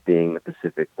of those being the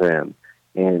Pacific Rim.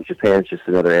 And Japan's just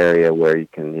another area where you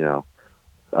can,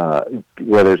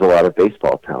 where there's a lot of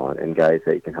baseball talent and guys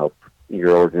that you can help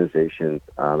your organization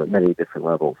at many different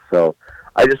levels. So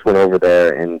I just went over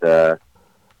there and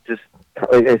just,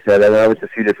 like I said, I went to a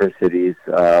few different cities,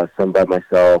 some by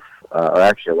myself, or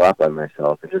actually a lot by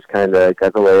myself, and just kind of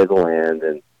got the lay of the land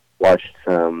and watched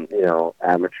some,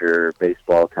 amateur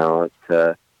baseball talent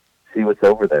to see what's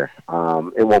over there.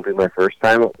 It won't be my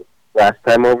last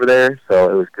time over there, so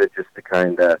it was good just to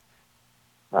kind of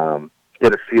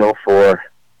get a feel for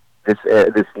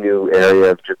this new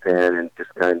area of Japan and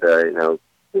just kind of,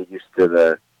 get used to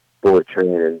the bullet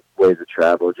train and ways of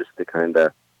travel just to kind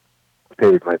of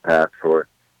pave my path for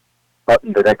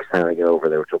the next time I get over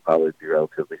there, which will probably be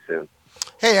relatively soon.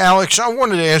 Hey, Alex, I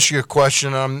wanted to ask you a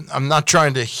question. I'm not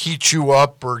trying to heat you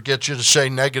up or get you to say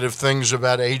negative things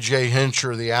about A.J. Hinch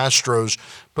or the Astros,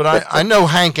 but I know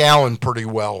Hank Allen pretty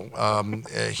well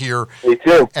here. Me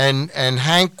too. And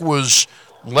Hank was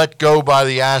let go by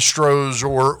the Astros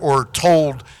or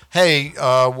told, hey,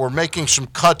 we're making some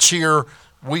cuts here.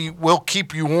 We will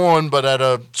keep you on, but at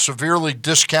a severely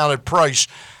discounted price.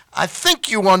 I think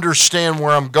you understand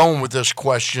where I'm going with this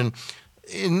question.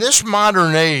 In this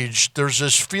modern age, there's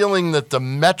this feeling that the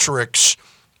metrics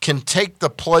can take the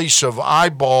place of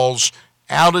eyeballs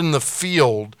out in the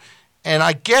field, and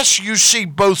I guess you see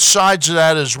both sides of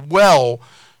that as well.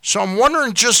 So I'm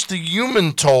wondering just the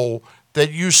human toll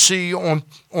that you see on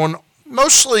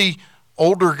mostly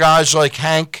older guys like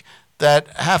Hank that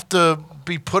have to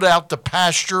be put out to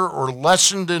pasture or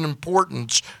lessened in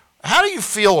importance. How do you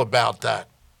feel about that?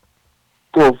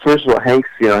 Well, first of all, Hank's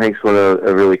one of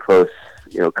a really close,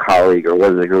 colleague, or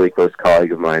was a really close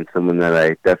colleague of mine, someone that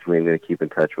I definitely am going to keep in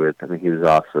touch with. I mean, he was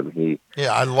awesome.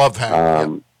 I love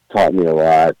Hank. Taught me a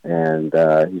lot, and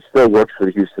he still works for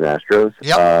the Houston Astros.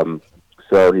 Yep.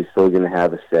 So he's still going to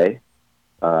have a say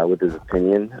with his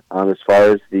opinion. As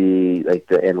far as the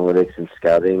analytics and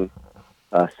scouting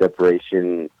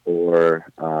separation, or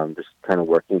just kind of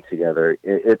working together,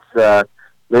 it's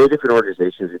many different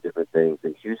organizations do different things.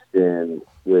 In Houston,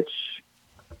 which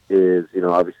is,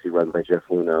 obviously run by Jeff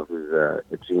Luna, who's a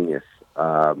genius,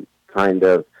 kind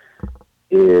of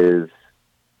is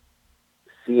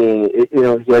seeing,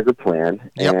 he has a plan,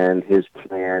 and his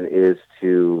plan is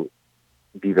to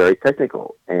be very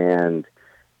technical. And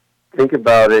think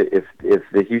about it, if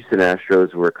the Houston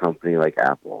Astros were a company like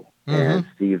Apple, and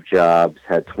Steve Jobs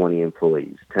had 20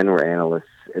 employees, 10 were analysts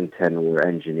and 10 were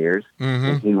engineers,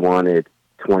 and he wanted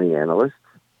 20 analysts,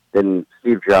 then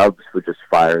Steve Jobs would just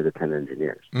fire the 10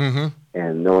 engineers,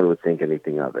 and no one would think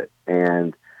anything of it,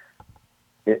 and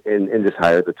just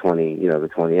hire the 20, the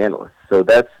 20 analysts. So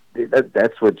that's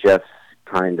what Jeff's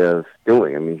kind of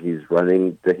doing. I mean, he's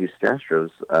running the Houston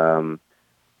Astros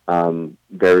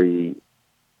very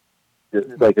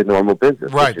like a normal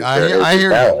business. Right, I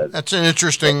hear you. It's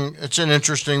an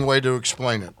interesting way to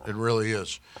explain it. It really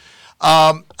is.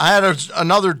 I had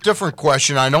another different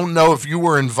question. I don't know if you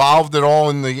were involved at all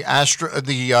in the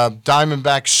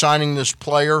Diamondbacks signing this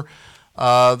player.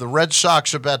 The Red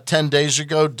Sox about 10 days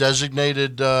ago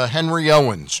designated Henry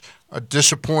Owens a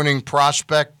disappointing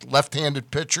prospect,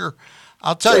 left-handed pitcher.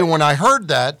 I'll tell you, when I heard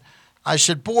that, I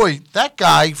said, boy, that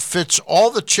guy fits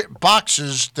all the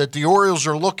boxes that the Orioles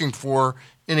are looking for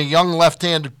in a young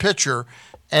left-handed pitcher.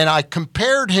 And I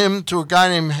compared him to a guy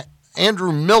named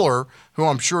Andrew Miller, who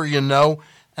I'm sure you know.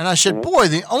 And I said, boy,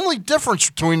 the only difference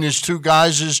between these two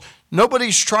guys is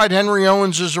nobody's tried Henry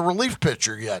Owens as a relief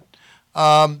pitcher yet.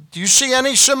 Do you see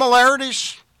any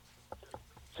similarities?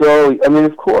 So, I mean,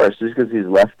 of course, just because he's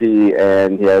lefty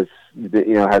and he has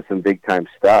some big time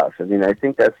stuff. I mean, I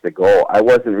think that's the goal. I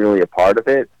wasn't really a part of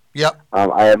it. Yep.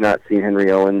 I have not seen Henry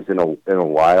Owens in a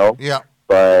while. Yeah.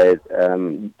 But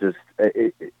just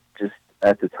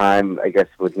at the time, I guess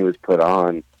when he was put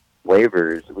on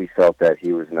waivers, we felt that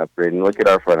he was an upgrade. And look at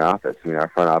our front office. I mean, our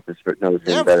front office knows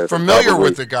him better. Familiar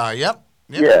with the guy. Yep.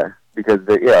 Yeah, because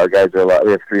our guys are a lot.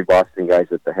 We have 3 Boston guys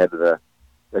at the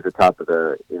top of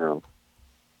the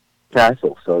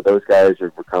castle. So those guys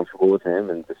were comfortable with him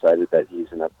and decided that he's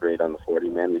an upgrade on the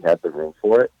 40-man. We had the room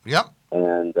for it. Yep.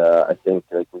 And I think,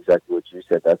 like exactly what you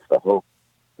said, that's the hope.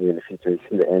 I mean, if he turns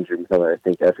into Andrew Miller, I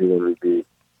think everyone would be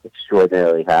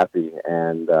extraordinarily happy.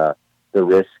 And the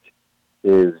risk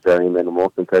is very minimal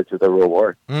compared to the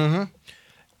reward.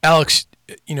 Alex,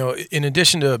 in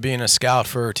addition to being a scout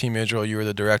for Team Israel, you were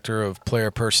the director of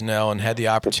player personnel and had the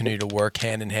opportunity to work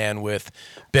hand in hand with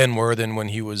Ben Worthen when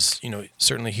he was,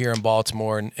 certainly here in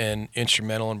Baltimore and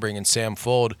instrumental in bringing Sam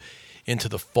Fuld. into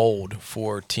the fold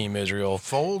for Team Israel.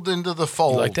 Fold into the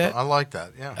fold. You like that? I like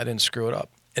that, yeah. I didn't screw it up.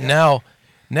 And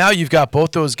now you've got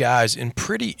both those guys in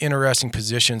pretty interesting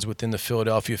positions within the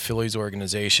Philadelphia Phillies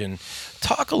organization.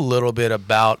 Talk a little bit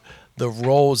about the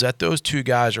roles that those two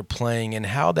guys are playing and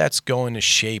how that's going to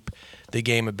shape the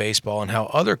game of baseball and how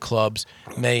other clubs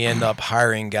may end up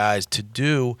hiring guys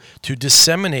to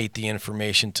disseminate the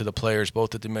information to the players,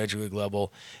 both at the major league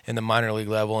level and the minor league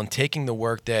level, and taking the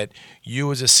work that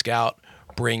you as a scout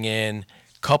bring in,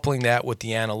 coupling that with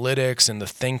the analytics and the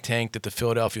think tank that the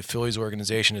Philadelphia Phillies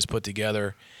organization has put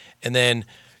together, and then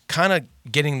kind of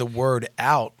getting the word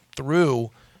out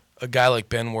through a guy like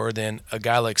Ben Worthen, a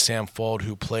guy like Sam Fuld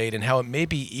who played, and how it may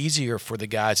be easier for the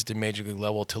guys at the major league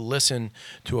level to listen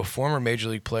to a former major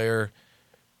league player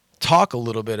talk a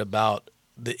little bit about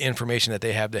the information that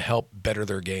they have to help better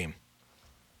their game.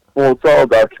 Well, it's all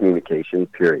about communication,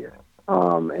 period.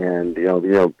 And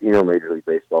Major League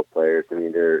Baseball players. I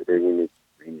mean, they're unique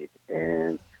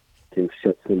and can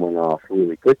shut someone off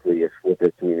really quickly if what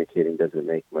they're communicating doesn't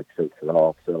make much sense at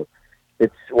all. So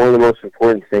it's one of the most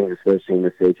important things, especially in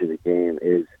this age of the game,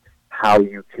 is how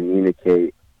you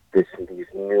communicate these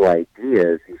new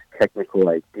ideas, these technical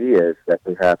ideas that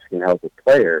perhaps can help a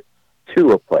player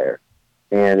to a player.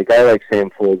 And a guy like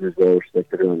Sam Fuld is well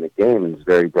respected in the game and is a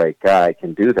very bright guy,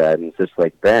 can do that. And it's just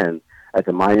like Ben at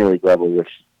the minor league level, which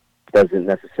doesn't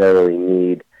necessarily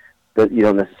need, but you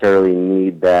don't necessarily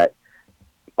need that,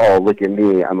 oh, look at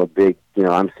me, I'm a big,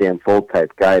 I'm Sam Fuld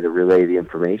type guy to relay the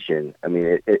information. I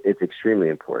mean, it's extremely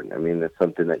important. I mean, that's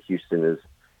something that Houston has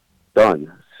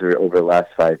done over the last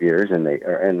 5 years,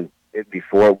 and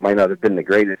before might not have been the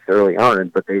greatest early on,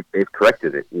 but they've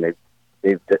corrected it, and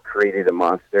they've created a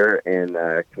monster and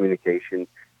communication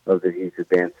of these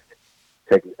advanced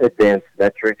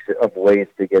metrics of ways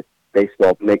to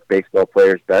make baseball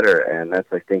players better, and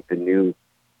that's, I think, the new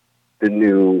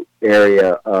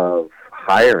area of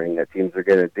hiring that teams are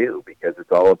going to do, because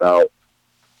it's all about,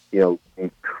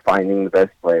 finding the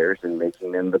best players and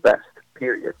making them the best,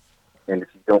 period. And if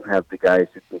you don't have the guys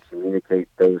who can communicate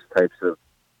those types of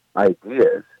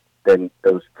ideas, then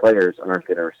those players aren't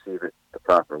going to receive it the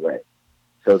proper way.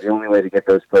 So the only way to get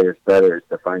those players better is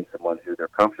to find someone who they're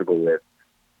comfortable with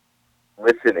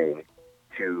listening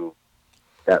to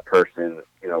that person,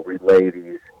 relay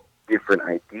these different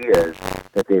ideas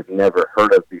that they've never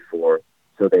heard of before,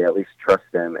 so they at least trust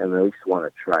them and at least want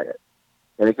to try it.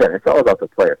 And again, it's all about the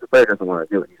player. If the player doesn't want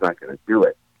to do it, he's not going to do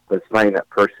it. But it's finding that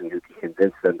person who can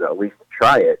convince them to at least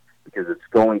try it, because it's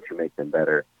going to make them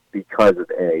better because of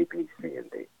A, B, C,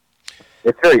 and D.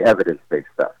 It's very evidence-based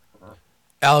stuff.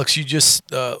 Alex, you just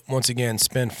once again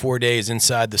spent 4 days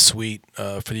inside the suite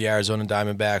for the Arizona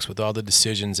Diamondbacks with all the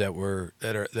decisions that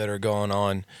are going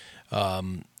on.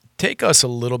 Take us a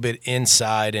little bit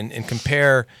inside and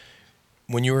compare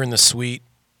when you were in the suite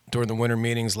during the winter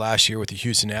meetings last year with the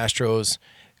Houston Astros,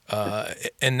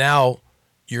 and now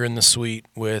you're in the suite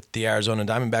with the Arizona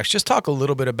Diamondbacks. Just talk a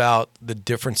little bit about the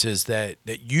differences that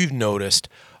you've noticed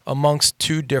amongst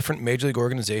two different major league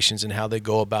organizations and how they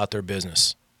go about their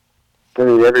business. I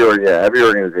mean, every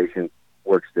organization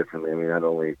works differently. I mean, not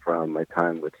only from my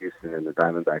time with Houston and the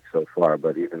Diamondbacks so far,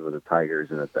 but even with the Tigers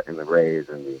and the Rays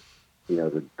and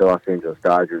the Los Angeles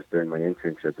Dodgers during my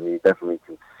internships. I mean, you definitely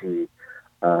can see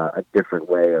a different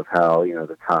way of how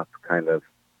the top kind of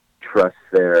trusts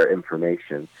their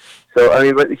information. So I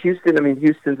mean, but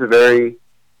Houston's a very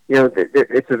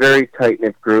it's a very tight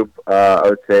knit group. I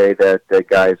would say that the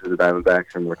guys with the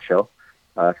Diamondbacks are more chill.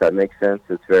 If that makes sense,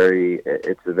 it's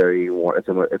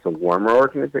a warmer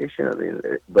organization. I mean,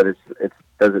 but it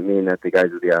doesn't mean that the guys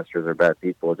with the Astros are bad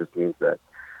people. It just means that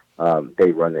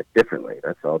they run it differently.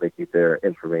 That's all. They keep their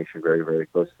information very, very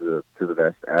close to the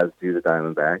vest, as do the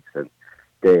Diamondbacks, and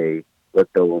they let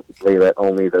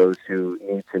only those who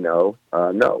need to know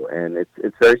know. And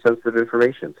it's very sensitive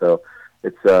information, so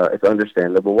it's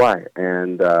understandable why.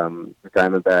 And the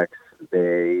Diamondbacks,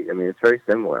 it's very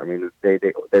similar. I mean,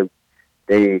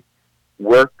 they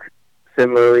work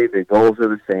similarly. The goals are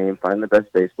the same: find the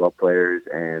best baseball players,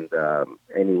 and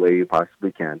any way you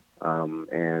possibly can.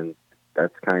 And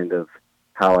that's kind of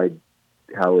how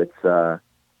it's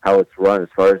run as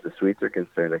far as the suites are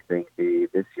concerned. I think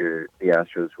this year the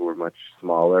Astros were much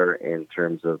smaller in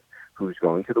terms of who's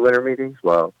going to the winter meetings,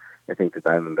 while I think the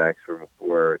Diamondbacks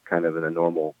were kind of in a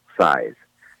normal size.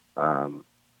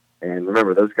 And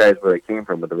remember, those guys where they came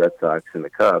from with the Red Sox and the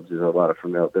Cubs, there's a lot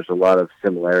of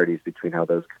similarities between how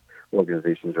those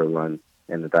organizations are run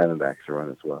and the Diamondbacks are run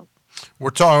as well. We're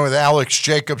talking with Alex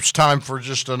Jacobs. Time for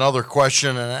just another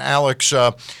question. And Alex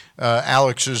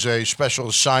is a special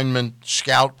assignment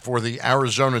scout for the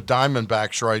Arizona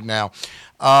Diamondbacks right now.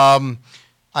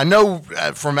 I know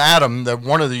from Adam that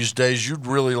one of these days you'd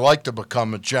really like to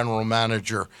become a general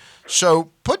manager.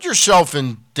 So put yourself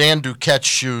in Dan Duquette's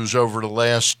shoes over the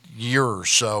last year or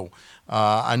so.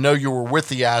 I know you were with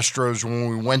the Astros when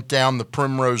we went down the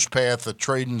primrose path of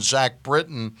trading Zach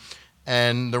Britton,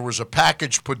 and there was a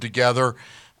package put together.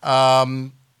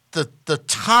 The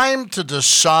time to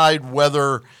decide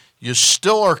whether you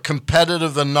still are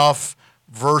competitive enough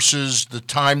versus the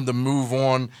time to move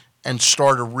on and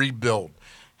start a rebuild.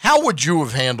 How would you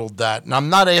have handled that? And I'm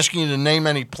not asking you to name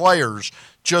any players,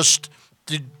 just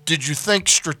did you think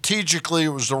strategically it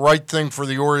was the right thing for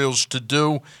the Orioles to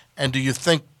do, and do you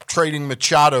think trading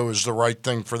Machado is the right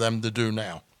thing for them to do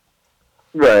now?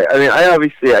 Right. I mean,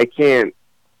 I can't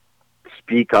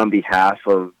speak on behalf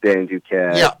of Dan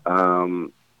Duquette. Yeah.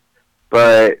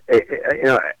 But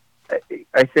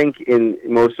I think in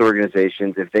most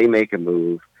organizations, if they make a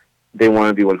move, they want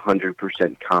to be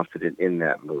 100% confident in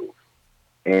that move.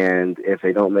 And if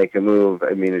they don't make a move,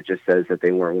 I mean, it just says that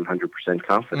they weren't 100%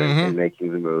 confident in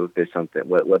making the move. There's something,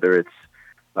 whether it's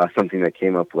something that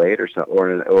came up late or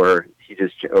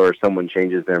someone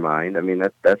changes their mind. I mean,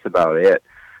 that's about it.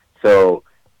 So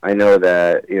I know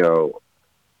that,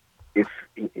 if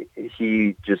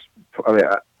he just,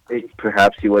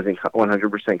 perhaps he wasn't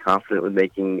 100% confident with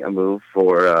making a move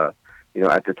for, at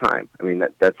the time. I mean,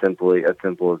 that's simple as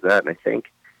that. And I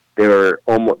think they were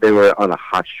on a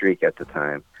hot streak at the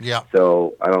time. Yeah.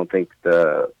 So I don't think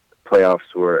the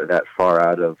playoffs were that far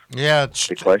out of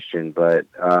the question. But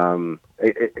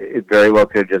it very well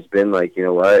could have just been like, you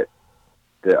know what,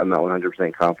 I'm not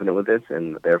 100% confident with this,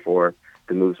 and therefore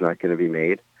the move's not going to be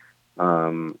made.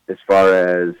 As far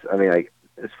as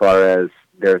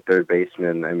their third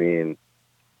baseman, I mean,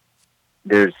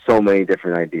 there's so many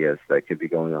different ideas that could be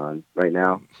going on right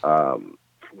now.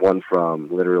 One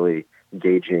from literally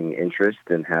gauging interest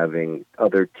and having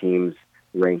other teams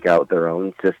rank out their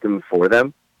own system for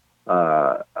them.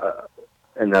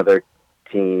 Another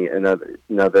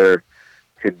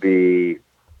could be,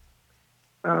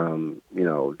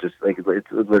 just like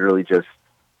it's literally just.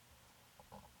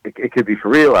 It could be for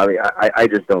real. I mean, I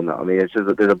just don't know. I mean, it's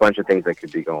just there's a bunch of things that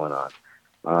could be going on.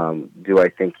 Do I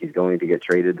think he's going to get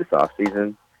traded this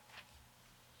offseason?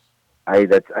 I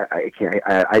just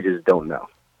don't know.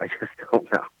 I just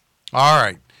don't know. All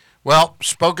right. Well,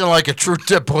 spoken like a true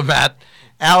diplomat.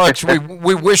 Alex,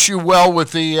 we wish you well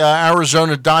with the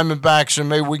Arizona Diamondbacks, and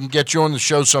maybe we can get you on the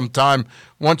show sometime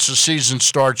once the season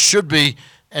starts. Should be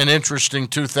an interesting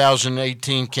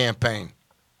 2018 campaign.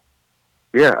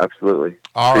 Yeah, absolutely.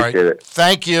 All right. Appreciate it.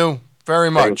 Thank you very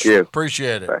much. Thank you.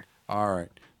 Appreciate it. Bye. All right.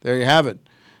 There you have it.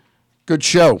 Good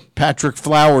show. Patrick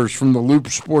Flowers from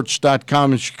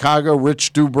theloopsports.com in Chicago.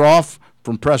 Rich Dubroff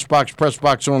from PressBox,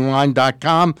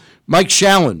 PressBoxOnline.com. Mike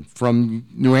Shallon from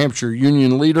New Hampshire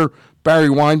Union Leader. Barry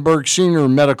Weinberg, Senior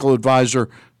Medical Advisor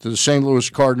to the St. Louis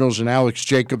Cardinals. And Alex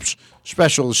Jacobs,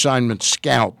 Special Assignment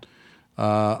Scout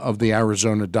of the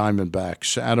Arizona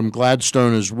Diamondbacks. Adam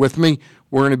Gladstone is with me.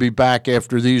 We're going to be back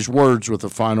after these words with a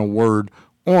final word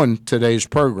on today's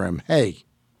program. Hey.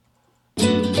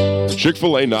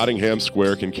 Chick-fil-A Nottingham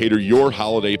Square can cater your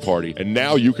holiday party, and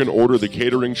now you can order the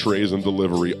catering trays and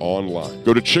delivery online.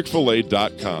 Go to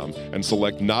Chick-fil-A.com and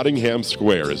select Nottingham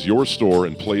Square as your store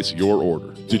and place your order.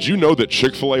 Did you know that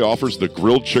Chick-fil-A offers the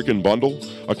Grilled Chicken Bundle,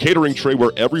 a catering tray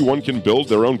where everyone can build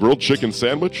their own grilled chicken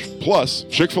sandwich? Plus,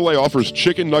 Chick-fil-A offers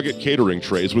chicken nugget catering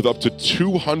trays with up to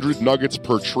 200 nuggets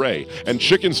per tray and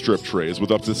chicken strip trays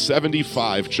with up to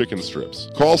 75 chicken strips.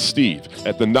 Call Steve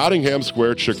at the Nottingham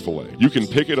Square Chick-fil-A. You can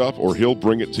pick it up or he'll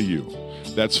bring it to you.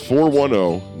 That's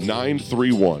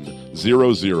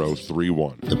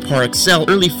 410-931-0031. The Par Excel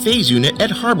Early Phase Unit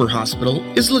at Harbor Hospital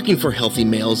is looking for healthy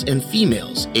males and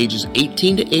females ages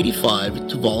 18 to 85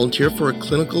 to volunteer for a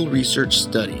clinical research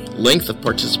study. Length of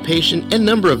participation and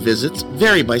number of visits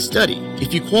vary by study.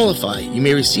 If you qualify, you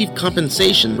may receive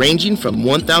compensation ranging from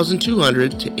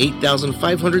 $1,200 to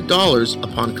 $8,500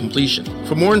 upon completion.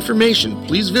 For more information,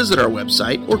 please visit our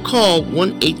website or call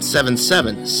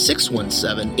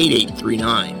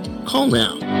 1-877-617-8839. Call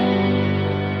now.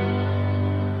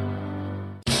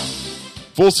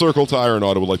 Full Circle Tire and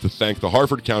Auto would like to thank the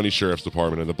Harford County Sheriff's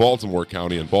Department and the Baltimore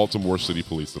County and Baltimore City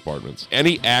Police Departments.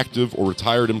 Any active or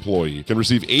retired employee can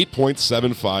receive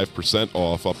 8.75%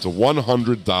 off up to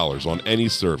 $100 on any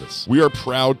service. We are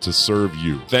proud to serve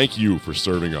you. Thank you for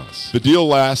serving us. The deal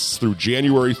lasts through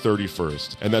January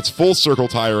 31st, and that's Full Circle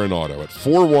Tire and Auto at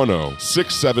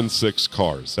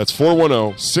 410-676-CARS. That's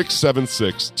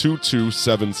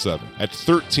 410-676-2277 at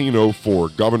 1304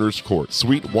 Governor's Court,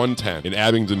 Suite 110 in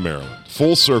Abingdon, Maryland.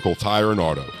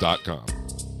 FullCircleTireandAuto.com.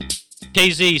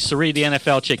 KZ, Sari, the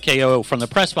NFL chick, KO from the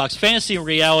Pressbox Fantasy and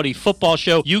Reality Football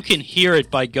Show. You can hear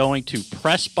it by going to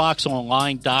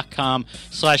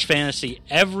PressBoxOnline.com/fantasy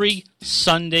every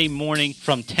Sunday morning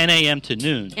from 10 a.m. to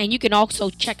noon. And you can also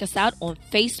check us out on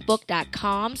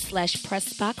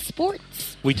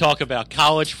Facebook.com/PressBoxSports. We talk about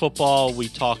college football. We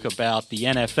talk about the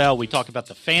NFL. We talk about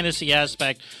the fantasy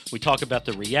aspect. We talk about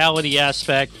the reality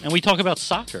aspect. And we talk about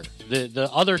soccer, the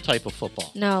other type of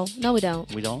football. No, we don't.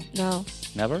 We don't? No.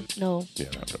 Never? No. Yeah,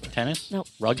 not really. Tennis? Nope.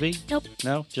 Rugby? Nope.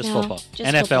 No, just No, football.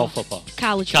 just NFL football.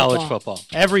 College football.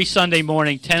 Every Sunday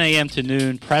morning, 10 a.m. to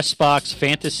noon, Pressbox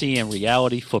Fantasy and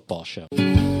Reality Football Show.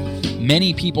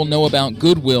 Many people know about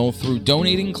Goodwill through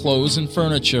donating clothes and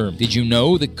furniture. Did you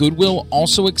know that Goodwill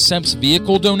also accepts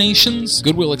vehicle donations?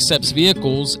 Goodwill accepts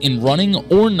vehicles in running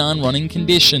or non-running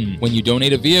condition. When you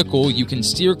donate a vehicle, you can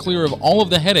steer clear of all of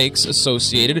the headaches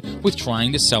associated with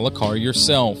trying to sell a car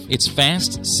yourself. It's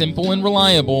fast, simple, and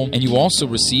reliable, and you also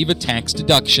receive a tax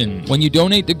deduction. When you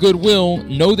donate to Goodwill,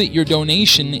 know that your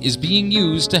donation is being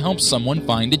used to help someone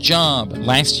find a job.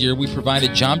 Last year, we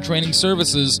provided job training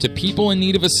services to people in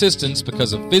need of assistance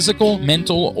because of physical,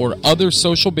 mental, or other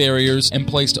social barriers and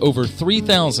placed over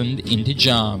 3,000 into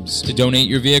jobs. To donate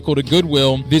your vehicle to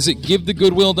Goodwill, visit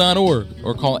GiveTheGoodwill.org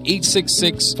or call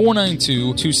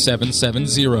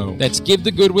 866-492-2770. That's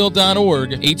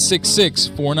GiveTheGoodwill.org,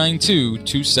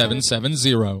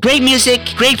 866-492-2770. Great music,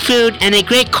 great food, and a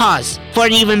great cause. For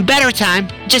an even better time,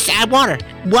 just add water.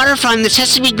 Water from the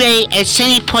Chesapeake Bay at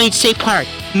Sandy Point State Park.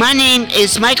 My name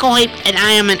is Michael Hoyt, and I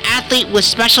am an athlete with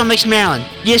Special Mix Maryland.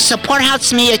 Your support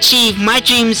helps me achieve my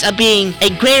dreams of being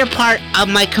a greater part of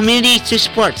my community through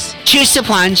sports. Choose to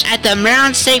plunge at the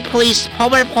Maryland State Police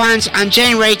Hobart Plunge on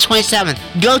January 27th.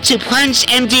 Go to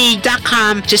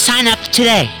plungemd.com to sign up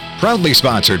today. Proudly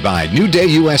sponsored by New Day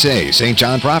USA, St.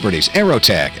 John Properties,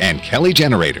 Aerotech, and Kelly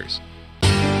Generators.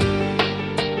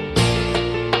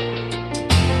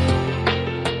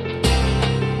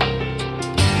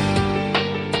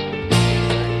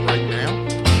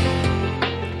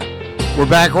 We're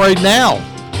back right now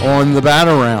on the Bat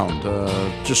Around.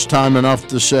 Just time enough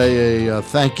to say a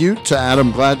thank you to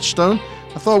Adam Gladstone.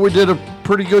 I thought we did a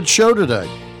pretty good show today.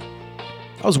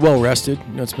 I was well rested.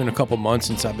 It's been a couple months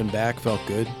since I've been back. Felt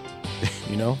good.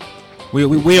 We We're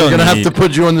don't going to have need- to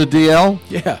put you on the DL?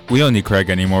 Yeah. We don't need Craig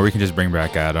anymore. We can just bring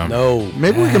back Adam. No.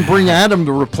 Maybe we can bring Adam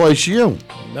to replace you.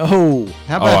 No.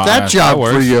 How about that job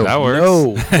works. for you? That works.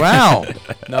 No. Wow.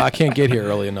 No, I can't get here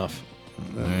early enough.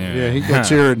 Yeah, he gets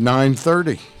here at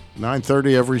 9:30.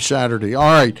 9:30 every Saturday.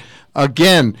 All right.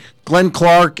 Again, Glenn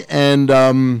Clark and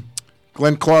Kyle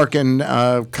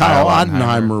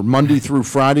Ottenheimer, Monday through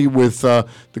Friday with the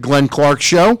Glenn Clark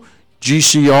Show,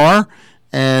 GCR,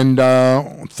 and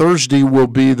Thursday will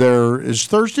be there. Is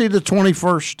Thursday the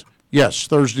 21st? Yes,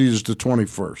 Thursday is the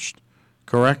 21st.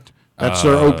 Correct? That's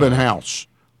their open house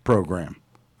program.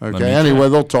 Okay, anyway,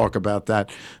 they'll talk about that.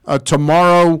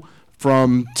 Tomorrow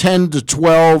from 10 to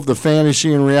 12, the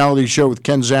Fantasy and Reality Show with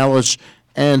Ken Zales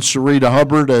and Sarita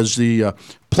Hubbard as the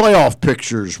playoff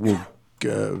pictures will,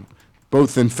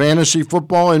 both in fantasy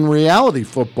football and reality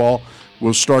football,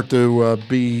 will start to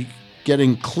be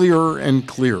getting clearer and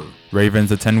clearer.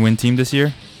 Ravens a 10-win team this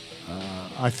year?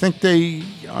 I think they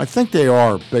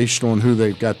are based on who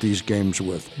they've got these games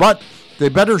with. But they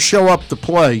better show up to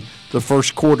play the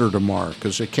first quarter tomorrow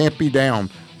because they can't be down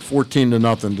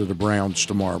 14-0 to the Browns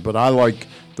tomorrow. But I like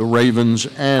the Ravens,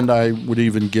 and I would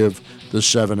even give the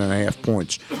 7.5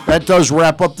 points. That does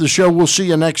wrap up the show. We'll see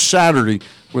you next Saturday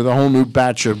with a whole new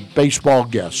batch of baseball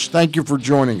guests. Thank you for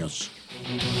joining us.